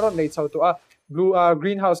 points aron nei chho to blue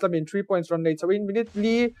greenhouse lamin 3 points run nei chawin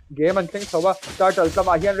minutely game an thleng chawa turtle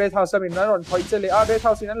kama hian red house lamin ron thoi chele red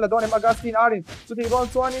house in an la don em Augustine R in chuti ron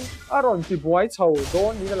chuanin aron ti buai chho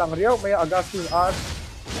don ni lang riau me Augustine R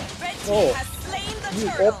oh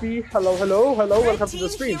OP hello welcome to the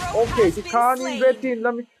stream okay ti khan in red team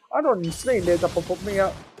lamin aron slain le ta pop me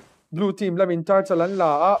blue team lamin turtle an la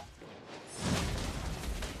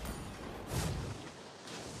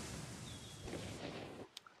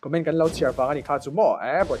comment kan lo share pa ani kha chu mo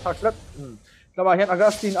boy thak lat lama hian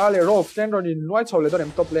Augustine R le rof ten ron in noi chole don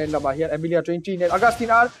em top lane lama hian Emilia 20 net Augustine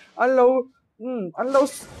R an lo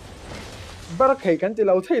bar khai kan ti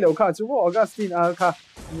lo thei lo kha chu mo Augustine R kha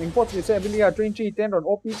ning pot ni se Emilia 20 ten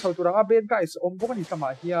ron OP chho turanga bad guys om bok ani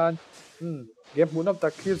kama hian game mun up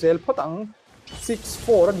tak clear photang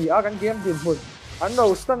 6-4 ani kan game din mun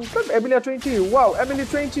Ano, stun Emilia 20. Wow, Emilia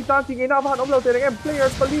 20 tanting inabahan omlaw tereng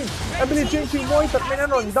players palin. Emilia 20 moy tak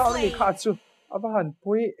menanon down ni Katsu. Abahan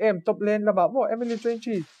pui top lane laba mo Emilia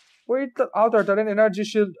 20. Pui outer terrain energy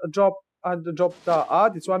shield drop and drop ta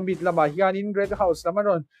this one bit laba hian in red house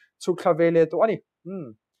lamanon chukha vele to ani.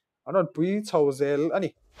 Anon pui chawzel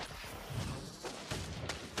ani.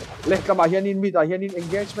 Leh kama hian in mid hian in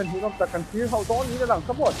engagement hinom ta kan clear how don ni lang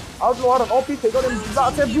come on outlaw on OP te don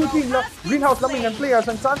da se beauty la greenhouse lamin and players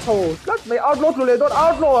and sancho cut may outlaw to le don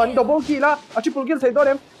outlaw and double kill a triple kill te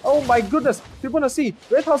don oh my goodness people wanna see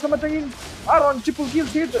red house naman tingin aron triple kill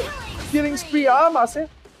hit killing spree ma se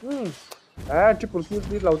triple kill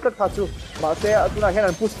hit law tat khachu ma se atuna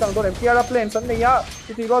hian push tang don tiara plane san ne ya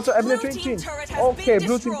ti ro cho Emilia 20 okay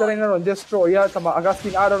blue team terrain on destroy ya tama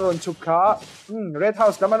Augustine Aron chukha red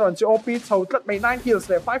house naman on OP chho tlat may 9 kills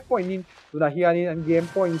le 5 point in tuna hian in game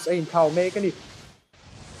points in thau me kani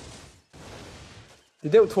ti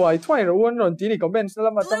deu thwai ro won ron ti ni comments na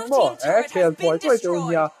lama tang mo kel thwai te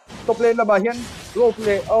nya top lane lama hian rope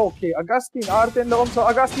le okay Augustine R ten lo so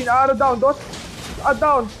Augustine R down dot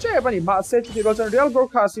down che bani ma se ti ro chan real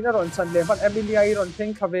broadcast in ron chan le man Emilia ron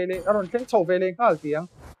theng khavele ron theng chhovele ngal tiang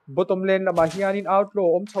bottom lane la ma hianin outlaw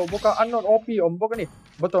om chho boka unknown op om boka ni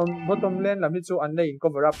bottom lane la mi chu an nei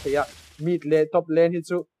cover up theya mid le top lane hi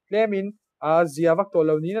chu lemin a ziawak to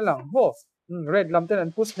lo ni na lang ho red lam ten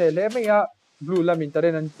an push le me ya blue lam in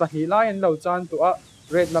taren an pahi lai an lo chan to a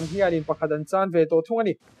red lam hianin pakhadan chan ve to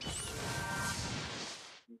thungani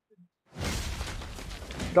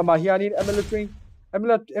kama hianin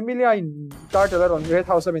Emilia in turtle on red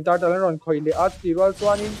house in turtle on khoile at ti roll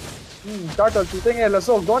chuanin turtle tu teng ela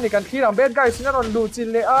so goni kan khir am bad guys na on lu chin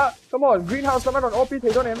le a come on greenhouse la on op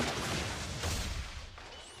thei don em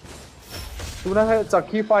tuna ha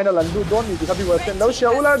chakhi final an du don ni ti khabi wa ten lo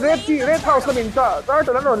shia ula red house la min ta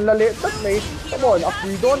turtle on la le tak nei come on a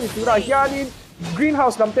free don ni tura hianin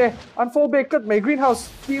greenhouse lamte unfold back cut mai greenhouse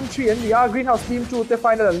team 3 and ya greenhouse team 2 te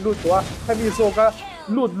final an lut to a heavy so ka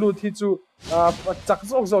lut hi chu chak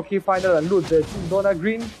zok hi final an lut de dona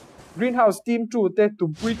greenhouse team 2 te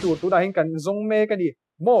tumpui tu na hin kan zong me ka ni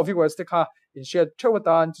mo viewers te kha in share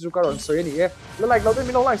thewatan chu ka ron soi ni e la like lo te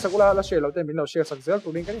min like sakula la share lo te min lo share sak zel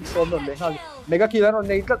tu ning kan som non le hal mega killer on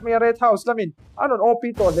nei tlat me red house lamin anon op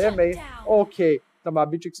to le me okay tama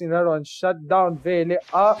bitrix in ron shut down vele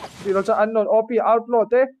a biro cha unknown op outlaw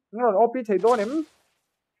te non op thei don em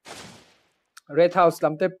red house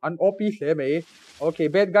lamte an op hle me okay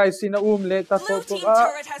bad guys in le ta to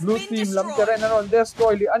blue team lamte ren on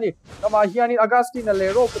destroy li ani tama hianin Augustine le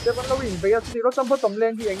ro te ban lawin be ya ro cham bottom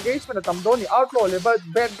lane hi engagement tam doni outlaw le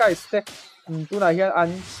bad guys te tuna hian an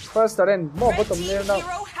first ren mo bottom lane na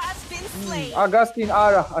Augustine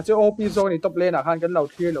ara ache op zone top lane a khan kan lo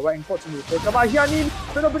clear lo wa engko chumi te tama hianin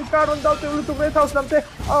pero bin karon dau te lu tu red house lamte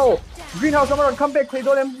au greenhouse on come back khoi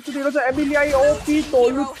dolem chu ti ro cha Emilia op to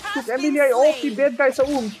lu tu Emilia op bad guys sa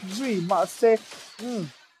zui ma se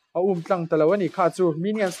tlang talawani kha chu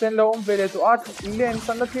minion stand lo vele to art lane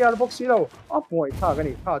san la clear box lo a boy kha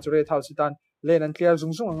gani kha chu red house tan lane an clear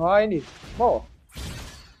zung ngai ni mo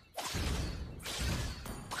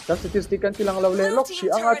statistic kan tilang lo le lok chi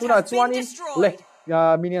anga tuna chuanin le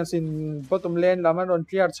minions in bottom lane laman on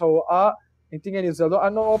clear chho a inting ani zelo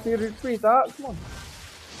ano op retreat a come on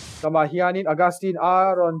kama hianin Augustine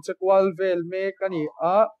aron chekwal vel me kani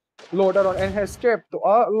a lord aron and escape to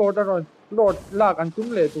a lord aron lord lak an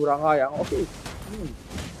tumle turanga yang okay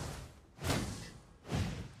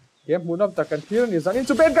game munam takan clear ni zanin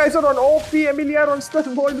chu bad guys on op Emilia on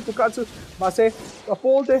stun boy to katsu ma se a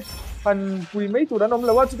polte han pui mei tu danom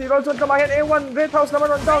lawa chu ti rol chon kama hian A1 red house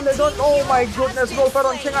naman on down le don oh my goodness roll for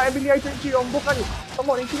on chenga Emilia 20 on bukani come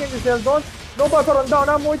on inking ni sel don no ba for on down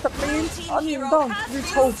na moi takmin anin down we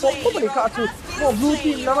chow pok ko bali ka chu no blue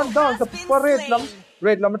team naman down sa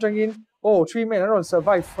red lam tangin oh 3 men on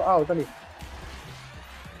survive out ani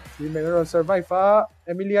 3 men on survive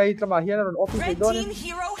Emilia itlama hian on office don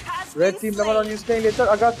red team naman on stay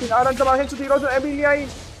later Augustine aran tama hian chu ti rol Emilia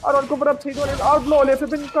aron cover up thei don outlaw le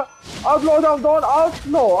fin ka outlaw down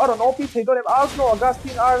outlaw aron op thei don outlaw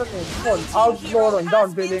Augustine aron on outlaw on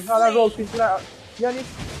down veiling ala roll pin la yani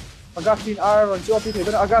Augustine aron op thei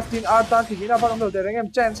don Augustine tan thi na ban lo de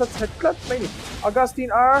rengem chance set clat mai ni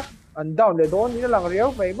Augustine and down le don ni lang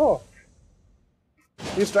riau mai mo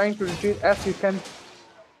he's trying to retreat as he can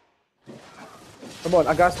come on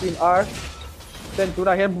Augustine then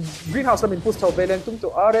tuna hian greenhouse lam in push thau velen tum to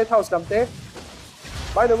red house lam te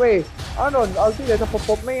by the way anon ulti le ta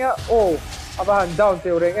pop me ya oh abahan down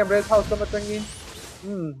te reng em red house lam tangin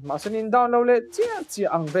masanin down lo le chi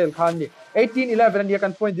ang vel khan ni 18-11 and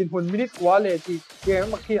kan point din hun minute quality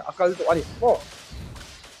game makhi akal to ani oh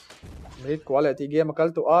minute quality game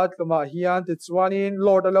akal to at kama hian te chuanin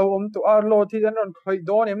lord alo to our lord thi an on khoi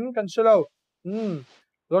don em kan shalo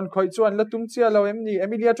don khoi chuan la tum chia lo em ni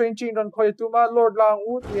Emilia train chin don khoi tu ma lord lang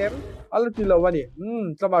u em al ti lo ani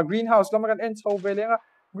tlama greenhouse lama kan en chho velenga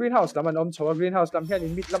greenhouse lama om chho greenhouse lam hian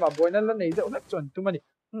in mid lama boina la nei de unak chon tu mani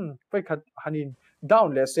phai khat hanin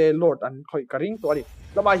down le se lord an khoi karing to ani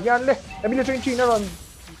lama hian le Emilia train chin on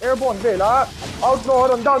airborne vela outlaw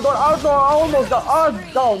on down outlaw almost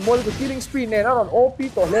down more the killing spree ne on op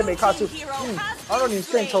to le me kha chu aron in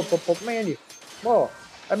strength chho pop me ani mo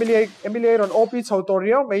Emilia on op chho to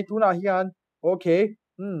riau me tu na hian okay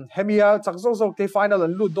hemia chakzo te final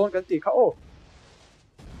an lut don kan ti kha oh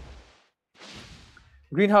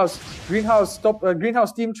greenhouse top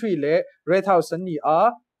greenhouse team 3 le red house an ni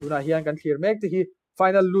tuna hian kan clear mek te hi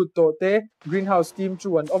final lut to te greenhouse team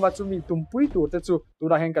 2 an oma chu mi tumpui tu te chu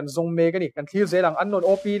tuna hian kan zong me kani kan clear zelang unknown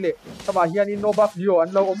op le tama hian in no buff leo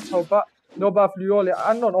an lo om chopa no buff leo le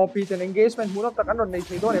unknown op ten engagement munok tak unknown nei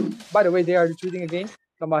thei don by the way they are retreating again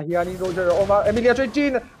Tama hianin Roger Oma Emilia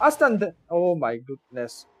Trejin Aston. Oh my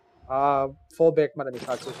goodness. Fallback man ani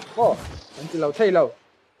khachu. Oh, until Taylor.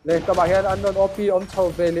 Le tama hian anon OP on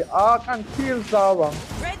Thoveli. Kan kill zawang.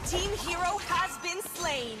 Red team hero has been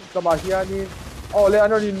slain. Tama hianin. Oh, le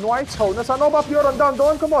anon in White Chow. Nasa no buff you're on down.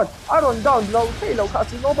 Don't come on. Aron down low. Taylor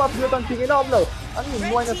khachu no buff you're on tingin up low.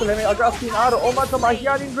 Ani White na sila may Augustine Aro. Oma tama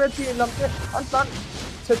hianin Red team lamte. Antan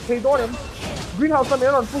set Taylor. Greenhouse na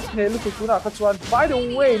meron push ne luto kuna kachuan. By the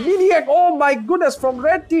way, Liliac, oh my goodness, from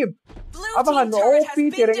Red team. Abangan OP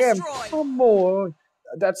tereng em. Come on.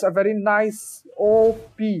 That's a very nice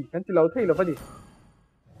OP. Nanti lau thay lau fadi.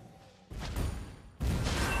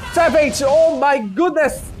 Savage, oh my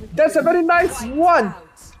goodness. That's a very nice one.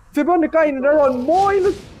 Fibonica in naron moy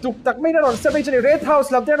tuk tak may naron Savage ni Red House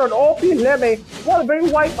lam naron OP leme. What a very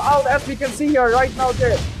wipe out as we can see here right now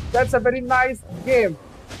there. That's a very nice game.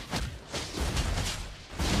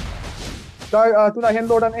 Tuna hen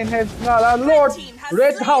Lord and enhance nga la Lord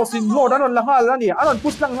Red House in Lord anon lahal la ni anon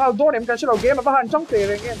push lang hal don em kan shilo game abahan chang te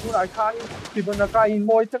reng em tuna khan people na ka in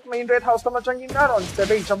moy tak main Red House tama chang in anon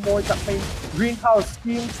seven cham moy tak main Greenhouse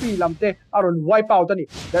team 3 lamte anon wipe out ani.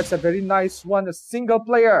 That's a very nice one, a single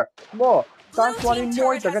player mo tang one in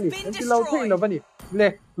moy tak ani enti lau thei lo bani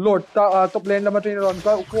le Lord top lane lama train anon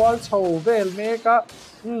ka kwal chho vel me ka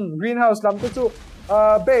Greenhouse lamte chu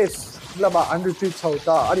base lama under retreat chho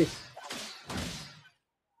ta ani.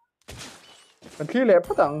 Kan khi lệ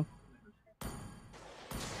phát tặng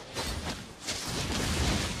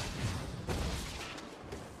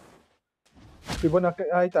Fibo na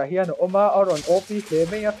ai ta hian oma aron OP le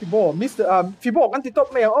me ya Fibo Mr. Fibo kan ti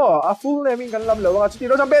top me a full name kan lam lo nga chuti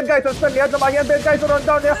ro ben guy transfer ya jama hian ben guy so run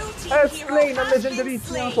down ya explain a legendary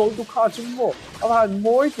thing so to kha chum mo awan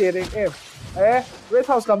moi te reng em Red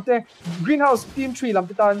House lamte Greenhouse team 3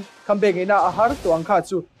 lamte tan comeback ina a har to ang kha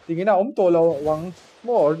chu tingina to lo wang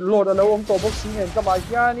mo Lord alo to boxing en kama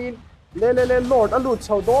hianin le Lord alut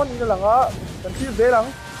chaudon ni langa kan ti ve lang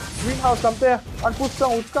Greenhouse lamte an put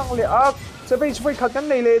sang utang le a Savage voi khat kan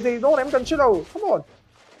nei le dei don em kan chilo. Come on.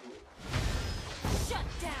 Shut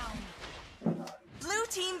down. Blue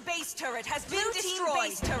team base turret has been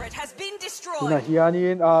destroyed. Na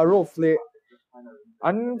hianin roof le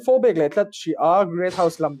an fallback le tat chi Red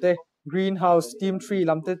House lamte Greenhouse team 3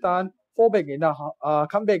 lamte tan fallback ina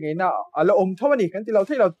comeback ina ala thawani kan ti lau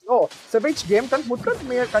thei lau oh Savage game kan mut kat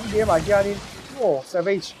me kan game hianin oh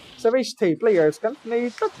Savage thei players kan nei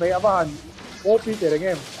tat mai aban OP te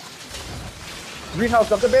game. Greenhouse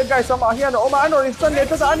lamte bad guys sama hian oma ano instant le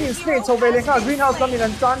ta ani stage so vele kha Greenhouse lamin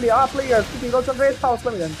an chan le players ti ro chan Red House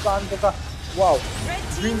lamin an chan ka wow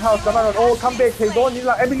Greenhouse lamin oh comeback thei don ni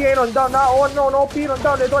la Emilia on down na oh no OP on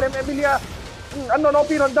down le don Emilia ano no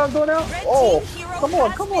OP on down don na oh come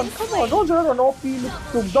on Roger on OP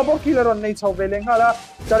tum double killer on nei chau vele kha la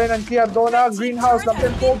charen an clear don na Greenhouse lamte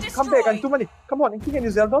comeback an tumani come on king ni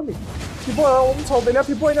zel don ni people chau vele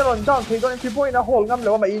people in on down thei don people in a hole ngam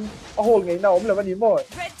lo ma in a hole ngai na lo ma ni mo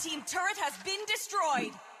Red team turret has been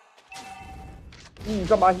destroyed.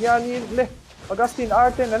 Kama hianin le Augustine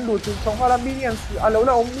Arten an lu chu chong hala minions alo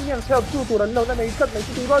la minions help tu ran lo na nei tat nei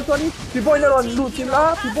tu roi choni people in on lu chin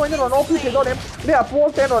la people in on OP thei don em le a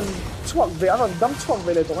pol ten on chuak ve an on dam chuak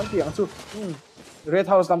ve le to kan tiang chu Red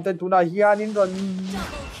House lamten tuna hianin ron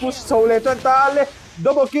push so le ton ta le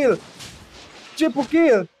double kill triple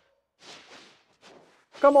kill.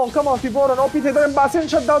 Come on, people on OP thei don Basen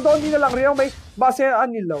shut down don ni na lang riau mai Basen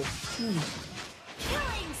anil lo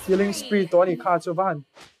killing spree to ni kha chu van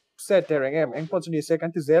set tereng em eng opportunity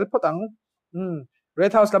second to zel potang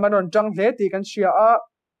Red House laman on jang le ti kan shia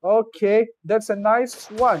okay that's a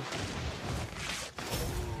nice one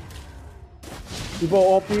People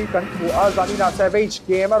OP kan tu Zanina Savage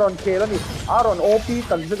gamer on Kelani on OP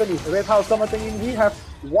kan zagani Red House lamating in we have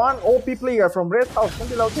one OP player from Red House kan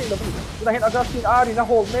dilaw thei labi tunahin Augustine Ari na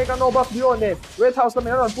hold mega no buff beyond ne Red House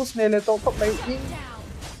lamin on push ne le to top mai in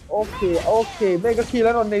okay mega kill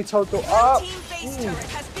on nei chau to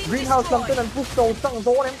Greenhouse lamten an push to tang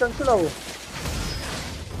don em kan silo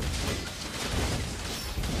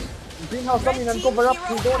Greenhouse lamin an cover up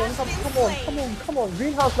to don em come on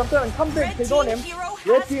Greenhouse lamten an come back to don em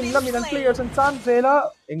Red team lamin an players an chan zela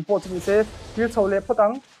important se feel chau le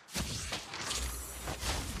potang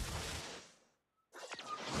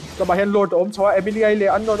Kama hen Lord om chawa Emilia le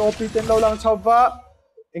anon OP ten lo lang chawa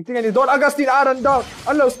engting ani don Augustine Aran down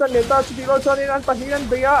allo stand le ta chuti ro chanin an pahinan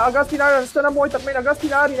beya Augustine Aran stand moy tak main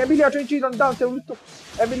Augustine Aran Emilia train chi don down te ulto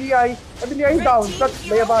Emilia down tak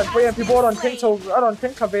beya ban poyen people on ten so aron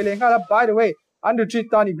ten kavele ngala by the way under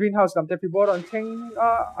treat tani Greenhouse lam te people on ten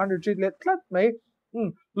under treat let clat mai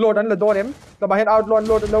Lord an la don em kama hen outlord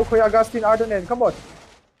Lord lo khoy Augustine Aran en come on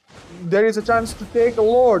there is a chance to take the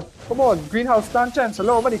Lord. Come on, Greenhouse stand chance.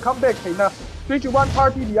 Hello, money come back. Hey na 3-1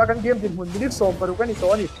 party di akan game din hun minute so paru kan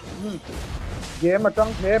ito ani. Game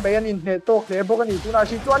atang play bayan in heto play bo kan ito na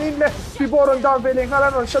si Tuanin le. Piboron down veling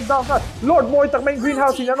halan on shut down ka. Lord Moy tak main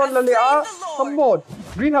Greenhouse inanon lale a. Come on.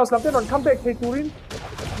 Greenhouse lam on come back hey Turin.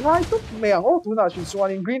 Ngai tuk meang oh tu na si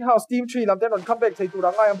Tuanin Greenhouse team 3 lam on come back hey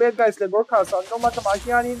Turang ngai ang bad guys le broadcast on no mata ma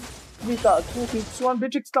hianin. Mita tu si Tuan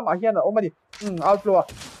Beatrix lam ahian na omani. Outflow.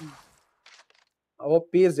 Oh,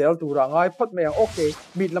 Aizawl turang ay pot mayang okay.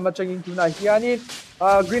 Mid lama changing tuna hianin.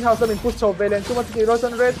 Greenhouse lamin push so velen tuma ti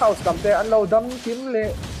Rosen Red House kamte anlaw dam tim le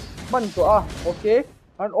man to okay.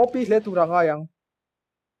 An OP le turang ayang.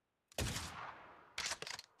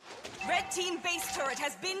 Red team base turret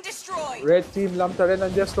has been destroyed. Red team lam taren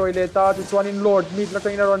an destroy leta this one in Lord mid la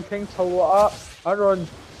kaina ron theng thawa aron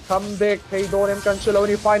come back hey don em cancelo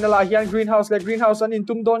ni final hian Greenhouse le Greenhouse an in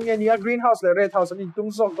tum don nge nia Greenhouse le Red House an in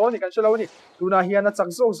tum sok don ni cancelo ni tuna hian na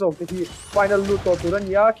chak sok ti final loot to turan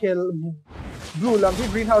ya khel blue lam hi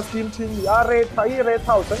Greenhouse team thin ni Red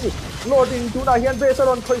House ani loading tuna hian base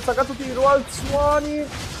on khoi saka tu ti roll swani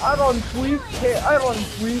aron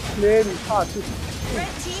quick le ni ha tu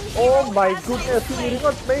oh my goodness ti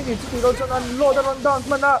ringot mai ni ti roll an load on down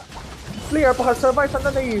mana player pa survive san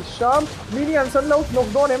na sham minions san low knock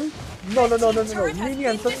don him no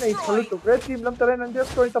minions san nei thulutuk red team lam taren an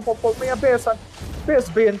destroy ta pop may base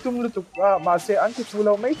ben tum lutuk ma se anti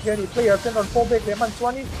fulo mai any player can on fall back lemon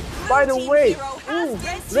 20 by the way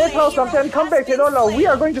Red House lam ten comeback he don't know we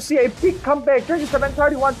are going to see a big comeback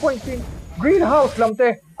 37-31 point in Greenhouse lam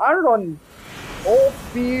te Aaron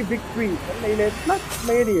OP victory nei le plus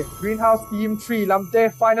maybe Greenhouse team 3 lam te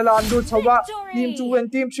final andu chawa team 2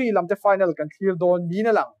 and team 3 lam te final kan clear don ni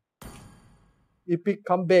na lang epic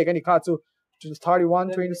comeback ani kha chu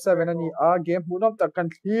 31-27 ani game munam ta kan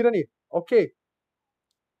clear ani okay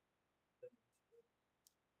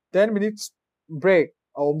 10 minutes break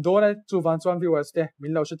dona chu van chuan viewers te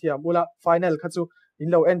min lo shathia mula final kha chu in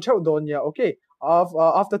lo end chau don ya okay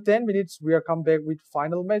after 10 minutes we are come back with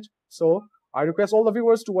final match so I request all the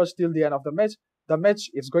viewers to watch till the end of the match. The match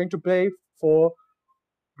is going to play for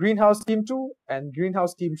Greenhouse Team 2 and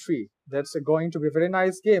Greenhouse Team 3. That's going to be a very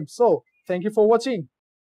nice game. So, thank you for watching.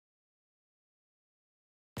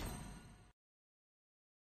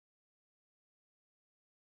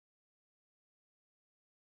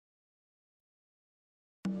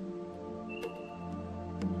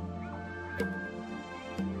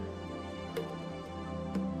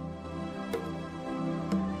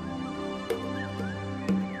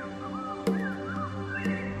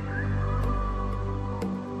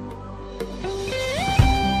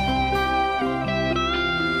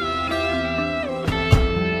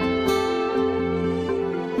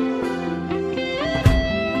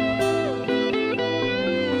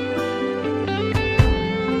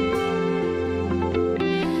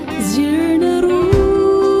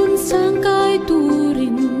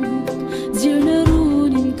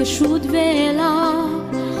 Shoot vela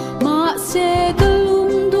ma se galum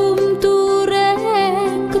dum tu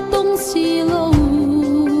ren katong silo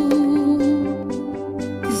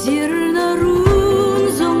zirna run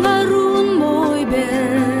zongarun moi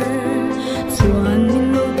ber chuan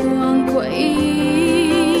lo tuang ko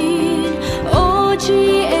in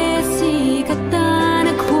OGAC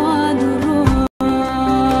katana khwanuro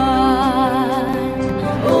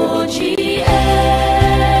OGAC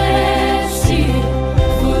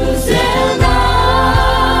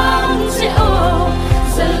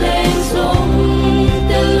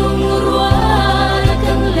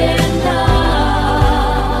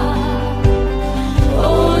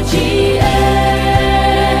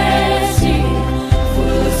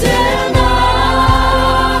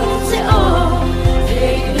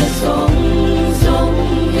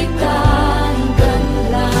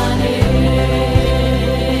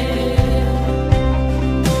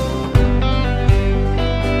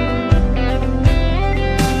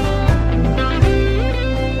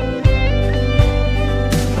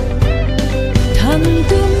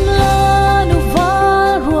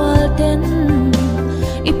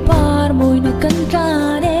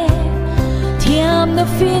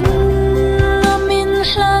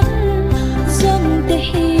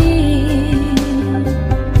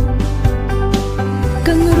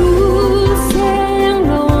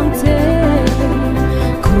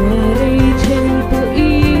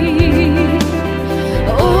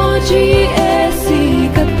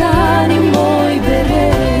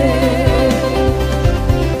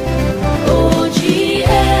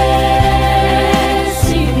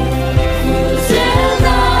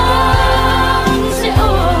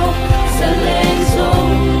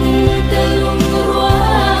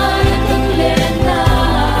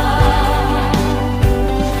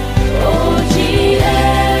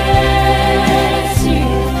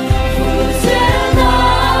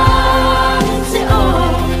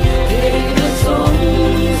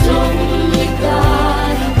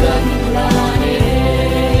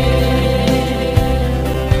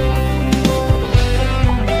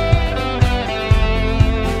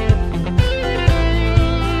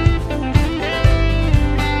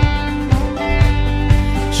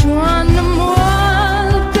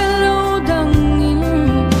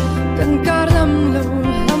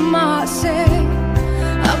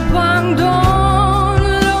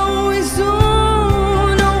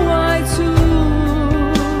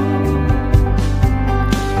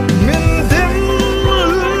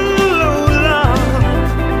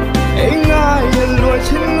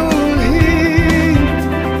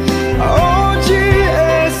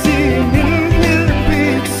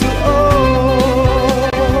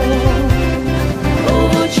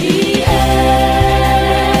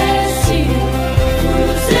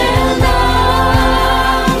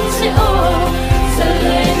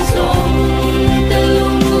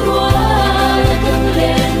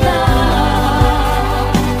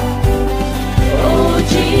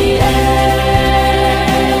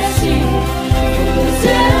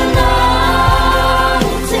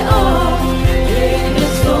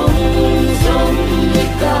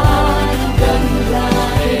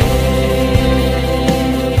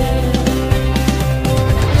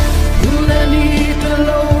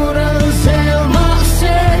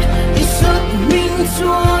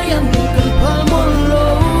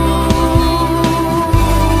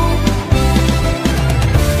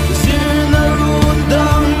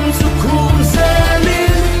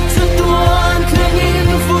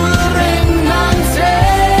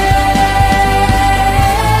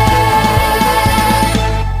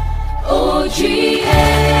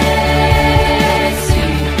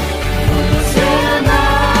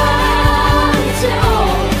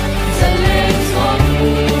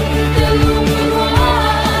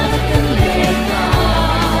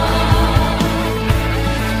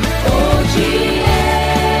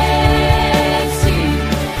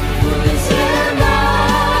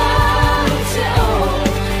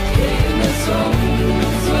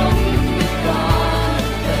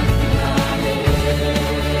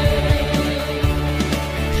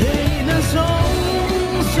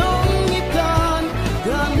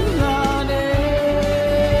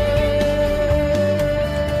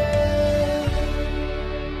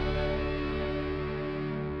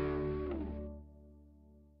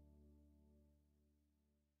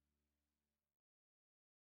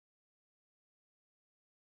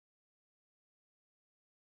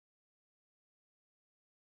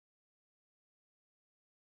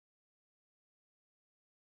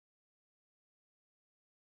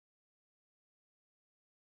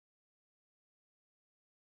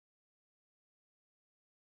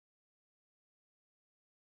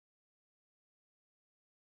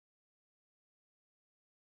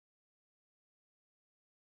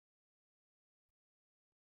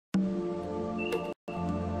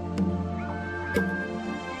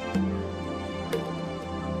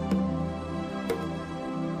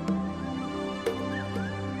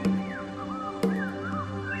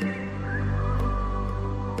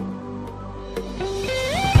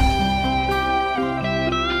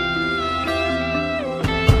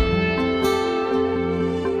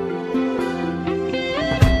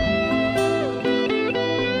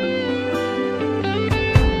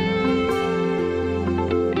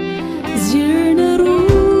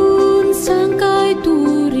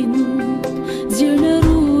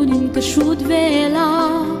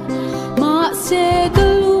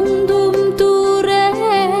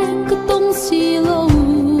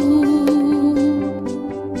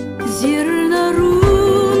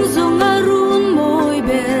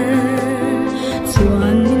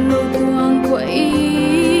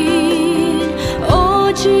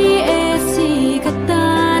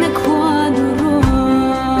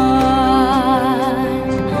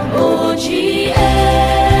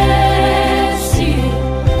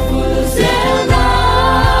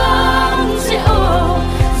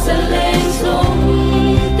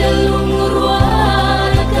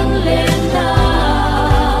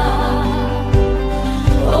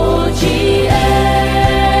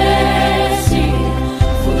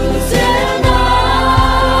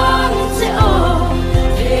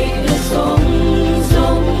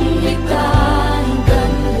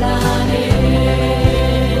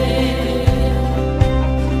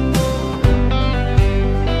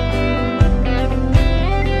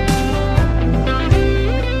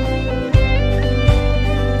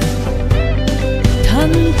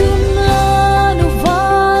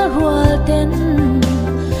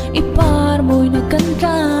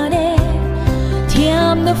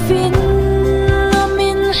na fin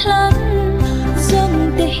min hlan zong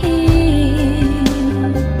te hi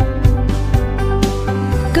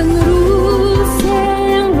kan ru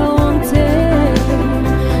seng rong te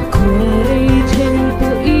koi chen po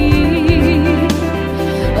i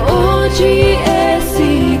OGSC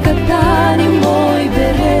katani moi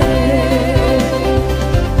bere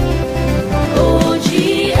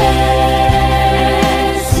OGSC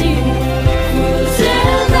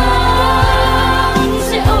fuzel dang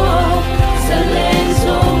se o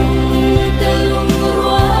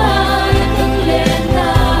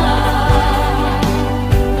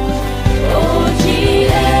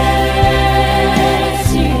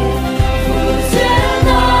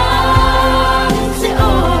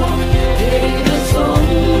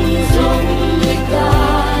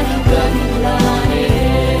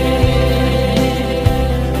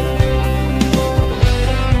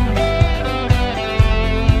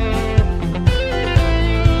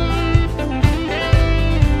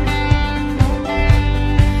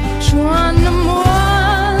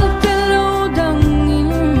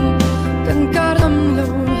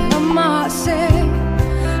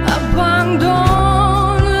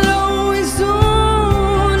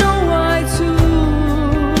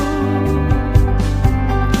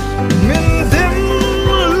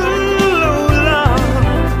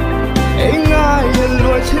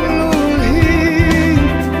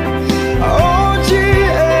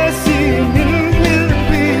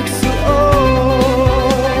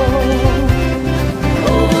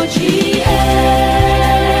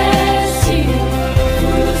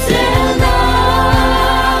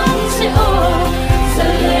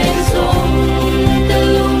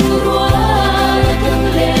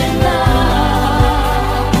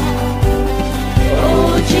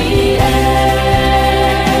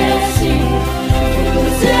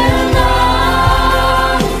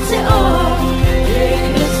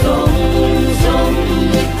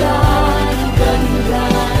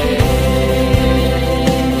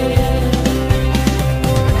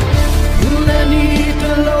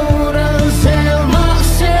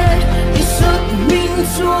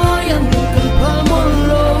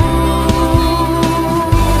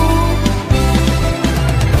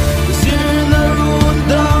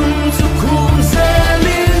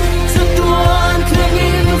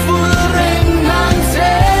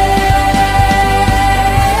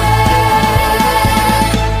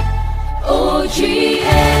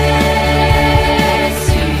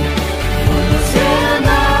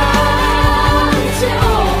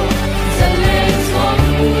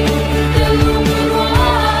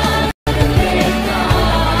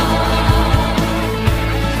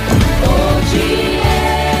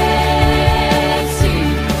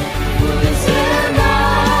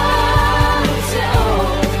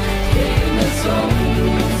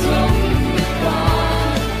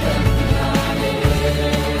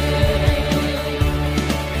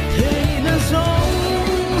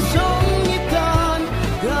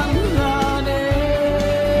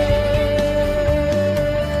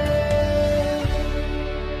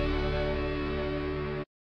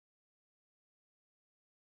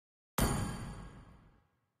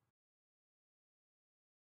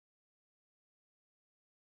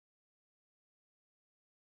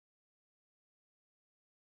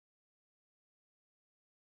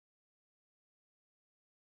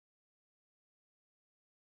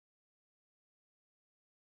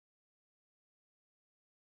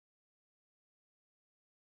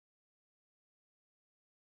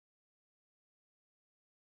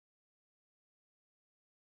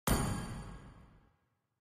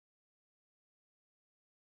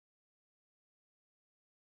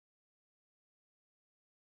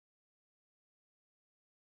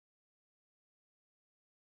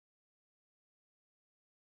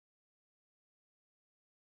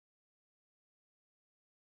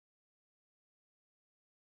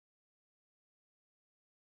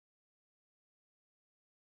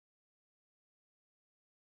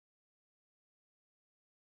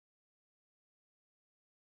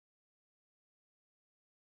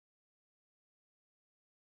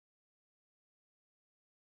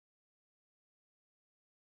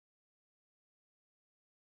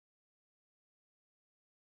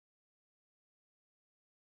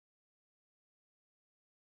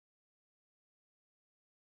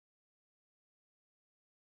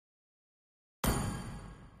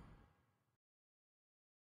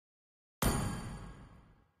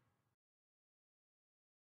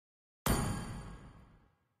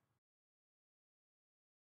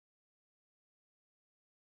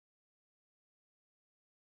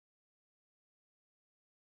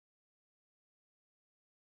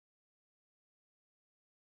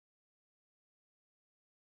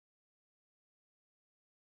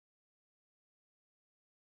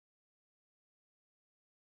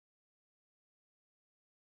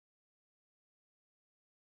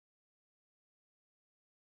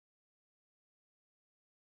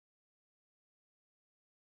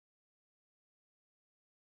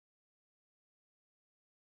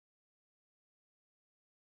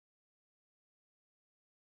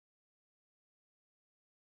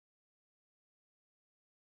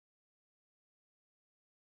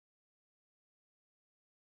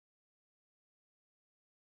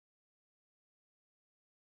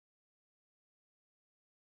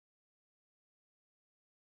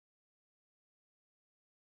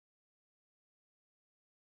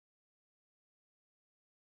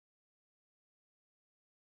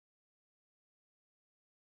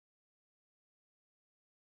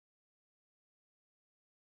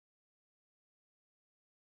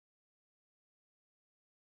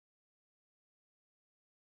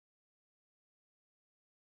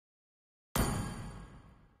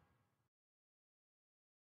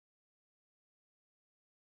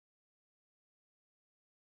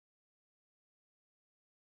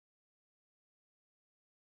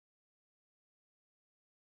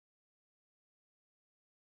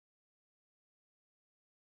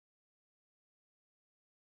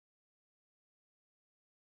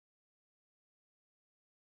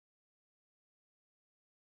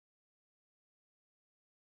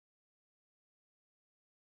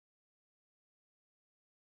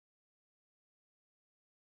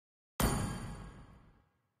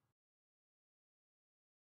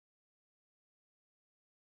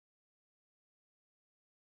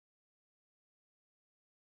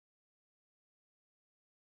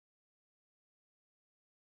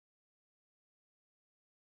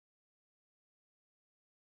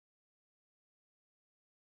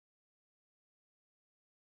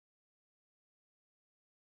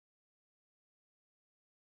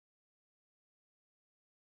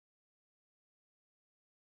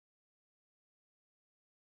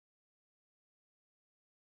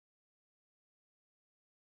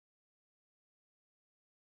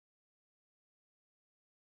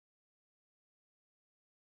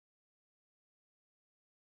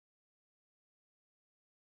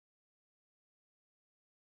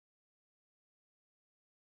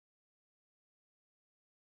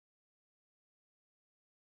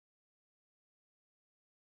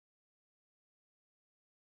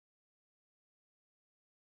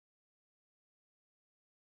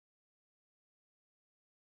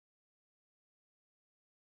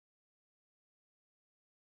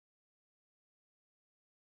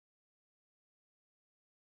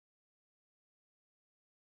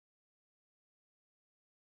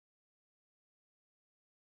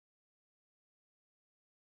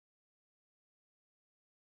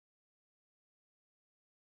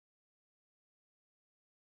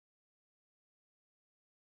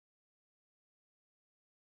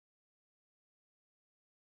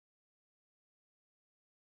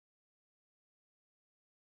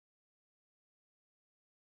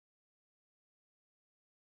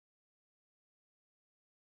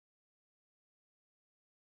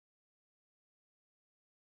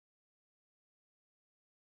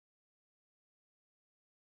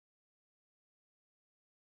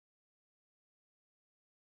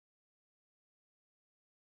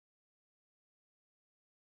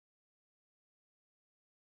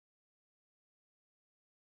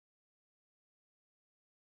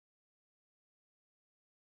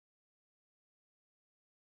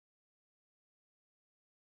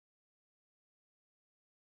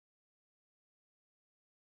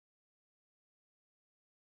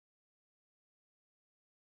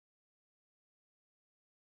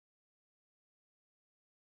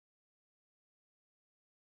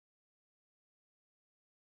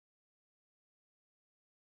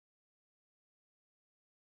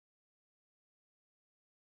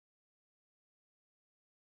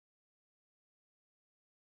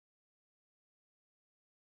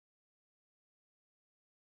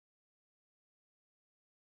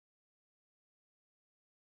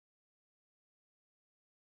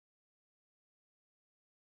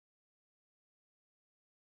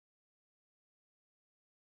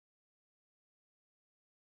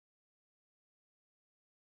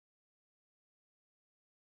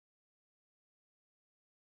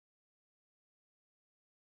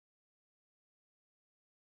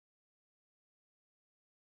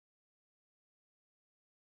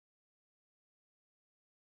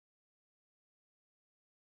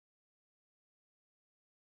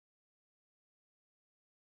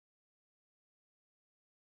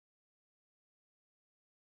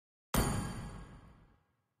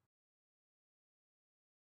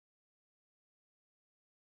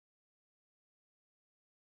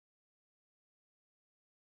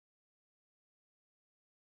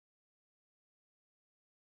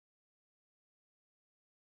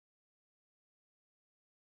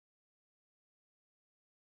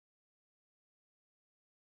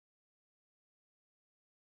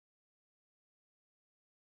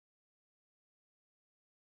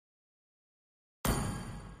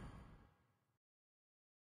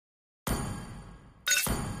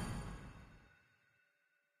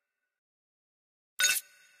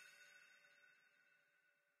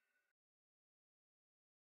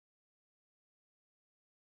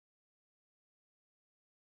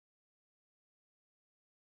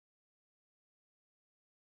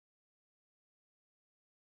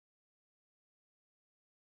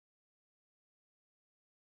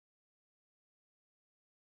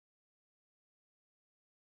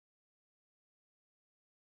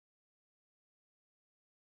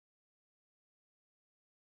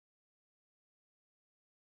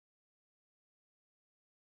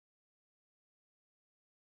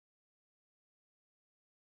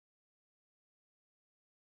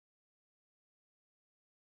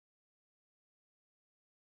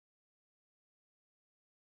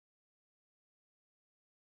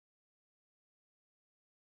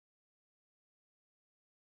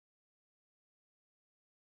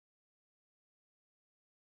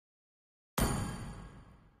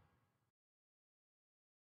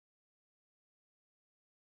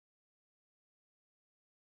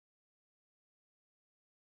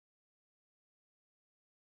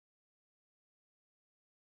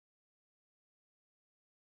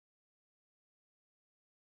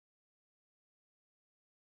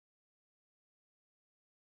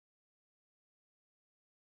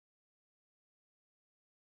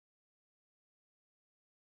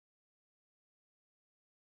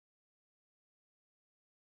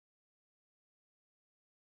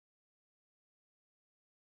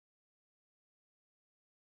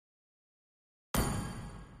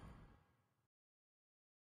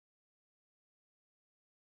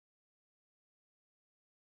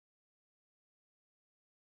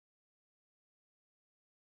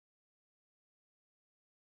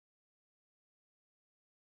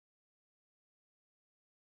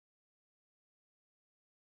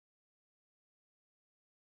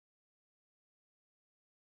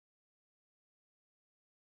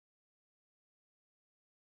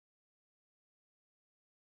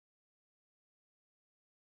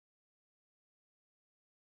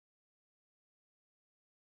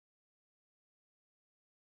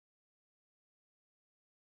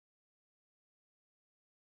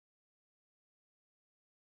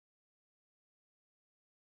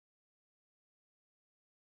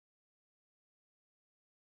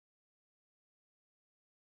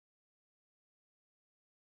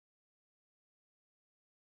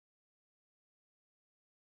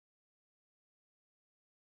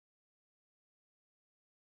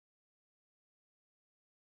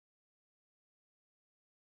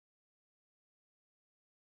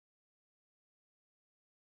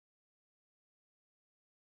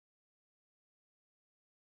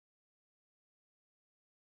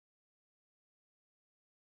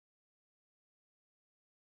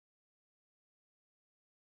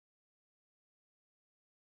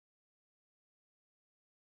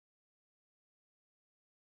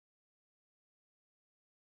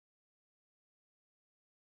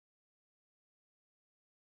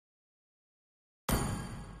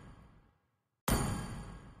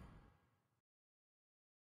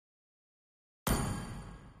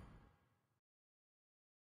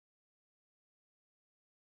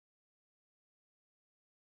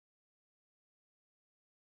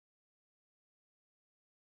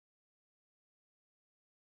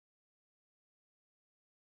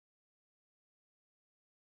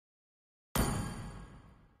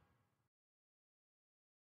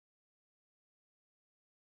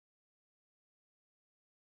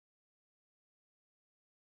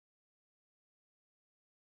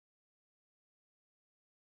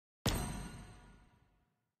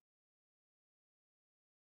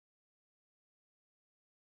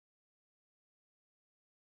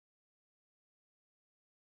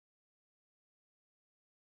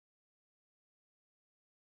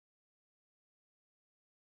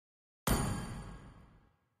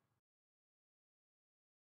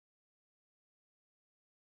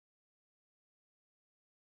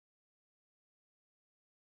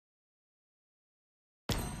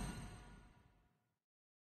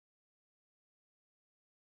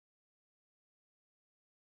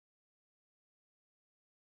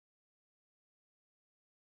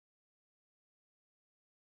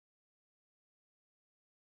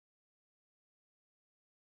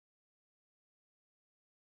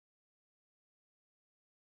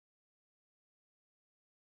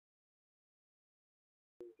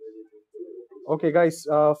Okay, guys.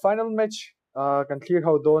 Final match. Can clear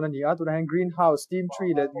how dona ni to na greenhouse team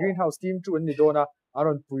 3 let greenhouse team 2 ni dona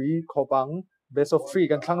aron pui khopang best of 3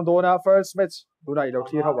 kan thang dona first match dona ilo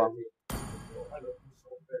clear how bang.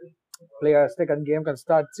 Players second game can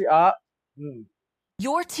start si a.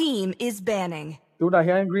 Your team is banning. Dona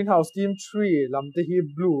hian greenhouse team 3 lam te hi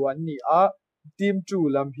blue an ni a team 2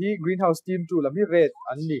 lam hi greenhouse team 2 lam hi red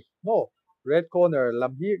an ni. No. Red corner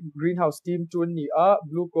lam hi greenhouse team 2 ni a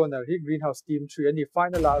blue corner hi greenhouse team 3 ani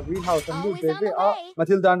final greenhouse and blue Always on baby the a way.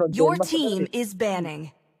 Matilda no Your team is banning.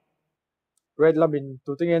 red lamin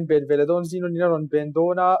tutingen ben veledon sino ni ron ben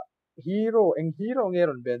dona hero nge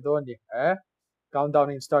ron ben don ni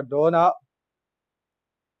countdown in start dona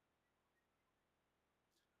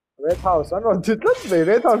red house anon titlat be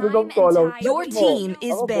red house dom to lo Your team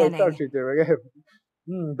is banning.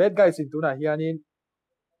 bad guys in tuna hianin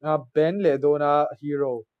ben le dona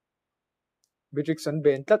hero Beatrix and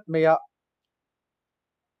ben tlat meya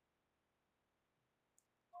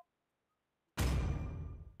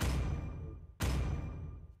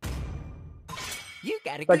You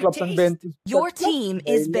got a Cyclops and ben Your team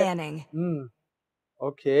is banning.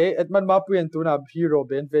 okay etman mapuyen tuna hero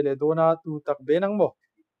ben vele dona tu tak benang mo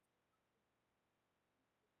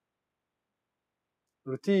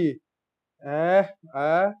Ruti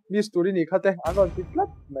Miss Turi ni khate anon titlat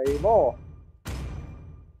mai mo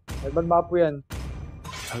etman mapuyen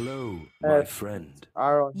Hello, my friend.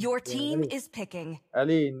 Aaron Your team is picking.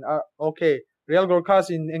 Aline okay Real Gorkas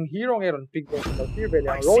in hero ngeron pick I see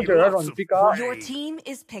Roger lots aron of pick prey. Your team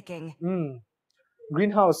is picking.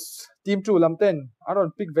 Greenhouse team 2 lamten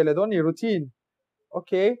aron pick veledoni routine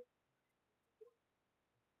okay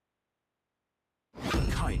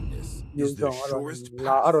Kindness yung is the song surest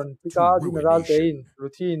la path aron to pika general ruination. tein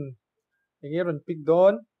routine ngeron pick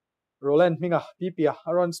don Roland minga pipia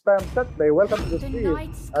aron spam tat bay welcome to the The stream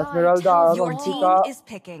night sky Esmeralda tells Your aron all. team pika is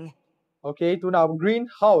picking. okay tuna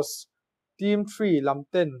Greenhouse team 3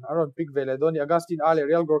 lamten aron pick veledoni Augustine Ale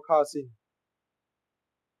Real Gorkasin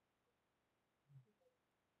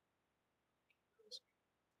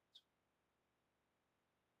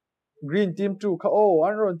Green team 2 ka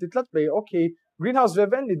aron titlat bay okay Greenhouse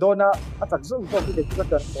Veven ni dona atak zoom ko kite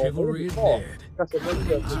kita Chivalry is dead. kasi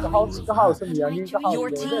ka house ni ani ka house Your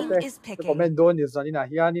ni team te is picking. comment don ni zanina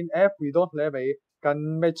hianin we don't le bay kan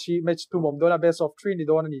match tu mom dona best of 3 ni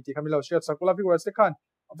dona ni ti kamilo share sakula viewers te kan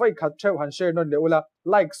vai khat cheu han share non le ula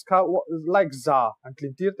likes ka likes za an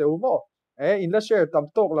clintir te umo in la share tam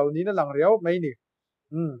tok lo ni na lang riau mai ni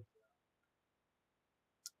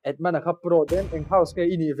Edman a pro den en house ke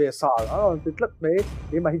ini ve sal titlat me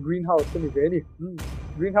e ma hi greenhouse ke ni ve ni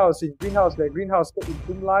greenhouse le greenhouse ko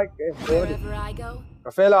in like Wherever I go,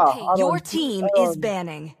 Rafaela Your team is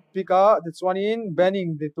banning. pika this one in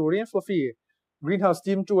banning the Turin fluffy greenhouse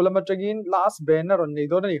team 2 lama tagin last banner on nei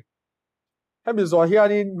don ni hemi zo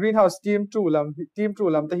hian in greenhouse team 2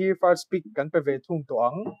 lam te hi first pick kan pe ve thung to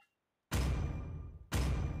ang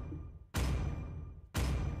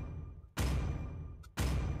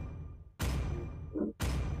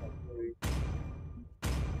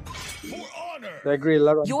For honor! the grill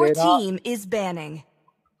on Your bena team is banning.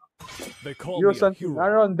 They call you me a san hero.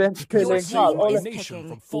 aron ben To peleng save hal my ole nation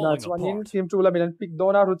from That's falling one in apart. team 2 lamin pick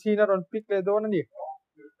dona routine on pick le dona ni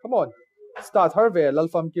come on start her ve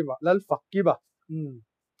lalfam kiba lalfak kiba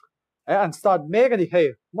and start mega ni hey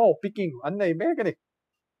mo picking an nei mega ni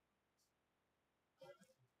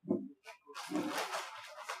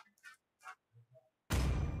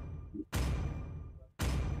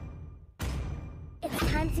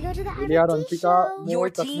It's time to go to the Iliaron Average pika show. Your Moy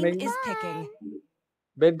team Tasmay. is picking.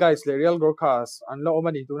 bad guys le real gorkas an lo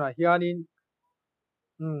mani tuna hianin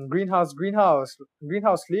greenhouse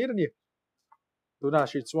lead ni tuna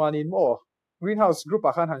shi chuanin mo greenhouse group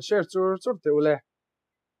a khan han share chur te ule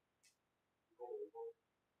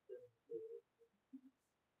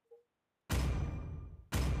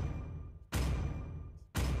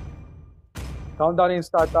countdown in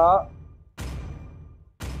starta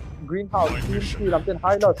greenhouse My team mission 3 lamten is to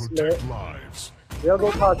highlights le protect lives. real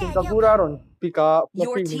gorkas in kagura ron pika Your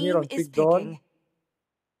flopping ni team ron is pick don picking.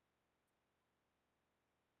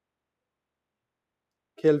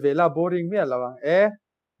 Kelvela boring mi alawang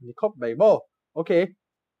ni khop bai mo okay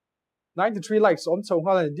 93 likes om chong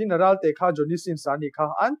halan general te kha Johnny Sin sani kha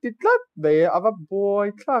antitlat be ava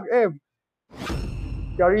boy thak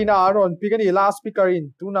Karina Aaron pigani last pickerin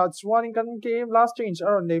two nuts one in game last change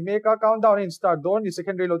Aaron they make a countdown in start don ni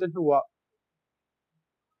secondary loaded huwa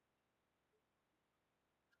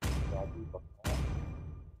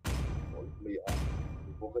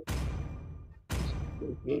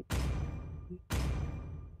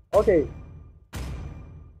okay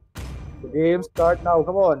The game start now,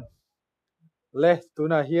 come on. Le,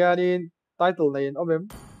 tuna hianin title na in omem.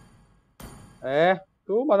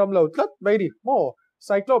 Tu manom lo tlat baby mo.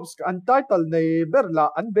 Cyclops untitled na berla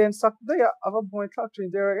unben sak daya ava point track in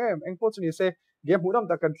there game. Unfortunately say game hudam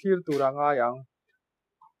ta kan clear tu ranga yang.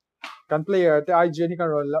 Kan player the IGN kan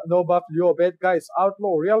no buff Leo bad guys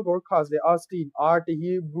outlaw real broadcast the Austin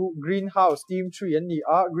RTE greenhouse team 3 and ni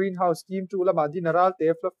greenhouse team 2 lama general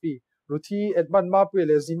te fluffy ruthi edman ma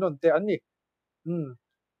pele zinon te ani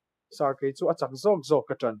sarke chu achak zok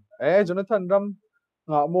katan Jonathan ram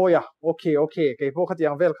nga moya okay ke po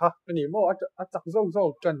khatiang vel kha ani mo achak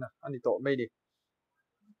zok tan ani to mai ni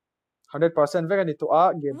 100% ve ani to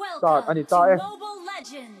game start ani ta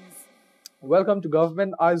Welcome to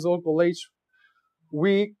Govt Aizawl College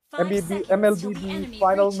Week MLBB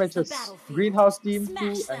final matches. Greenhouse Team 2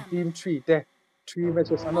 and Team 3. Te 3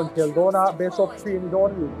 matches. Anon kel dona best of 3 ni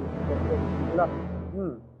don ni.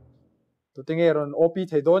 Tu tingeron OP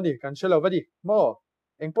the don ni kan shelo badi. Mo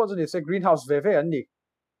engpo ni se Greenhouse ve an ni.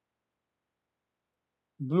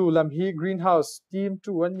 Blue lam hi Greenhouse Team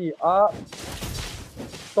 2 an ni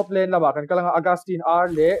top lane la ba kan kalang Augustine R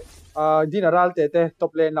le General te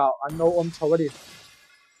top lane now and no chawadi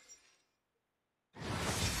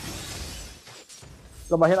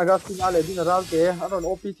lamahin Augustine ale General te anon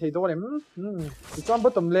OP theido ne chuan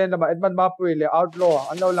bottom lane lama Edmund Mapui le outlaw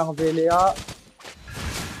anlo lang vele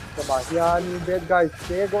lamahian bad guys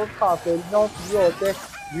te gol kha pe no yo te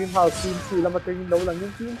Greenhouse team 2 lama teng lo lang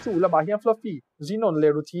ning team 2 lamahian Fluffy Zinon le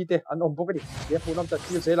ruthi te an bokadi ye punam ta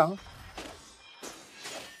thil se lang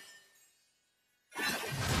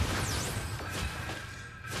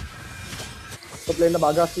top lane la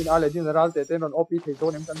Augustine ale General te non OP thei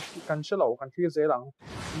to nem kan shelo kan thil ze lang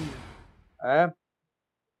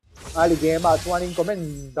ali game a chuanin comment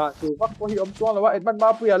da tu vak ko hi chuang lawa Edman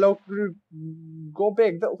Mapui alo go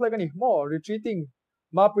back the like ani more retreating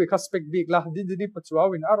Mapui ka spec big la di pachua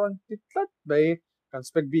win aron titlat bai kan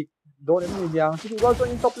spec big don em ni yang ti gol to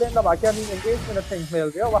in top lane la ba kya ni engagement na thing mail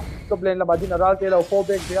ge wa top lane la ba General te lo fall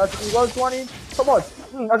back dia ti gol chuanin come on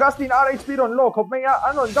Augustine R HP ron low khop maya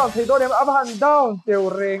anon down thei don em abahan down teu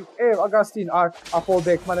reng Augustine R a fall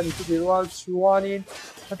back manani ti gol chuanin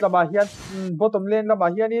lama hian bottom lane lama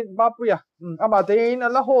hianin Mapuya ama tein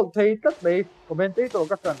ala hold thei tat bei commentator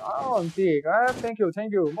ka kan on ti thank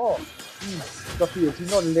you mo the field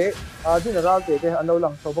non le General te anlo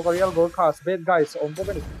lang so real goal cast bad guys on bo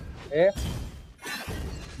ni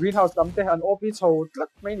Greenhouse lamte an OP chho tlak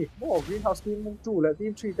mai ni mo Greenhouse team 2 le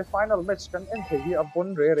team 3 the final match kan en thei a bon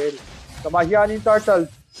re lama hianin turtle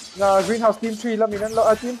na Greenhouse team 3 laminan lo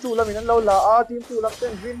team 2 laminan lo la team 2 lamte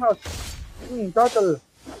Greenhouse turtle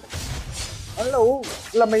hello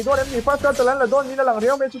là mày đón em thì phát ra từ lên là đón như là lằng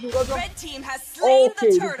réo mày chụp được không?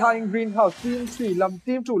 Okay, the time Greenhouse team 3 làm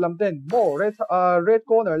team 2 làm tên mo red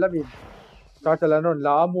corner là mình ta từ lên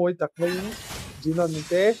là môi tắc mấy Zinon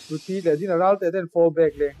te ruthi le General te then fall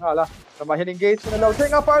back le hala mà hiện engage na lo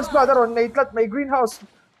take a first blood aron nei tlat may Greenhouse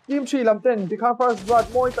team 3 làm tên thì khang first blood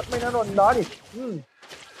môi tắc mấy aron la ni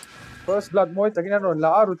first blood môi tắc aron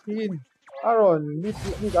la routine aron ni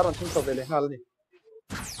aron thing so vele hala ni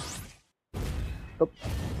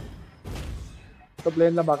top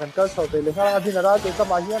lane la makan ka so vele hala General te ka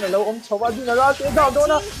mahian lo chowa General te down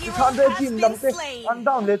dona khan re team lamte an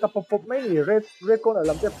down le ta pop mai ni red corner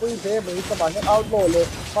lamte pui ve mai ka mahian outlaw le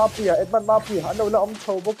Mapia Edman Mapia an lo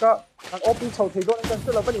choboka an OP chho thei don kan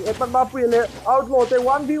se lo bani Edman Mapia le outlaw te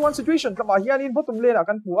 1v1 situation ka mahian in bottom lane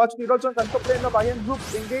kan pu achni ro chon kan top lane la mahian group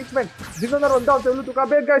engagement Zinon run down te lu tu ka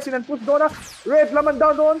bad guys in and push dona red laman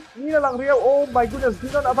down don ni lang real oh my goodness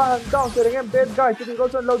Zinon abahan down te rengem bad guy te ro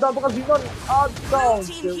chon low down boka Zinon down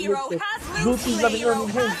blue team la min running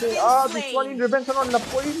hands this one in revenge on la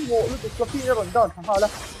point mo lu tu Fluffy run down hala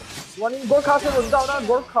one in goal cast run down na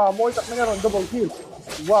goal kha moi tak na run double kill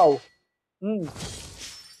wow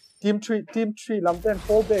team 3 lam ten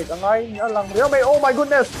fall back angai lang reo mai oh my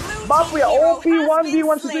goodness Mapui OP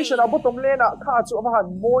 1v1 situation a bottom lane kha chu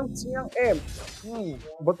abahan moi chiang em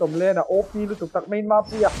bottom lane OP lu tu tak main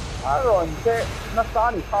Mapui aron te na sa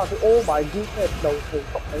ni kha chu oh my goodness lo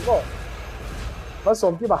top mai go mà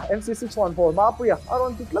sớm tí bà NCC chuan vô Mapui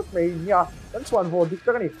aron tiklak mai nia kan chuan vô dik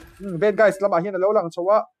tak ni bad guys lama hian lo lang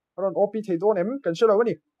chowa aron OP thei don em kan shelo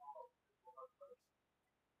ani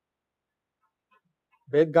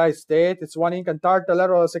bad guys state it's one in kan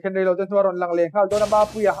tartalero secondary lo ten aron lang leng hal don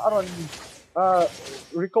Mapui aron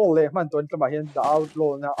recall le man ton lama hian the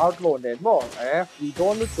outlaw nen mo we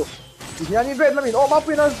don't look to hian in red lamin oh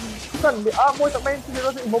Mapui na kan moi tak main ti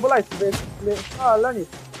ro immobilize le la ni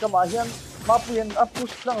kama hian ma puyan a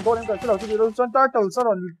push lang do nem kan chilo chu ro chon turtle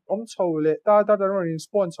saron chho le turtle ron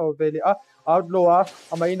spawn chho ve le a outlaw a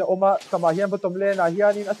amai na oma kama hian bottom lane a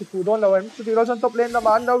hianin a sipu don lawan chu ro chon top lane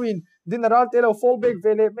lama an lawin general te lo fall back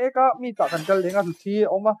ve le meka mi ta kan kal lenga thu thi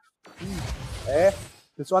oma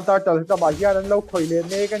this one turtle kama hian an lo khoi le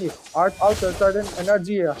me ka ni outer certain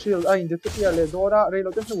energy shield a in disappear le dora re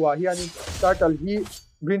lo te huwa hianin turtle hi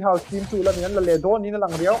greenhouse team 2 la min la le don ni na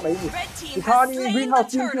lang riau mai ni ithani greenhouse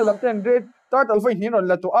team 2 lam ten red turtle vai ni ron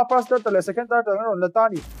la to upper turtle le second turtle ron la ta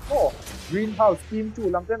ni greenhouse team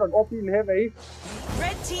 2 lam ten ron op le mai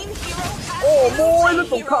Red team hero has moi lu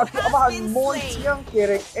tong kha aban moi chiang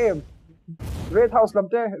kerek em red house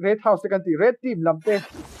lam te red house kan ti red team lam te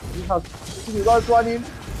greenhouse ti gol twanin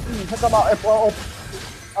thaka ma op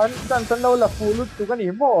an dan san lo la fulut tu kan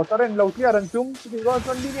hi mo taren lo tia ran chum ti go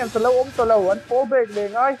son linian san lo to lo an fall back le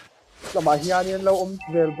ngai lama hian lo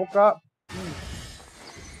vel boka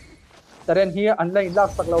taren hi an lain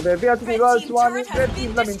lak tak lo ve ve ti go chuan red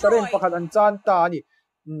team lamin taren pakhat an chan ta ni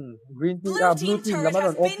green team blue team laman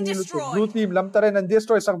on op ni blue team lam taren an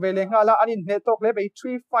destroy sak ve le nga la anin ne tok le be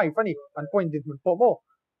 3-5 ani an point din mun po mo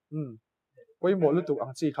koi mo lu tu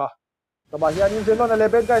ang chi kha Tama hian in Zenon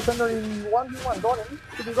 11 guys and in 1v1 don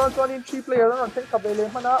to be gone on in 3 players on take kabele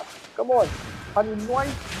mana come on ani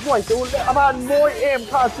noi tu le aman moi em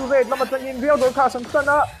kha chu red lama tan in real don kha san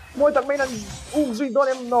sana moi tak mai nan zui don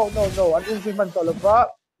em no an zui man to lova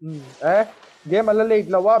game ala late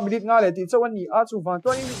lawa minute nga le ti chawan ni a chu van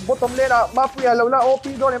to in bottom lane ma puya lo la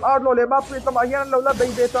op don em outlaw le ma puya tama hian lo la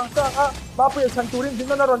be tang sa ma puya san turin din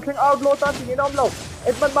na ron theng outlaw tan ti nom lo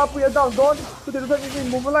Edman Mapuya down don to the return in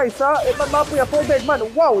Mumalaisa. Edman Mapuya fall back man.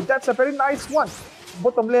 Wow, that's a very nice one.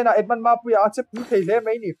 Bottom lane Edman Mapuya achep ni thei le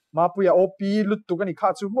mai ni. Mapuya OP lut tu kani kha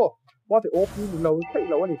chu mo. What the OP ni lo thei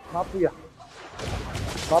lo ni Mapuya.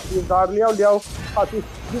 Mapuya dar liao kha tu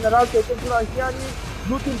general ke tu na hiani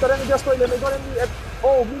blue team taren just toy le mai don ni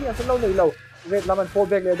million san lo nei lo. Red laman fall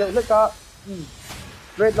back le le ka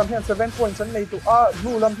Red lam hian 7 points an nei tu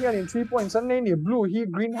blue lam hian in 3 points an nei ni blue hi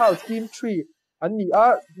greenhouse team 3 and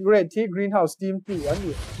red team greenhouse team 2 and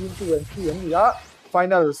team 2 and 3 and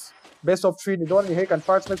finals best of 3 ni don ni he kan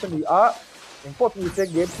first match ni import ni check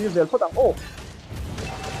game 3 zel phot ang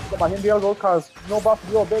kama hin real gold cars no buff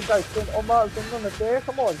yo bad guys ten oma ten no te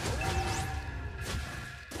come on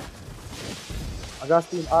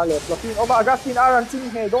Agustin le Flopin oma Agustin and team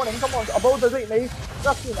he don and come on about the rate nei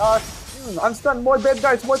Agustin unstun more bad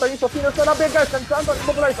guys more than Sofino sana bad guys can stand on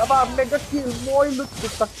immobilize aba mega kill more look to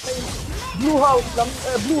success blue house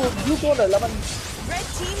blue corner laman Red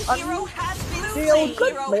team hero has been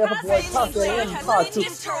slain.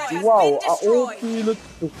 Wow OP look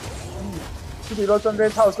to ti ro chon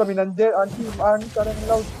red house lamin an de an team an karang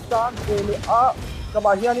lo chan le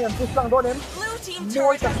kama hian ni an push lang don em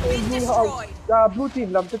more ta blue house blue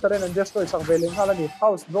team lam te taren an destroy sang veleng hala ni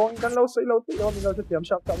house dong kan lo soi lo ti lo mi lo te tiam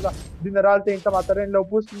shot la general te tama taren lo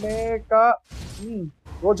push me ka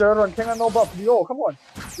Roger ron kenga no buff dio come on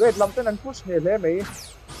red lam ten an push ne le mai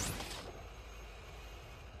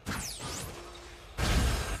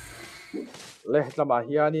le lama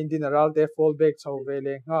hian in general te fall back chho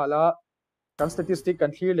vele ngala kan statistic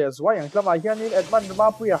kan clear le zwai ang lama hian in Edman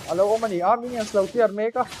Mapuya alo omani minions lo tiar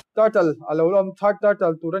meka turtle alo lom third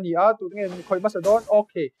turtle turani tu nge khoi masadon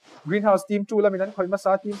okay greenhouse team 2 laminan khoi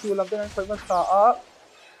masa team 2 lam ten khoi masa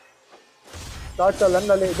turtle an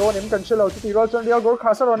la le don em kan chelo ti ro chon real gor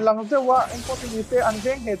khasaron lang zewa important ni te an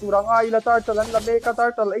geng he turang la turtle an la meka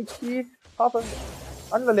turtle HP half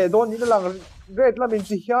an la le don ni lang red lamin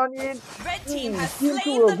chi hianin team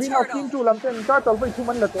 2 greenhouse team 2 lam ten turtle vai thu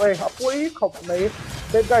man la to apoi khop nei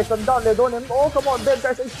bad guys an down le don em come on bad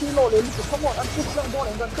guys HP low le come on an push lang don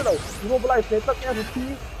em kan chelo immobilize le tak ya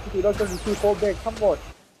ti ro chon ti fall back come on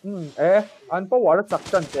an power chak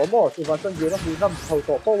chan to mo chu van chan jena hu nam thau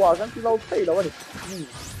to power kan ti lo thei lo ani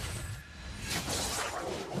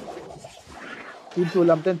team 2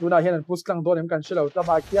 lam ten tuna hian an push lang don em kan chelo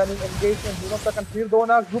tama kianin engagement hu nam takan clear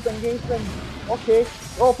dona group engagement okay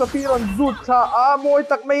Flopin on zoot tha moi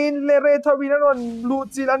tak main le re thawin on blue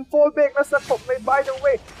chill and fall back na sa khop mai by the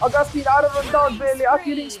way Agustin on down le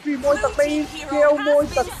killing spree moi tak main keo moi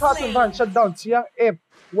tak kha tun van shut down chiang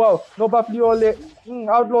wow no buff le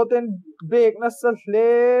outlaw ten break na sa le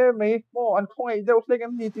mai mo an khong ai deu flek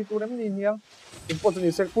em ni ti tu nem ni niang important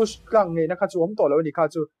ni se push klang nge na kha chu om to lo ni kha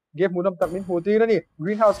chu game munam tak min huti na ni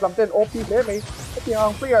greenhouse lam ten OP le mai ti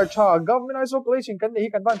ang player cha government isolation kan ni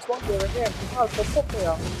kan ban chuang te ne em hal pop ne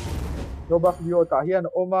ya no buff ta hian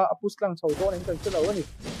oma push klang chho don en kan chelo ni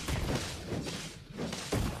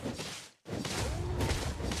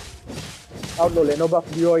outlaw le no buff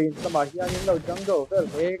in sama hian in lo jungle vel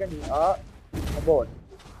me kan ni Abon.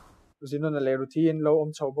 Zino na le routine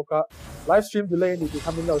low choboka. Live stream delay ni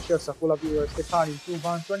coming low share sakula viewers ke khan in 2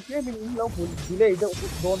 1 20 min low delay the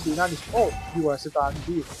don dinani. Oh viewers sitan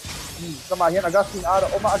di. Sama hian Agustin ara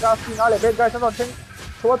oma Agustin ale bad guys non thing.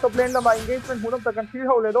 So top lane la ma engagement hunam ta kan clear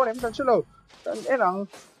ho le don em kan chilo. Kan enang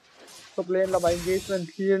top lane la ma engagement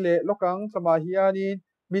clear le lokang sama hianin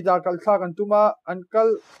mida kal tha kan tuma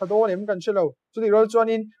ankal thadon em kan chilo. So the roll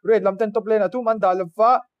chuanin red lamten top lane atu man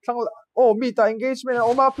dalwa thang oh mita engagement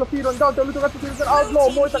oma fluffy run down telu to ka outlaw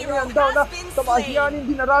mo tak ni down na sama hianin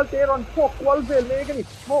general teron pok wall vel me gani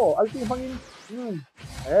mo alti hangin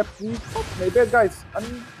may bad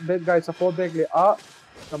guys sa fallback le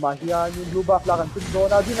namahiyan yung blue buff lakan pin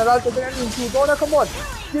dona general to din yung two dona come on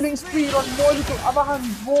killing spree on boy to abahan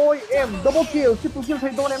boy double kill triple kill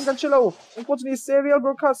kay dona kan chilo unfortunately serial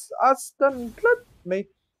broadcast Aston club may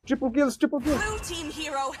triple kills Blue team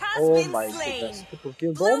hero has oh been my slain. goodness triple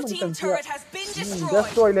kill Blue team turret has been destroyed.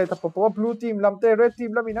 destroy le tapo blue team lamte red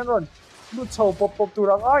team lamin anon blue chow pop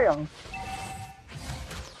turang ayang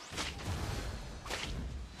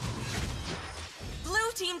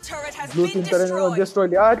Team turret has blue been team destroyed.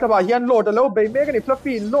 destroyed ay taba hian load alo bay mega ni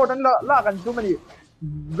fluffy load an la kan tu mani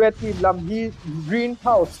red team lam hi green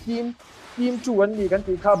house team 2 an ni kan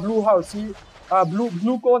ti kha blue house hi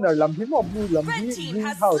blue corner lam hi mo blue lam hi green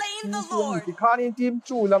house ti kha ni team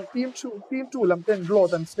 2 lam team 2 lam ten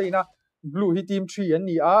load an stay na blue hi team 3 an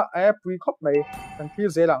ni a pre khop mai kan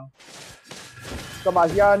thi zelang kama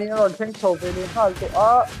hian in ron theng chho ve ni hal to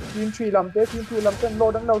team 3 lam te team 2 lam ten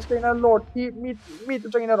load an lo stay na load hi mi tu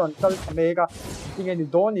changin ron kal mega tinge ni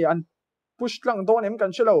don ni an push lang don em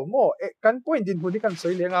kan chelo mo kan point din huni kan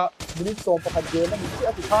soi lenga minute so pakhat ge na mi chi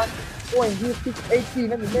ati khan point hi 680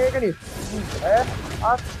 na ni mega ni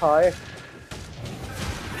thai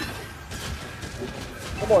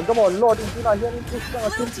Come on, load into na hian in push lang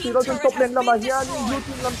team 3 lo top lane lam hian in blue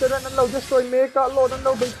team lam te ran an lo destroy mega load an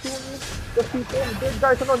lo bay tu ni the people bad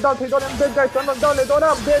guys on down they don't have bad guys on down they don't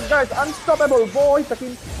have bad guys unstoppable boy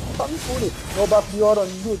takin some food no buff you're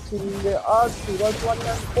on good chile to one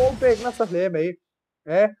and fall back na sa hle mai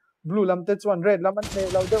blue lam te chuan red lam an ne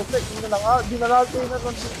lo de flex ni lang general te na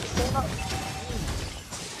ron na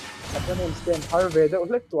apan stand har ve de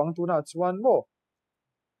flex tuang tu na chuan mo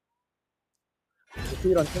ti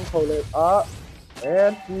ron thing khole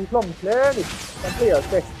and ti hlom hle ni kan clear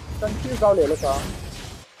te kan ti gao le lo ka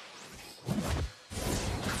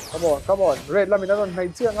Come on. Red lam ina ron hai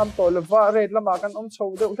chiang am to lova red lama kan om chho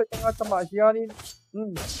de uthek nga chama hianin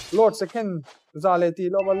Lord second zaleti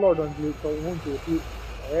lova Lord on blue to hun tu ti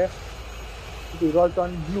ti rol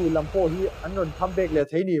ton blue lam po hi an ron comeback le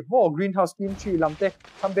thei ni mo greenhouse team 3 lam te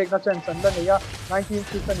comeback na chen san da ne ya 19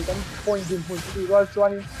 season kan point din hun ti rol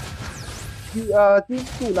chuan team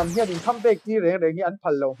 2 lam hian in comeback ti reng hi an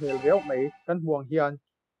phal lo hel reu mai kan huang hian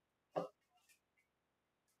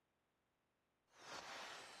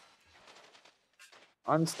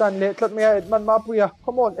Unstan le tlat me Edman Mapuya.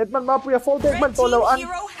 Come on, Edman Mapuya fall back man to lo an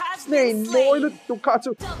slain boy to catch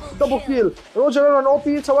double kill. Roger on OP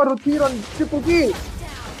chawa ruti on triple kill.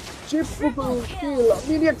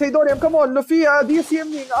 Miniac they don't come on Luffy DCM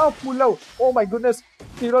ning out pull out. Oh my goodness.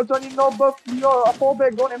 Tiro Johnny no buff your fall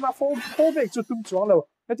back don't em fall back to tum chuang lo.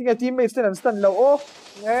 I think a teammate stand and stand low.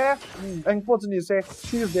 Unfortunately say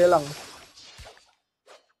she's there lang.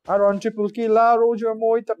 Aaron triple kill la Roger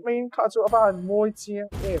moi tak main kha chu aban moi chiang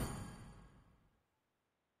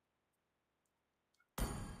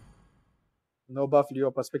no buff Leo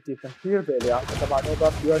perspective kan clear ve ya tama no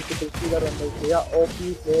buff Leo triple kill ron mai ya OP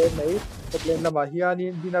ke mai top lane lama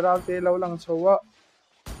hianin general te lo lang chowa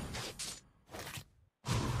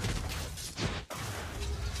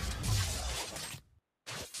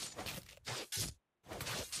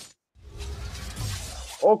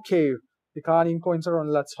okay Dikanin coins are on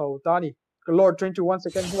let's how Tani. Lord 21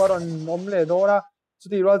 second who are on Momle Dora. So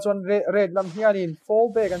the rolls on red lam here in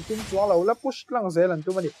fall back and things swallow la push lang zel and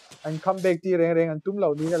too many and come back the ring and tum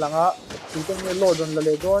low nina langa. You can load on the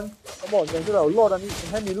ledon. Come on, then you load on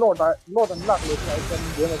any load and luck with I can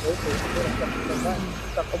do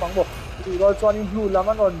it. The rolls on in blue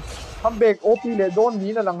lemon on come back OP ledon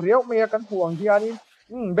nina lang real me can puang here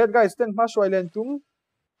in bad guys 10 mash island tum.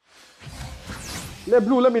 Le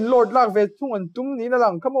blue lamin Lord lag ve tung an tum ni na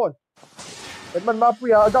lang come on Edman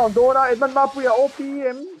Mapuya down dona Edman Mapuya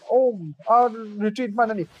OPM retreat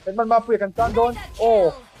man ani Edman Mapuya kan tan don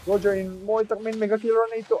Roger in moi tak min mega kill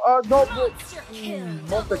ron ito double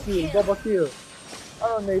kill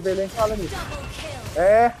ano nei velen kala ni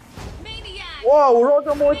wow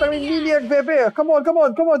Roger moi tak min maniac bebe come on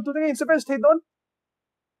to the game best hit don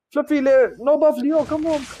Fluffy le no buff Leo come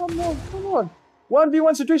on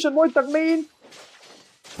 1v1 situation moi tak min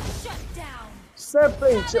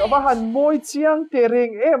Savage abahan moi chiang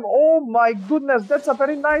tereng em. Oh my goodness, that's a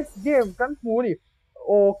very nice game kan puni.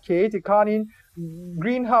 Okay thì khanin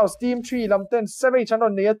Greenhouse team 3 lamten Savage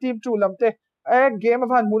anon ne team 2 lamte game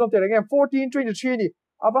abahan munom tereng em 14-23 ni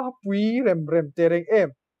abah pui rem tereng em.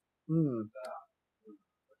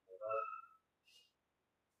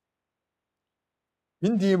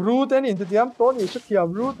 Hindi root and into the Tony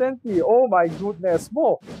Shakiam root and oh my goodness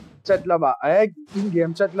mo chat lama in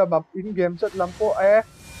game chat lampo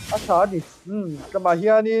asani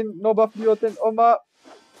kamahianin no buff lioten oma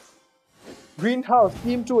Greenhouse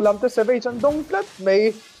team 2 lamte Savage and dong flat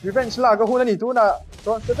may revenge la ga hunani tu na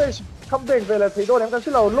don Savage come back vela thido dem kan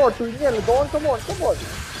silo lord tu ngel don come on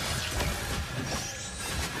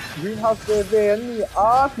Greenhouse ve ni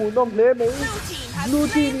munom le may blue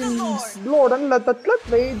team Lord and let the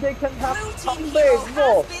clip me they can have comeback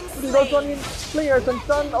more. Those one in players and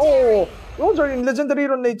son Roger in legendary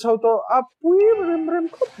run they chauto up we rem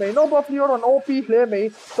clip me no buff you on OP play me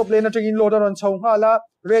so play na in loader on chau hala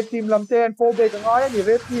red team lamte and fall back ang ay ni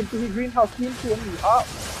red team to Greenhouse team to ni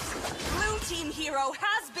Blue team hero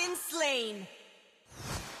has been slain.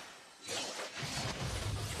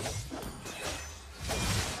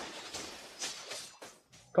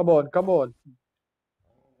 Come on.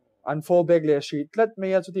 Unfold back le sheet let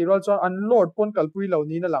me at the roll on Lord pon kalpui lo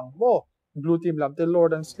ni na lang mo blue team lam te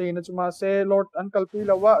Lord and slay na chuma se Lord an kalpui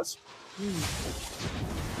lo wa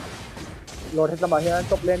Lord het lama hian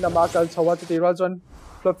top lane lama kal chawa ti roll on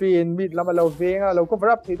fluffy in mid lama lo venga lo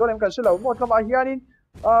cover up thi don em kan shilo mo lama hianin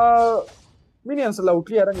minions lo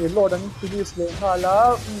clear ani Lord an finish le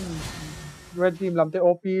hala red team lam te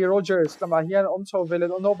OP Rogers lama hian om chaw vele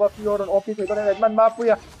no buff your on OP thi don em man ma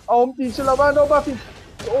puya om ti chila ba no buff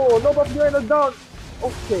oh no buff you're in down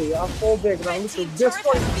okay I'm fall back now so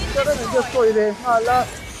destroy the hala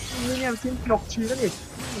minion team knock chi na ni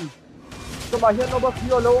so ma hian no buff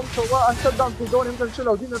you're low so wa an shut down to don him kan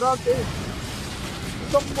chilo din ra te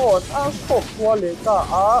come on stop wale ta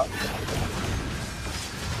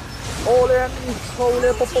Olen is sole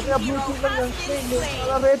pop blue team lang swing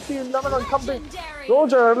red team naman on comeback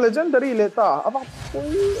Roger legendary leta aba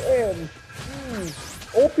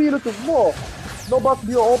OP lu tu mo no buff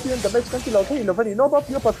bio OP and damage kan kilo thin lo no buff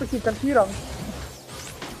bio perspective kan tirang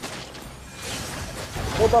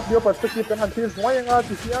no buff bio perspective kan han tir moi nga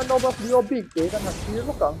ti sia no buff bio big ke kan han tir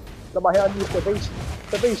lo kang la ba hian ni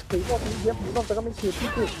Savage thi mo ti game ni no ta kan ti ti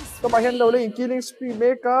to ma hian lo le in killing spree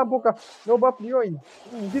meka buka no buff bio in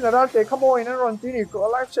dinara te khamo in ron ti ni ko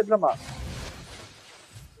live chat lama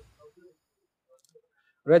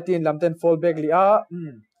red team lamten fall back li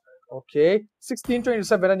okay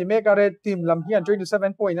 16-27 ani meka red team lam hian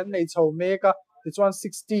 27 point an nei chho meka this one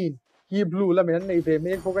 16 hi blue lam an nei ve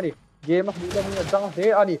mek bokani game a lam ni jang he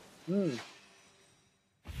ani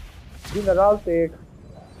general te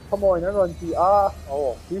khamo in ron ti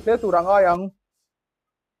hi se tu ranga yang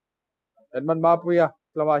edman ma puya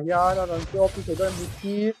lama hian ron ti office se don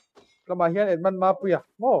ti lama hian edman ma puya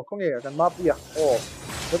mo khong e kan ma puya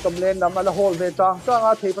the tom lane lam ala hol ve chang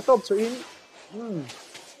a thei pa top chu in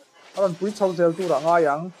aron pui chau zel tu ranga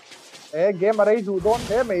yang game arai du don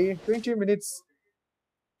he mei 20 minutes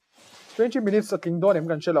aking don em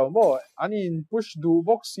kan chelo mo ani push du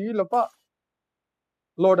box si lopa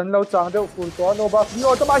Lord and lo chang deu full to no buff yo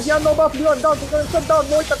tama hian no buff yo down to shut down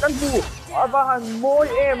moi takan bu abahan moi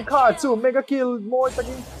em kha chu mega kill moi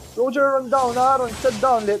takin Roger run down run shut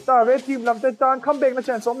down le ta red team lam te tan comeback na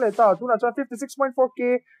chance om le ta tu na cha 56.4k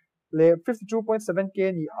le 52.7k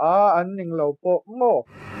ni an ning lo po mo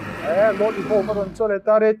Lord i ho maron so le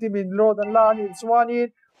ta red team in Lord an la ni swani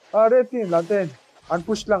red team lam ten an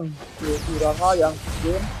push lang tu ra nga yang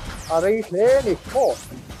game arai hle ni mo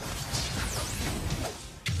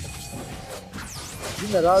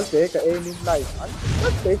General te ka aiming light an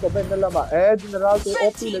te ko ben lama General te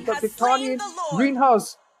OP le ta Tiktani Greenhouse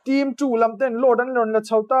team 2 lam ten Lord an lon la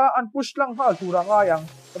chauta an push lang ha tu ra nga yang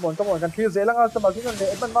come on kan clear zelang al sama sin le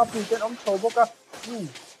ban ma pu ten om chho boka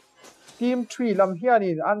team 3 lam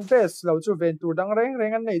hianin an best lo chu ventur dang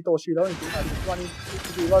reng an nei to si lo ni twani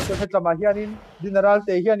ti wa so het lama hianin General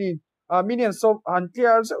te hianin minions so an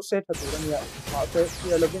clear set ha tu ania se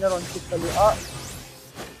clear lo bin ron tik tali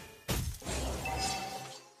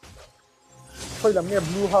khoi lam ne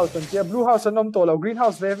blue house an tia blue house an om to lo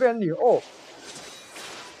greenhouse ve ni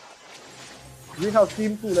Greenhouse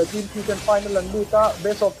team 2 la team 2 kan final an luta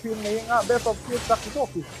best of 3 nei nga best of 3 tak to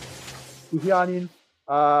ki hianin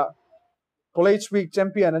college week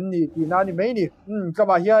champion an ni ti na ni mai ni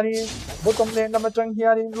kama hianin bottom lane na chang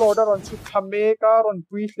hianin loader on chu khame ka ron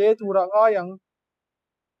pui hle tura nga yang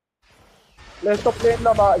le top lane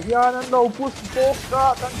la ba hianan no push box ka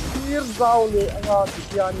kan Aizawl anga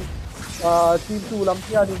tiani team 2 lam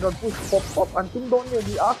tiani non push pop an tung don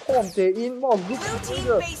ni a khom te in mo group Blue team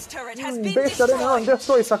leader base turret has been base turret non destroyed.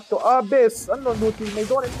 destroy sakto a base an non luti mai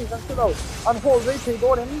don ni kan chulo an hold rate thei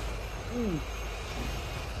don ni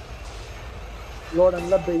Lord and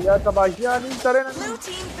Labbe ya tabahian in taren Blue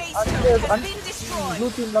team base an turret has an been destroyed.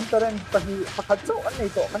 blue team lam taren tahi pakhatso an nei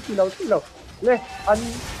to kan tilaw le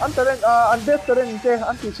an taren an base taren te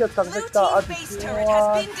an ti chet sang Blue ta team a base turret has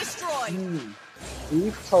been destroyed.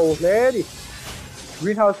 if so lady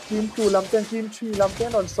Greenhouse team 2 lamten team 3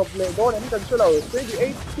 lamten on stop le don and kan chulo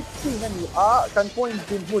 28-16 ani kan point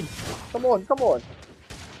din hun come on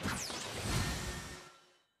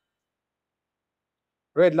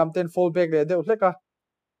red lamten fallback le deu hleka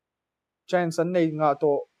chance an nei nga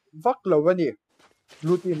to vak lo ani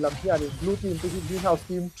blue team lam hian blue team to Greenhouse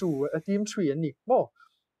team 2 team 3 ani mo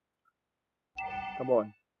come on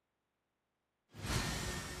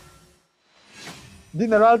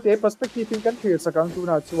General te perspective in kan thir sakang tu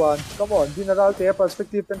na chuan come on General te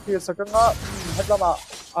perspective kan thir sakanga hatlama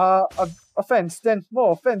a fence ten mo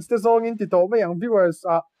fence te zong in ti to mai ang viewers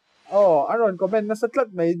aron comment na satlat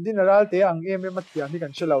mai General te ang ma thian ni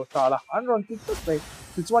kan chelo ta la aron ti tat mai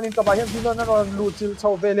ti chuan in ka ba hian dinon aron lu chil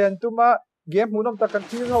chho velen tuma game hunom ta kan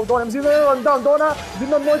thir ho don mc on down dona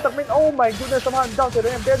dinon moi tak min oh my goodness am down te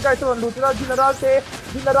rem bad guy ton lu tira General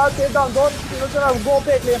te down don tino tira go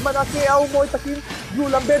back le mana ke au moi takin blue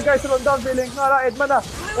lambed guys on down vele ngara edmana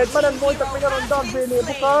moi tak min on down vele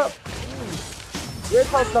buka red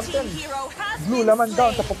house lamten blue laman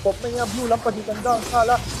down sa pop na niya blue lam paditan down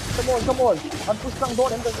kala come on an push lang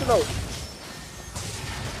don and silo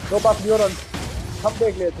no back bioron come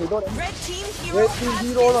back le to don Red team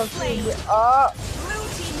hero on slain. screen Blue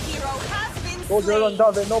team hero has been go slain. on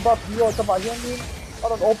down no back bio sa ba yan ni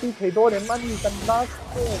aron OP kay don and mani kan last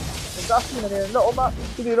Exactly, na oma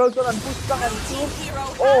tinirol to ang push lang ang team.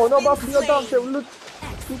 Oh, no buff bio down sa ulut.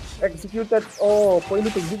 Executed. Oh, pwede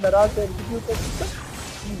to General sa executed.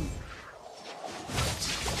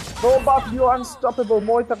 No buff bio unstoppable.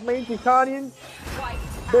 Moy tak main tikanin.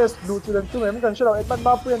 Best blue to two mem kan siya etman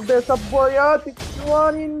buff yan best up boy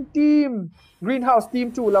tikwanin team. Greenhouse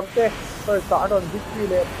team 2 lamte. First ta anon victory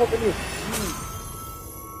le hopefully.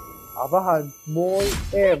 Abahan moy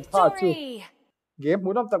ha chu. Game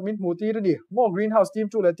munam tak min muti ni mo Greenhouse team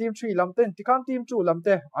 2 la team 3 lamten tikam team 2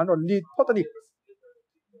 lamte anon lead potani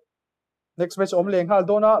next match omleng hal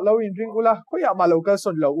dona low in ring ula khoya ma local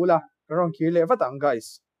son lo ula rong ki le watang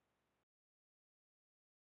guys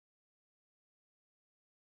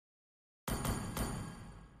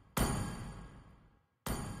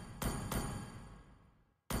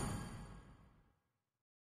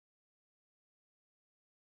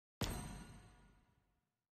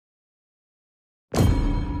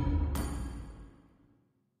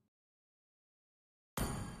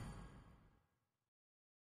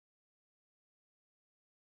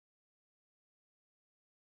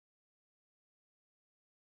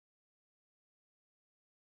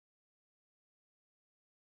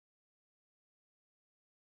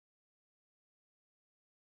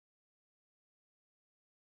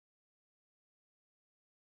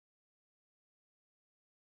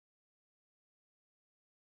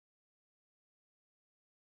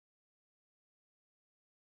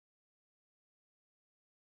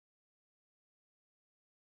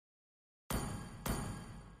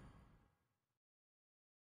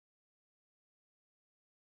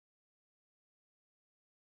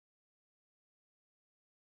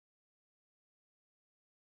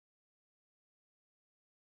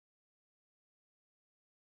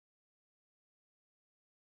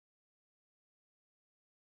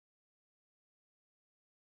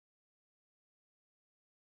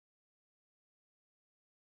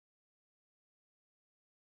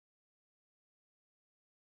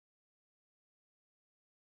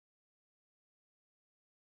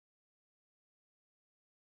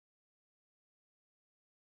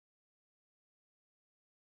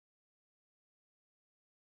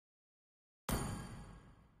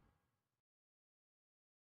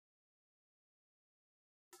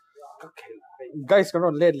guys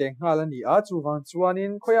karon led leng hala ni chu wang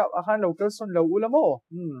chuanin khoya ahan local son lo ulamo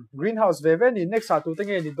Greenhouse veve ni next atu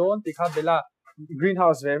tenge ni don tikha bela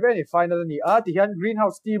Greenhouse veve ni final ni ti hian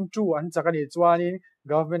Greenhouse team 2 an chakani chuanin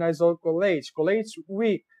Govt Aizawl college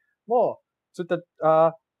week mo chu ta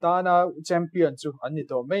tana champion chu an ni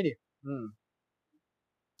to mai ni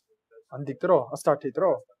an diktro a start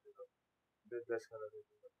hitro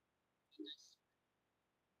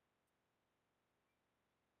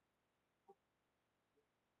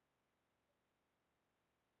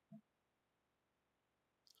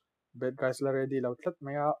bad guys la ready lau tlat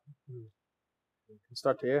maya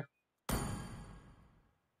start here.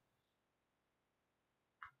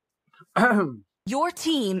 Your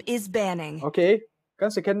team is banning. Okay,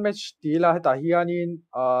 kan second match ti la heta hianin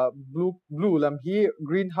blue lam hi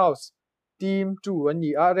greenhouse team 2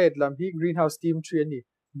 ani red lam hi greenhouse team 3 ani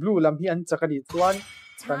blue lam hi an chakani chuan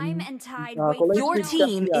Time and tide wait college Your week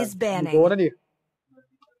team ka is banning. don ani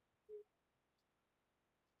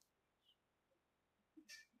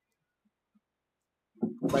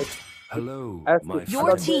Hello, my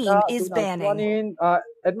Your friend. team is banning. chuanin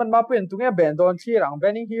Edmund Mapin tunge ban don thi rang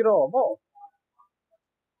banning hero mo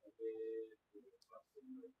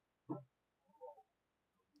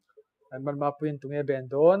Edmund Mapin tunge ban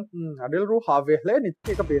don adil ru have hle ni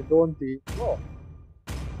ti ka ban don ti mo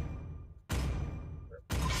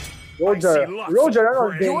Roger I see lots of Roger ano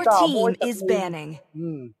prey. Your benta team boy is banning.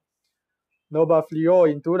 No buff Leo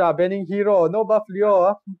into da banning hero no buff Leo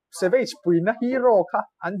savage pui na hero ka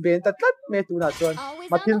an ben tat me tu na chuan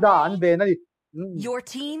Always on Matilda the an way. ben ani Your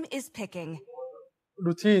team is picking.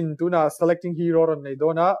 routine tu na selecting hero ron nei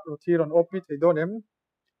dona routine on opit ei donem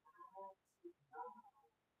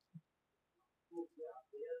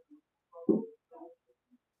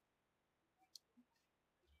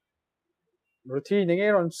routine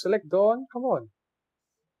nge ron select don come on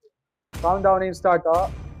countdown in start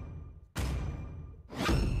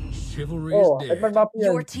Chivalry oh is dead. Edmund Mapian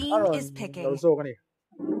Your team is picking. so kani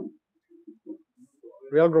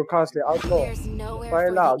Real Broadcast le outlaw There's nowhere for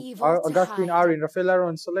Paila the evil to Augustine hide. Arin Rafaela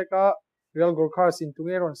ron select Real Broadcast in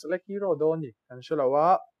tungeron select hero doni kan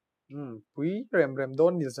shalawa pui rem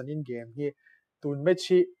don ni zanin game hi tun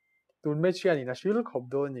mechi ani na shil khop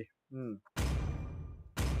doni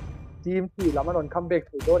team ti lamaron comeback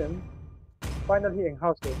to donem finally in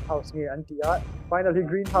house ni antia finally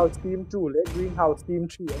greenhouse team 2 le greenhouse team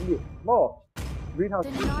 3 ani mo greenhouse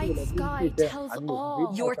The team 2 night le sky team 3 tells ani all.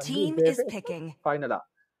 Your team is picking. final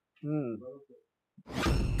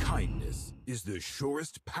Kindness is the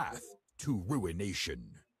surest path to ruination.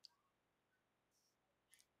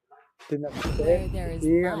 Where there is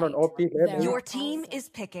light, there Your are team also- is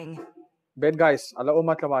picking. bad guys ala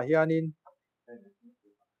umat lama hianin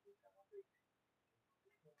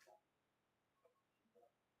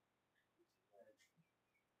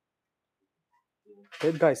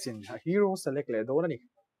bad guys in a hero select le do ni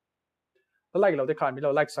like lo de khan mi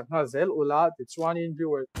lo like sakna zel ula ti chuanin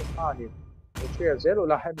viewers ani share zel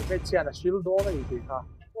ula ha mi bet chian a shil do ni ti kha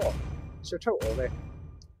oh se thau ove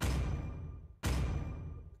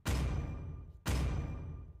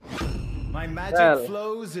My magic Well,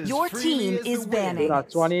 flows as Your freely team as is the banning. na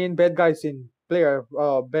wind. chuanin bad guys in player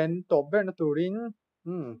ben top ben turin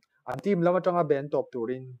an team lama tanga ben top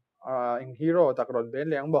turin in hero takron ben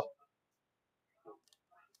leng bo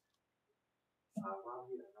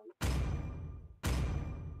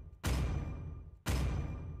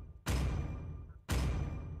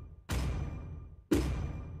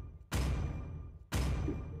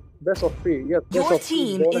best of 3 yes best Your of 3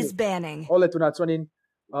 team do ni is banning. ole tuna chuanin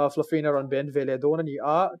Fluffina ron ben vele do ni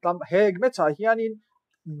tam heg me cha hianin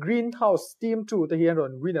greenhouse team 2 te hian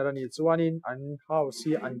ron winner ani chuanin an house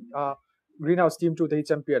hi an greenhouse team 2 te hi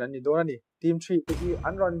champion ani do ni team 3 te hi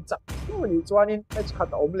an ron cha tu ni chuanin match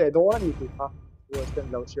khat om le do ni ti kha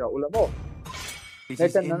western lo sia ulamo It is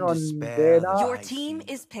Nathan in Nanon despair Bena. that Your I team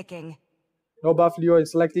see. is picking. no buff Leo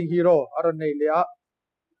is selecting hero aron nei lea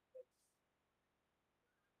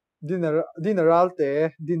dineralte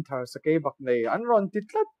din thar sakei bak nei an ron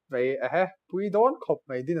titlat ve pui don khop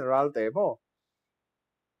mai dineralte mo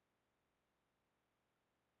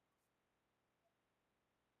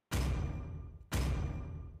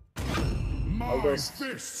My Aldous.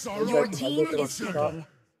 fists are Your Okay, team Aldous is Aldous. picking.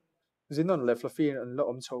 zinon le Fluffy an lo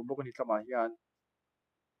om chho bok ni tlama hian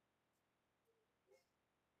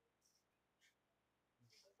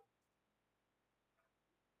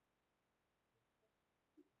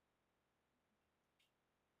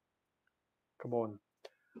come on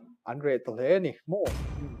an re to le ni mo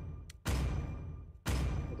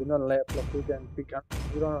zinon le Fluffy can pick up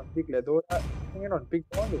zinon pick le do zinon pick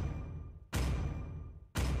on ni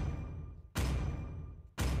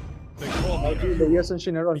They call me a the hero yes and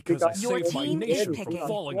shinner on pick because I up Your saved my team is nation from picking.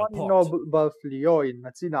 falling one apart. no buff Leo in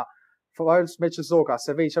Matsina first match zoka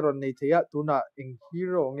seve sharon nei thea tuna in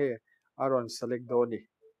hero nge aron select do ni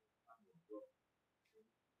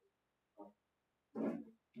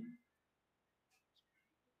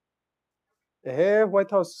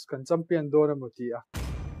White House kan champion do na mutia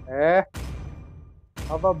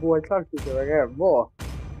ava boy clark ti ge mo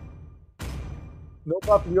no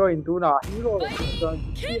buff Leo in tuna hero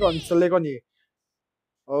select ni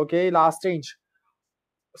okay last change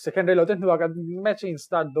secondary lo ten hua kan matching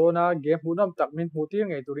start dona game hunam tak min hutir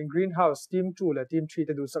ngai turin greenhouse team 2 la team 3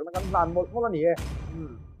 te du sak na kan plan mol mol ani e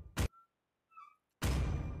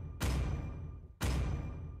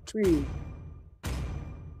 3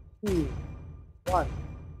 2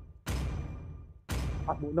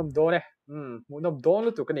 1 munam do ne munam do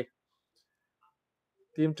lu tu kan ni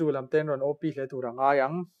team 2 lam ten ron op le tu ranga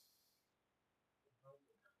yang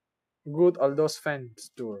good Aldos fans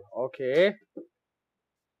tour okay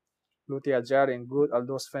Lutia Jaring good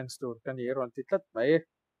Aldos fans tour kan ni ron titlat mai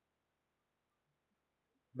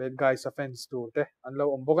bad guys fans tour te anlo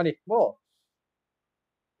ombo kan ni mo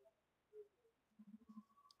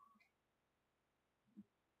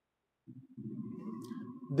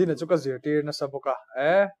dina chuka zirtir na sabuka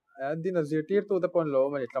dina zirtir tu da pon lo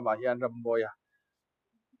mani tlama hian ramboya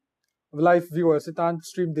live viewers itan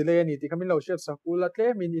stream delay ani ti kamin lo share sa kula tle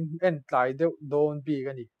min in en tlai de don bi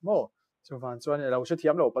gani mo chuwan chuan lo she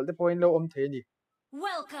thiam lo palte point lo om the ni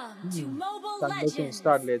Welcome to Mobile tan Legends.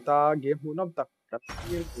 start le ta game hunam tak tak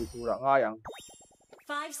tir tu ra nga yang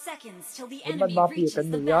 5 seconds till the man enemy ma pi reaches kan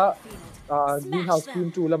the ni ya battlefield. greenhouse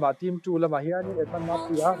team 2 lama hian ni man ma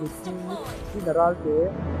pi ya general te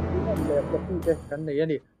team le te kan nei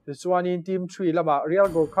ani chuan in team 3 lama real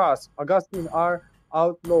go cast Augustine R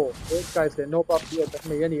outlaw those guys they know about here kan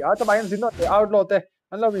nei ani ta mai zin not outlaw te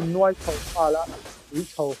an lo in noi thau phala i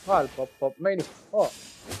thau phal pop mai ni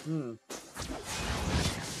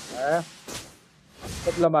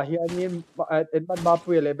But lama hian ni man ma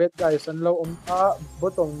pi le bet guys an lo a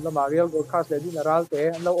bottom lama real go cast le general te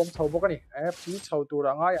an lo thau bok ani pi thau tu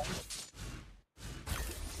ra nga ya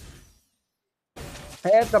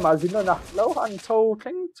ta ma zin na lo han thau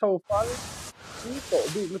theng thau phal ni to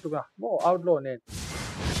bi lu tu ga mo outlaw ne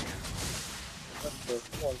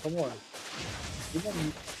come on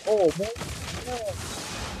oh mo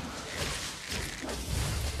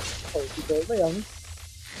oh ti to mai yang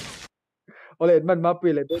ole man ma pi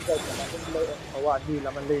le bet guys ma kan lo awa ni la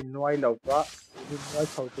man le noi lo pa ni noi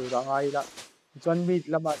thau tu ra ngai la chuan mi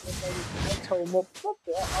lama thau mo pop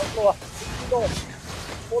outlaw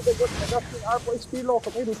Oh, they got Augustine R for speed lock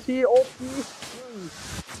of TOP.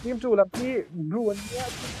 Team 2 làmที่ blue อันนี้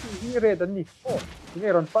ที่ red อันนี้โอ้นี่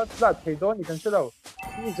รอน first blood เทโดนอีกกันเชียว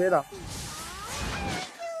นี่เจ๊ละ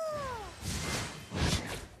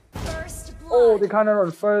โอ้ดิคานรอ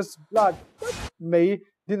น first blood ไม่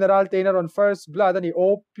ดินารลเตนรอน first blood อันนี้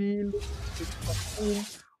OP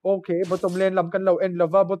โอเค bottom lane ลำกันเรา end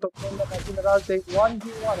lava bottom lane ลำดินารลเต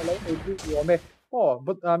 1v1 อะไรไม่รู้อยู่ไหมโอ้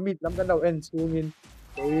mid ลำกันเรา end ซูมิน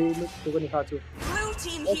Blue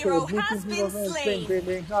team hero has been slain.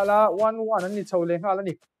 Hala 1-1 ani chole hala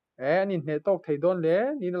ni ani ne tok thei don le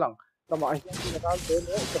ni lang tama hi ni na te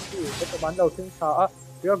le kapti to ban lo sing tha a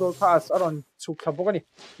ya go khas aron chuk thabok ani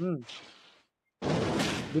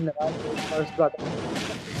din na first blood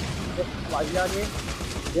ma ya ni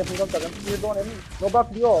ye phum ta kan ni don ani no back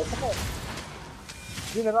dio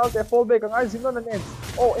din na te fall back ang ai zin non ne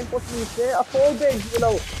oh impossible te a fall back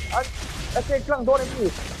below Attack lang doon ini.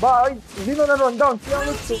 Ba Zino na run down. Siya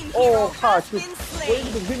mo to. Oh, catch.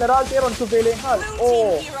 General teron to Velen hal.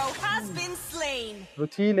 Oh.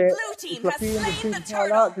 Rutile. Blue team has slain the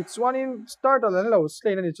turtle. It's one in start on the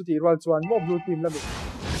slain and it's one one more blue team level.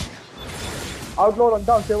 Outlaw run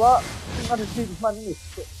down. Sewa. Ano si man ni.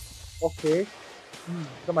 Okay.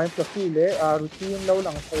 Kamay Rutile. Routine low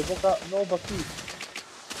lang. Boka no baki.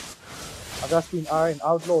 Augustine R and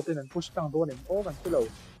Outlaw tin and push lang doon. Oh, kan silo.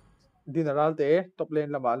 General te top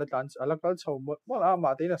lane lama la tan alakal chho mo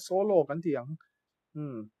ma te na solo kan tiang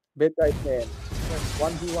bet guys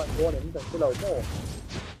man 1v1 go ne ni ta lo mo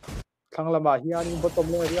thang lama hian in bottom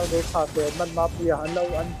lane real go kha te man ma pia han lo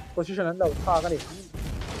an position an lo kha ka ni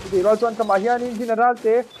di ro chuan kama hian in general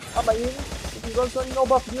te ama in di ro chuan no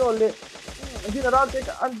buff dio le general te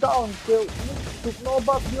an down te tuk no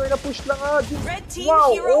buff dio ina push lang a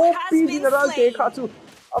wow OP general te kha chu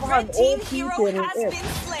Red team hero has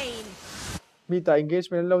been slain. Mita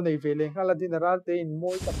engagement lo nei vele hala general te in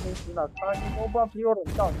moi takni suna khani no ba floor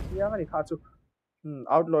down siang ani khachu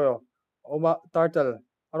outlaw oma turtle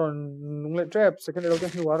aron nungle trap second lo ke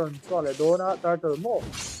hiwaron swale dona turtle mo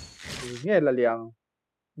nge la liang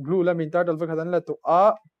blue la min turtle va khadan la to a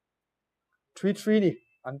 3-3 ni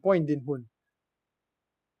an point din hun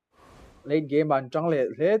late game an changle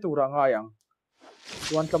le tu ranga yang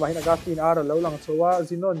Tuan ka mahin Augustine R lo lang chowa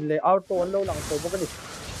Zinon layout to lo lang so bokani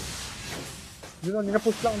Zinon ni na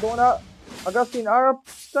push lang do na Augustine R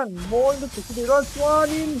stand more the city run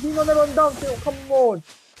one in Zinon na run down come on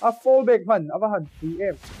a fallback man abahan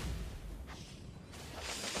PM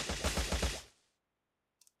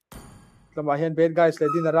lama hian bad guys le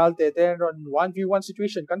general te ten ron 1v1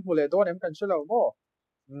 situation kan hule don em kan chelo mo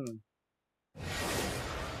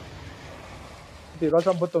ti ro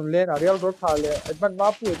sam bottom lane arial ro tha le adman ma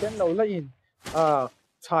pu ten lo la in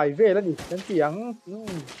chai ve la ni kan tiang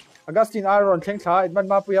Augustine Aaron thleng tha adman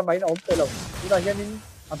ma pu ya mai na om te lo ina hian in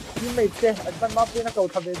teammate te adman ma pu na ko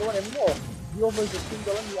tha ve don em mo yo voi the team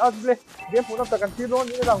dolan ni asble game puna ta kan ti ron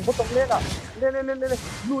ni rang bottom lane le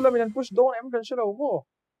blue la min push don em kan chelo mo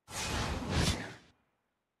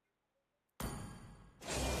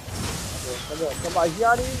come on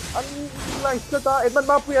yani unlike that Edmund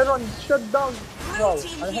Mapuya run shut down wow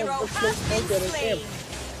I have to play there game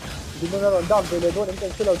dinner run down they don't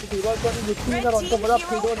can chill out to the one in the team run cover up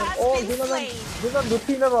they don't all dinner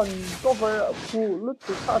routine run cover to look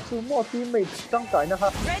to catch two more teammates ตั้งใจนะฮะ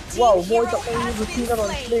wow มวยจากไอ้ routine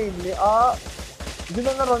run plane เลย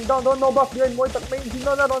dinner run down don't no buff behind มวยจาก main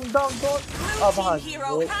dinner run down don't ผ่าน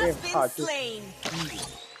โอ้ยเอ็มขาดจุด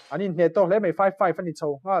อันนี้เหตุตัวเล่ไม่ไฟฟันนี่โช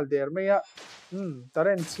ว์ฮัลเดียร์ไม่อะตะเร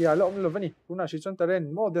นเชียร์ล้มหลุดวะนี่คุณอาชิชนตะเรน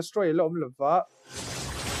โม่ destroy ล้มหลุดวะ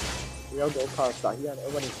เดี๋ยวโดนขาดสายยันเอา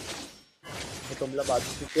วะนี่ไม่ต้องระบาด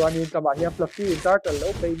ตัวนี้ระบาดเฮียฟลัฟฟี่ตาร์เตลแล้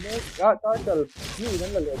วไปเนื้อตาร์เตลนี่นั่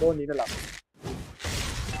นแหละโดนนี่นั่นแหละ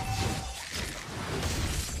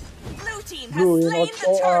ดูอินออโ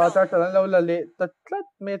ต้ตาร์เตลนั้นเราละเละตัดคลัด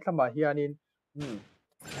เมทระบาดเฮียนี่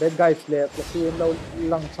bad guys เละฟลัฟฟี่เรา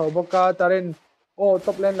หลังเชาบกาตะเรนโอ้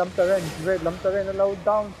top lane ล้ำตะเรน red ล้ำตะเรนแล้วเรา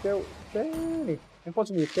down เซลนี่ยังพอจ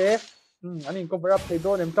ะมีเซฟอันนี้ก็ไปรับไปโด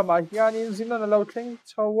นเอ็มตั้มมาเฮียนี่ซินนั่นเราเท่ง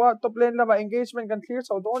ชาวว่า top lane แล้วมา engagement กัน clear ช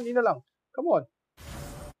าวโดนนี่นั่นหลัง come on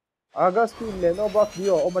Augustine เลย no buff เดี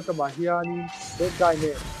ยวโอ้มาตั้มมาเฮียนี่ bad guy เ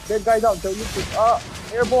นี่ย bad guy down เจ้าลูกจุด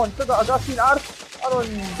airborne เจ้า Augustine Aaron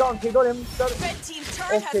down ไปโดนเอ็ม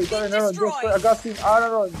โอเคตอนนี้เรา destroy Augustine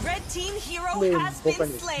Aaron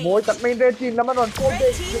มวยจาก main red team แล้วมันโดนโคเบ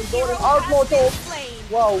กโดน outlaw โจ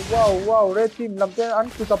ว้าว red team ลำเต้นอัน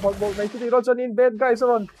คือ support บอกในที่นี้เราจะนิน bad guys โ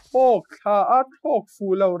ดนโป๊กโป๊กฟู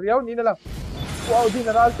เราเรียวนี่นั่นแหละว้าว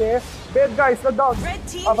general เต้ bad guys แล้ว down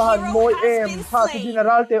ผ่านมวยเอ็มผ่าน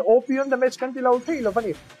general เต้ opium damage กันที่เราที่เราฟัง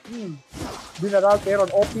นี่general เต้รอน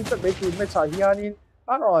opium จาก bad team ไม่ใช่เฮียนี่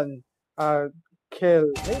Aaron kill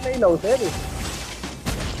ไม่เราเต้ดิ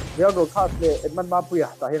เดี๋ยวเราคัดเลยเอ็ดมันมาเปลี่ย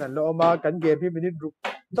นแต่เห็นนั่นเรามากันเกมพี่มินิรู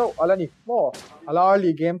โต้อะไรนี่โม่อะไร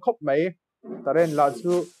ลีเกมครบไหมแต่เรนล่า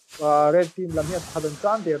สุดเรดทีมลำเนี้ยทัดจ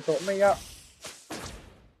านเดียวโต้ไม่ยะ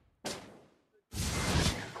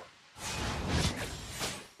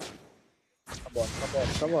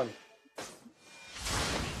come on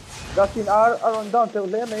Justin Aaron down เซล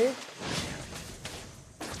เล่ไหม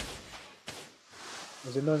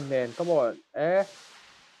จินนนแมน come on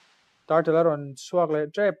Turtle on swag le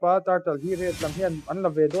trepa turtle hi red lam hian an la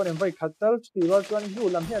ve don em vai khatal ti wa chuan hu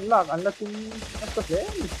lam hian lak an la tin ta hle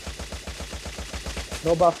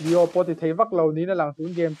no buff dio poti thei vak lo ni na lang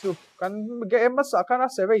tun game chu kan game ma sa kana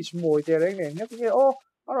savage moi te reng ne nge ti o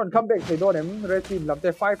aron come back thei don em red team lam te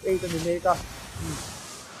 5-8 ani ne ka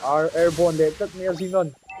airborne le tat ne zinon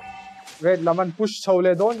red laman push chho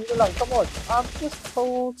le don ni lang come on push chho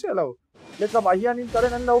chelo le ka ma hian in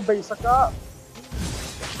taren an lo be saka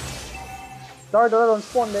Turtle on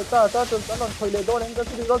spawn later, Turtle on toilet door and the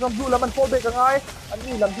goes on blue lemon for big guy, and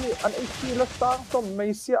me lambi and HP let's start some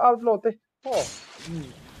may see outlaw.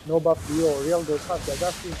 No buff real goes hard, the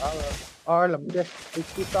Justin lambi,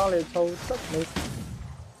 HP solid so such me.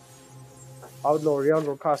 Outlaw real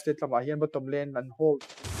go cast it from a here bottom lane and hold.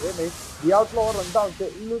 The outlaw run down the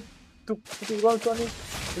look to the world on it.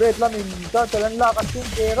 Red lamb turtle and lak and two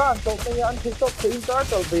run so kaya ang TikTok sa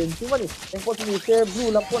turtle bin too many and put me say blue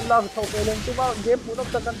lamp one lag so kailan tuma game puno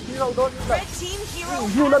ta kan hero don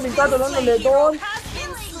blue lamb turtle and le don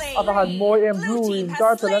abahan mo blue in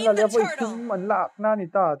turtle and level 2 man lak na ni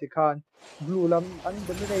ta ti khan blue lamb an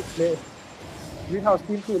dominate le greenhouse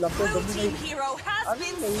team 2 lamp dominate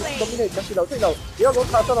dominate kan silaw silaw yo go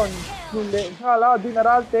khasaron blue le hala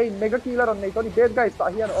general te mega killer on nei to ni bad guys ta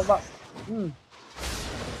hian oma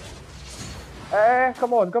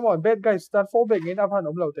come on, bad guys stand for big in upon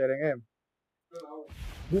umlaw tereng em.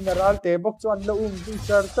 General te bok chuan lo di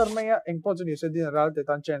sir maya eng pojuni se general te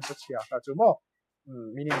tan chance chia ka chu mo.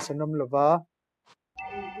 Meaning sanom lova.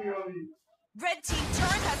 Red team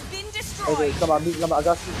turret has been destroyed. Okay, come on, lama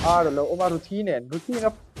Augustine lo oma routine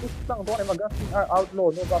lang don em Augustine outlaw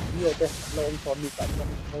no buff dio te lo om son mi ka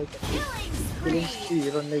mo te. Killing spree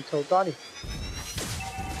ron nei chota ni.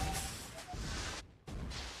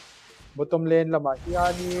 Bottom lane lama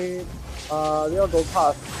yani real go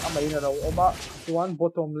pass amai na ro oma one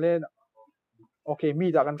bottom lane okay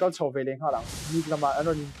mi da kan kal chho ve leng ha lang mi lama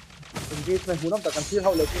ano ni engagement hunam ta kan thil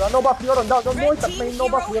ho le tura no buff clear on down no tak mai no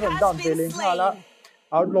buff clear on down te le hala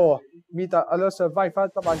outlaw mita alo survive fa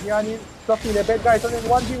ta ba hianin fluffy le bad guys on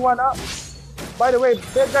 1v1 by the way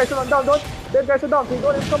bad guys on down don't bad guys on down thì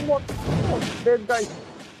don't come on bad guys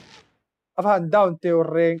Avan down to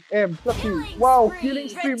ring M fluffy wow killing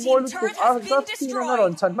spree more look just seen na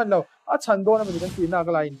ron chan man lo chan do na man kan tin na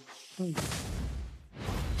ka line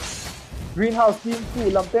Greenhouse team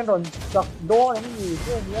 2 lam ten ron sak do ni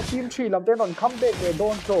team 3 lam ten ron comeback le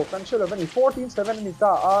don so kan shela bani 14-7 ni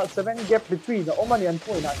ta 7 gap between the omani and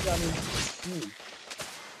point na yani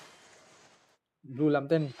blue lam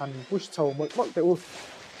ten han push chau mot te u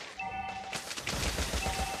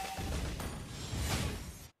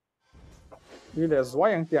ni le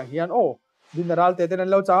zwayang tiang hian oh General te ten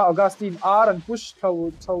lo cha Augustine R and push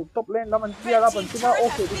chau top lane laman tia la pan tina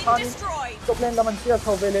okay ti khan top lane laman tia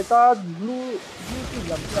chau veleta blue team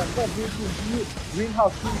lam tia ko blue team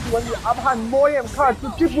greenhouse team tuan ni abhan moyem kha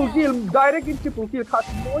triple kill direct in triple kill kha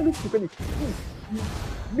moy lu kani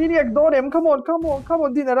miniac donem come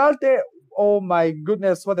on General te oh my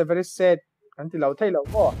goodness what a very sad kan ti lo thai lo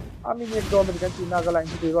ko miniac dom kan ti na ga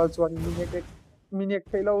line ti roll chuan miniac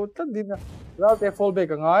thai lo tan din ra te fallback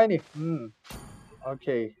ngai ni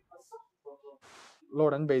okay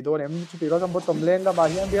Lord and Bay don em chu pi ro sam bottom lane la ma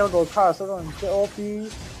hian bel go kha so ron che op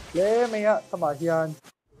le me ya tama hian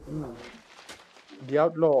the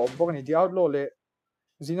outlaw bok ni the outlaw le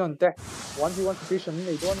zinon te 1v1 position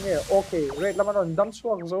ni don ne okay red lam ron dam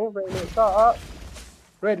swak zo ve le ta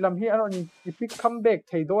red lam hi anon ni pick comeback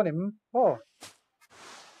thei don em oh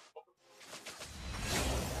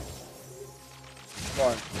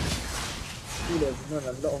bon le no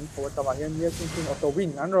nan lo om ko ta ma hian yes something auto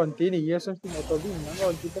win an ron ti ni yes something auto win an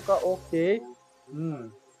ron ti ka okay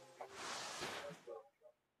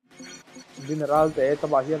General te ta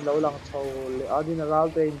ba hian lo lang chho le General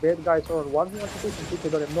te in bad guys on 1v1 position ti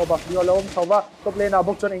do no buff yo lo om thawa top lane a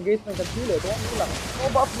box on engagement kan ti le do ni la no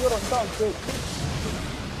buff yo ron down so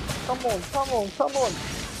come on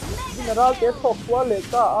General te thok kwa le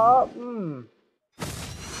ta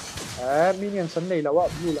minion san nei lawa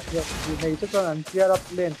blue la hian ni nei cha chuan an tiar up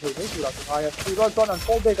lane thei nei tura ka ngai ti ro chuan an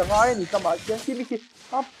fall back ka ngai ni kama chian ki mi ki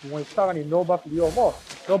moi sa ni no buff leo mo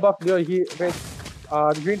no buff leo hi red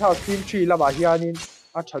greenhouse team 3 la ba hianin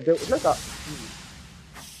chhadeu le ka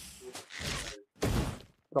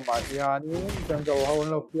kama hianin jungle ho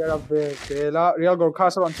lo tiar up ve la real gold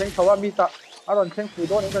cast on theng thawa mi ta aron theng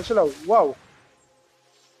fu do ni kan chilo wow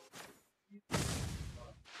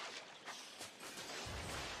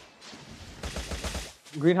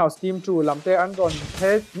Greenhouse team 2 lamte an ron the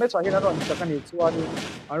match ahin an ron sakani chuan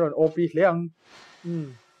an ron op hleang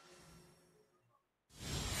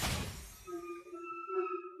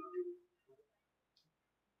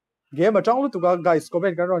game atang lu tuga guys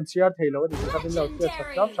comment kan ron share thailo ni ka bin lo share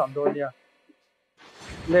subscribe sam do nia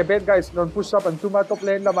le bad guys ron push up and tuma top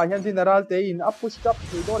lane la ma hian General te in up push up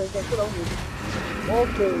ni do le kan chu lo ni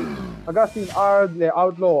okay Augustine R le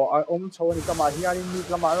outlaw om chho ni kama hian ni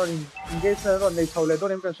kama ron engagement ron nei chho le do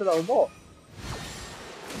nem kan chu lo mo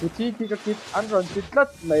ti ka kit an ron titlat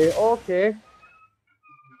le okay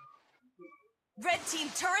Red team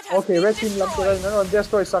turret has okay red team lam turret ron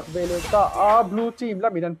destroy sak vele ta blue team la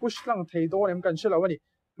minan push lang thei do nem kan chu lo ni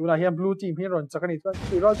tuna hian blue team hi ron chakani chuan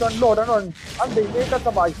ti ron chuan load an ron an dei ne ka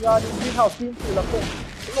kama hian greenhouse team tu lam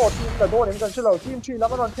Lord team la do nem kan chu lo team 3 la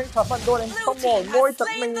ron theng tha fan do nem come on moi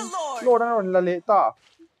tak mai Lord an ron la le ta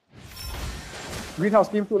Greenhouse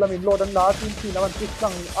team 2 la min Lord an la team 3 la man push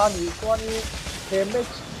lang ani chuan ni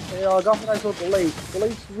damage Govt Aizawl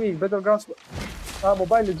college week battlegrounds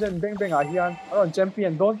mobile legend bang hian aron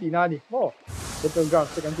champion don ti na ni mo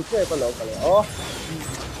battlegrounds second ti play pa lo ka le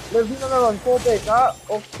le vin na ron ko back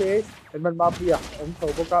okay and man mafia om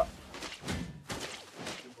tho boka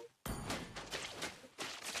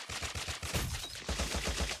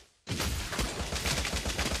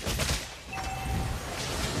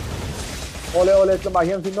ole tlama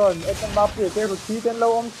hian finon etan mafia te ruthi ten lo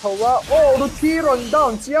om thowa ruthi ron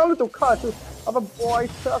down chiao lu tu kha chu aba boy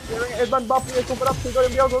suffering etan mafia tu para phigol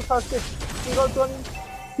miao go thase phigol ton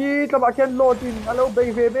hi tlama ken loadin alo be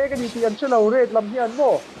ve ka ni tian chelo red lam hian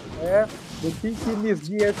mo ruthi ki ni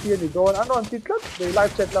GAC ni don anon titlat be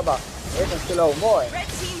live chat la ba etan chelo mo Red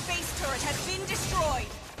team base turret has been destroyed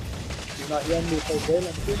na hian ni ko be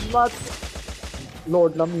lan mat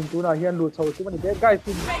Lord lam in tuna hian lu chho chu mani bad guys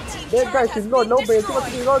in Lord no be chu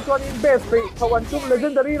mani Lord chuan in base be chawan chum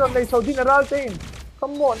legendary ron nei chho General team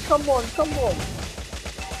come on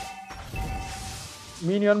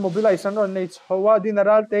minion mobilization ron nei chhowa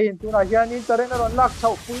General team tuna hian in taren ron lak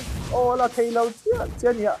chho pui la thailo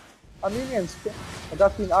chian ya minions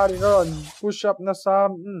Agustin Arinon push up na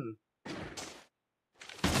sam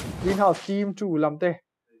greenhouse team 2 lamte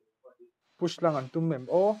push lang an tum mem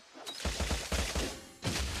o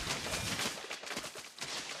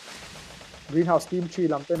greenhouse team 3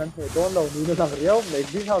 lamte nan he don lo ni na lang riau mai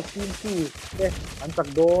greenhouse team 2 an tak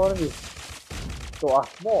dor ni to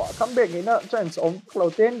mo comeback ni na chance om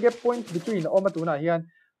cloud 10 gap point between o matuna hian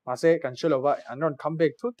ma se kan chulawa anon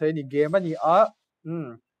comeback thu the ni game ani a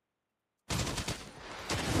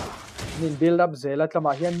in build up zela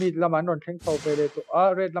tlama hian mid lama non thleng tho pele to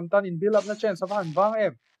red lamtan in build up na chance avan bang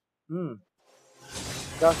em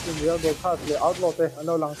Justin real go pass le outlaw te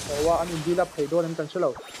alo lang sowa an in build up thei don em kan chilo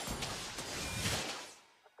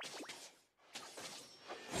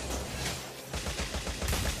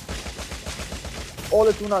all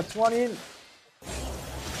it tuna 20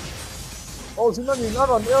 Zina ni na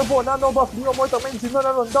ron airborne na no buff dio mo ta main Zina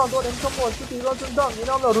na ron down don em come on city ron down ni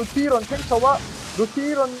na lo ruti ron thleng thowa Ruti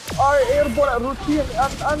ron airborne Ruti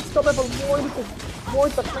and unstoppable more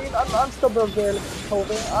the main unstoppable vel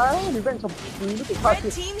thobe revenge of ni to pass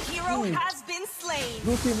Red team hero has been slain.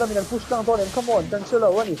 Ruti na min push lang don em come on dan chelo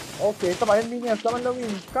ani okay ta main minions taman lo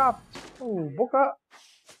in kap boka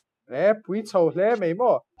pui chho hle mai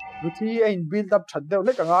mo Ruti ein build up chhat deu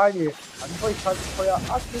le ka ngai ni an hoi khat khoya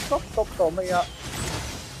asli top to mai ya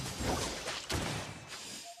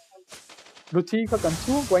Ruti ka kan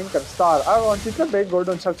chu going kan star Aaron title be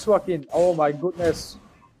Gordon chak chuakin oh my goodness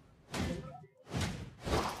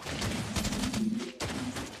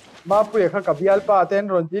ma pui kha ka bial pa ten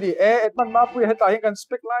ron tiri etman ma pui heta hin kan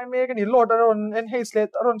spec line me kan lord aron en haste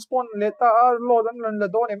let aron spawn leta lord an ron la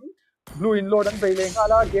don em blue in lord an beileng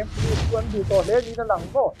ala game tuan du to le ni na lang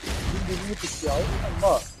mo ni ti chiao an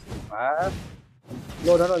mo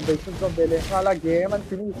lord aron beileng to beileng ala game an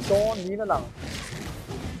finish stone ni na lang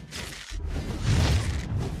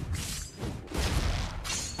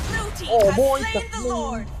boy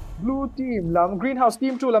blue team lam greenhouse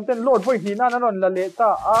team 2 lam ten lord boy hina nanon la leta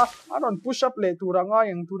anon push up le turanga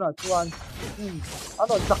yang tuna chuan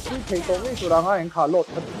anon takti thei to ni turanga yang kha lot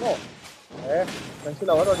that no kan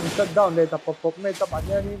sila aron shut down le ta pop me ta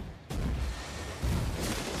anya ni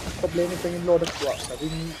top lane pengin lord kwa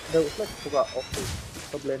sabin deu flex tuga okay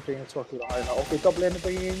top lane pengin so turanga na okay top lane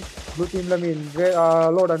pengin blue team lamin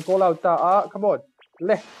lord and call out ta come on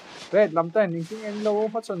le red lam ten ning en lo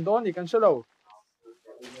patson don ni kan silo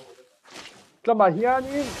tlama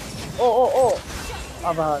hianin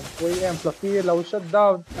avan koi em fluffy low shut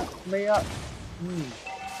down maya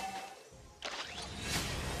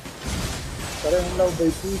karen low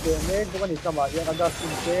baby de me gani tlama hian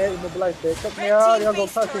Augustin ke immobilize de tak maya ya go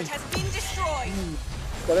passing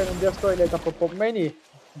karen destroy le ta pop me ni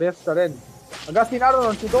best karen Augustin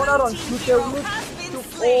aron to don aron to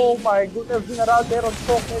oh my goodness general there on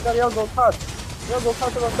top mega real go pass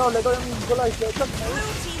on down le do yung immobilize de tak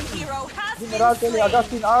general tele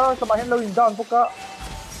Augustin samahin low in down puka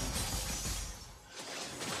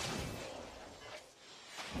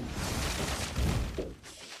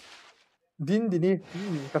din dini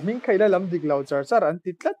kaming kaila lam diglaw char an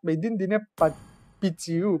titlat may din dine pat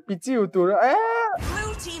pichiu tur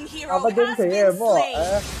Blue team hero abaden kaya mo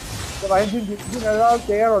samahin din general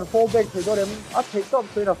there on fallback do dem take top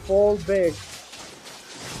to na fallback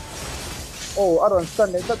aron stun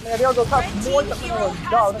le tat me real go pass mo ta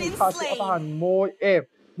down ni pass apahan mo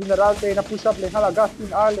general te na push up le hala Augustin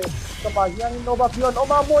le kapahian no ba pion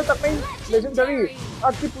ma mo ta main legendary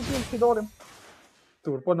at pushing si do dem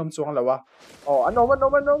tur po nom chuang lawa ano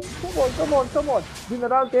come on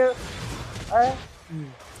general te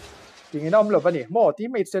tinginom lo pani mo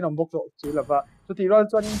teammate se nom bok to chu lawa so ti ron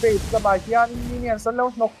chuan in base kapahian minion san lo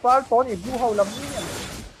nok fal to ni blue hau lam minion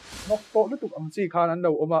nok to lu tuk am chi khan an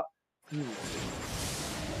lo oma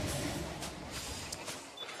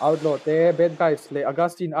outlaw te bad guys le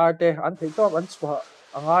Augustin arte an thei top an chwa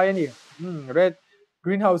angai ni red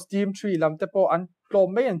greenhouse team 3 lam te po an klom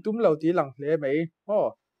mai an tum lo ti lang hle mai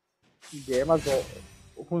game a zo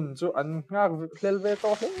hun chu an nga hlel ve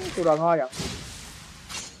to he turanga yang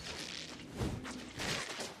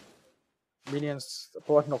minions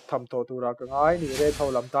po nok tham to tura ka ngai ni red thau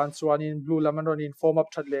lam tan chuanin blue lam an ron in form up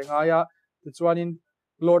that le nga ya chuanin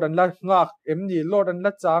lord an la ngak ni lord an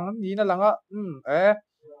la chang ni na langa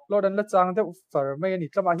lord an la chang te far mai ni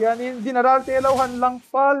tlama hianin general te lo han lang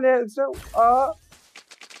fa le zeu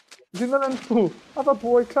general pu apa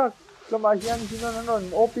boy khak tlama hian general non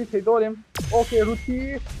op thei do dem okay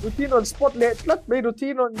ruti non spot le tlat mai ruti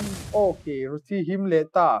non okay ruti him le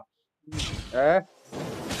ta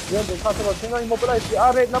yan do kha so thing immobilize ti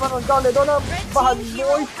are naman on down le do na bahan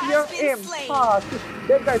moi tiang em ha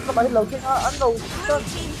de guys tlama hi lo thing an lo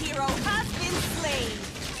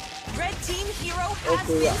team hero has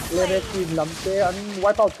okay been lên đây slain. team làm thế anh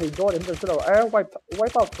wipe out thầy đó đến từ đầu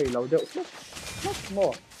wipe out thầy lâu đều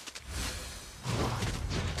more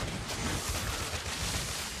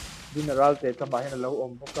general te tama hen lâu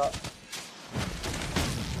om boka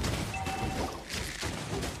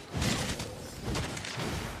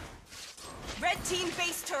Red team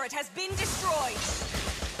base turret has been destroyed.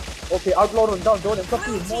 okay outlaw run down door and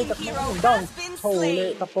copy more tak run down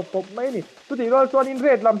hole tak pop mai ni tu ti roll chuan in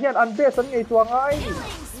red lam hian an base an ngei tua ngai ni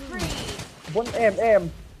bon em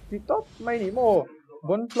ti top mai ni mo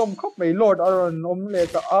bon plom khop mai lord aron om le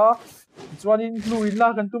ta a chuan in blue in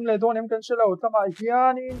la kan tum le don em kan shelo tama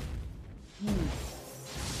hian in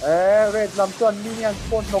red lam chuan minion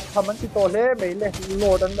spawn nok thaman ti to le mai le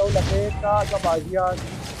lord an lo la he ka ba hian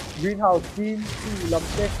greenhouse team tu lam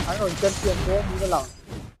te aron champion do ni lang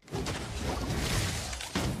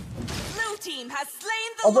Team has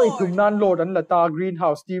slain the Avoid Lord. tumnan Lord and lata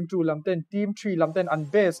greenhouse team 2 lamten team 3 lamten and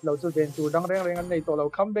base lo chu ven tu dang reng an nei to lo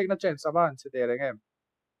comeback na chance avan se te reng em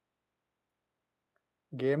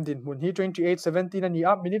game din mun hi 28-17 ani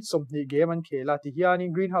up minutes som ni game an khela ti hian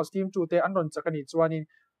in greenhouse team 2 te an ron chakani chuan in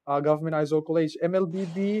government Aizawl college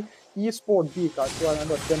MLBB e-sport b ka chuan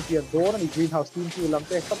an ron champion do ani greenhouse team 2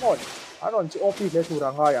 lamte come on an ron chi op le tu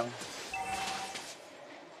ranga yang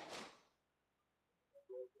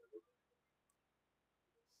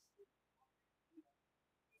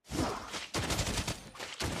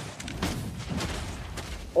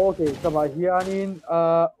okay kama hianin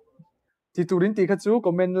ti turin ti khachu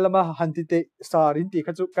comment lama hanti te sarin ti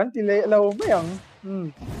khachu kan ti le lo mayang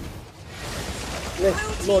le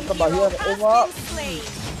lord kama hian oma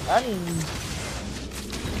ani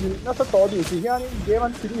na sa to di ti hian game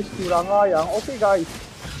an finish turanga yang okay guys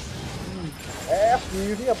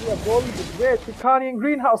really a goal with great Tikani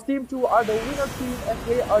Greenhouse team 2 are the winner team and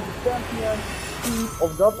they are the champion team of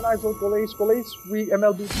Govt Aizawl College Week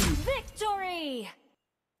MLBB. Victory!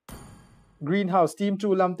 Greenhouse team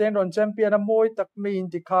 2 lamten ron champion amoy takmin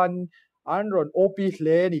tikan an ron OP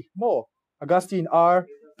leni mo Augustine R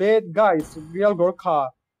bad guys real Gorkha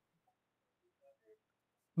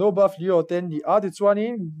no buff Leo ten ni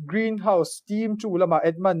chuanin Greenhouse team 2 lama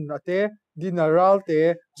Edmund ate Dinaral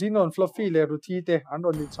te Zinon Fluffy le Ruthi te an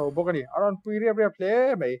ron ni chho bokani aron pui re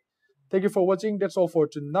play mai. Thank you for watching. That's all for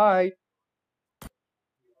tonight.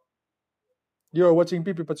 You are watching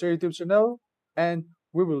PP Pacher YouTube channel and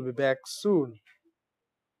we will be back soon.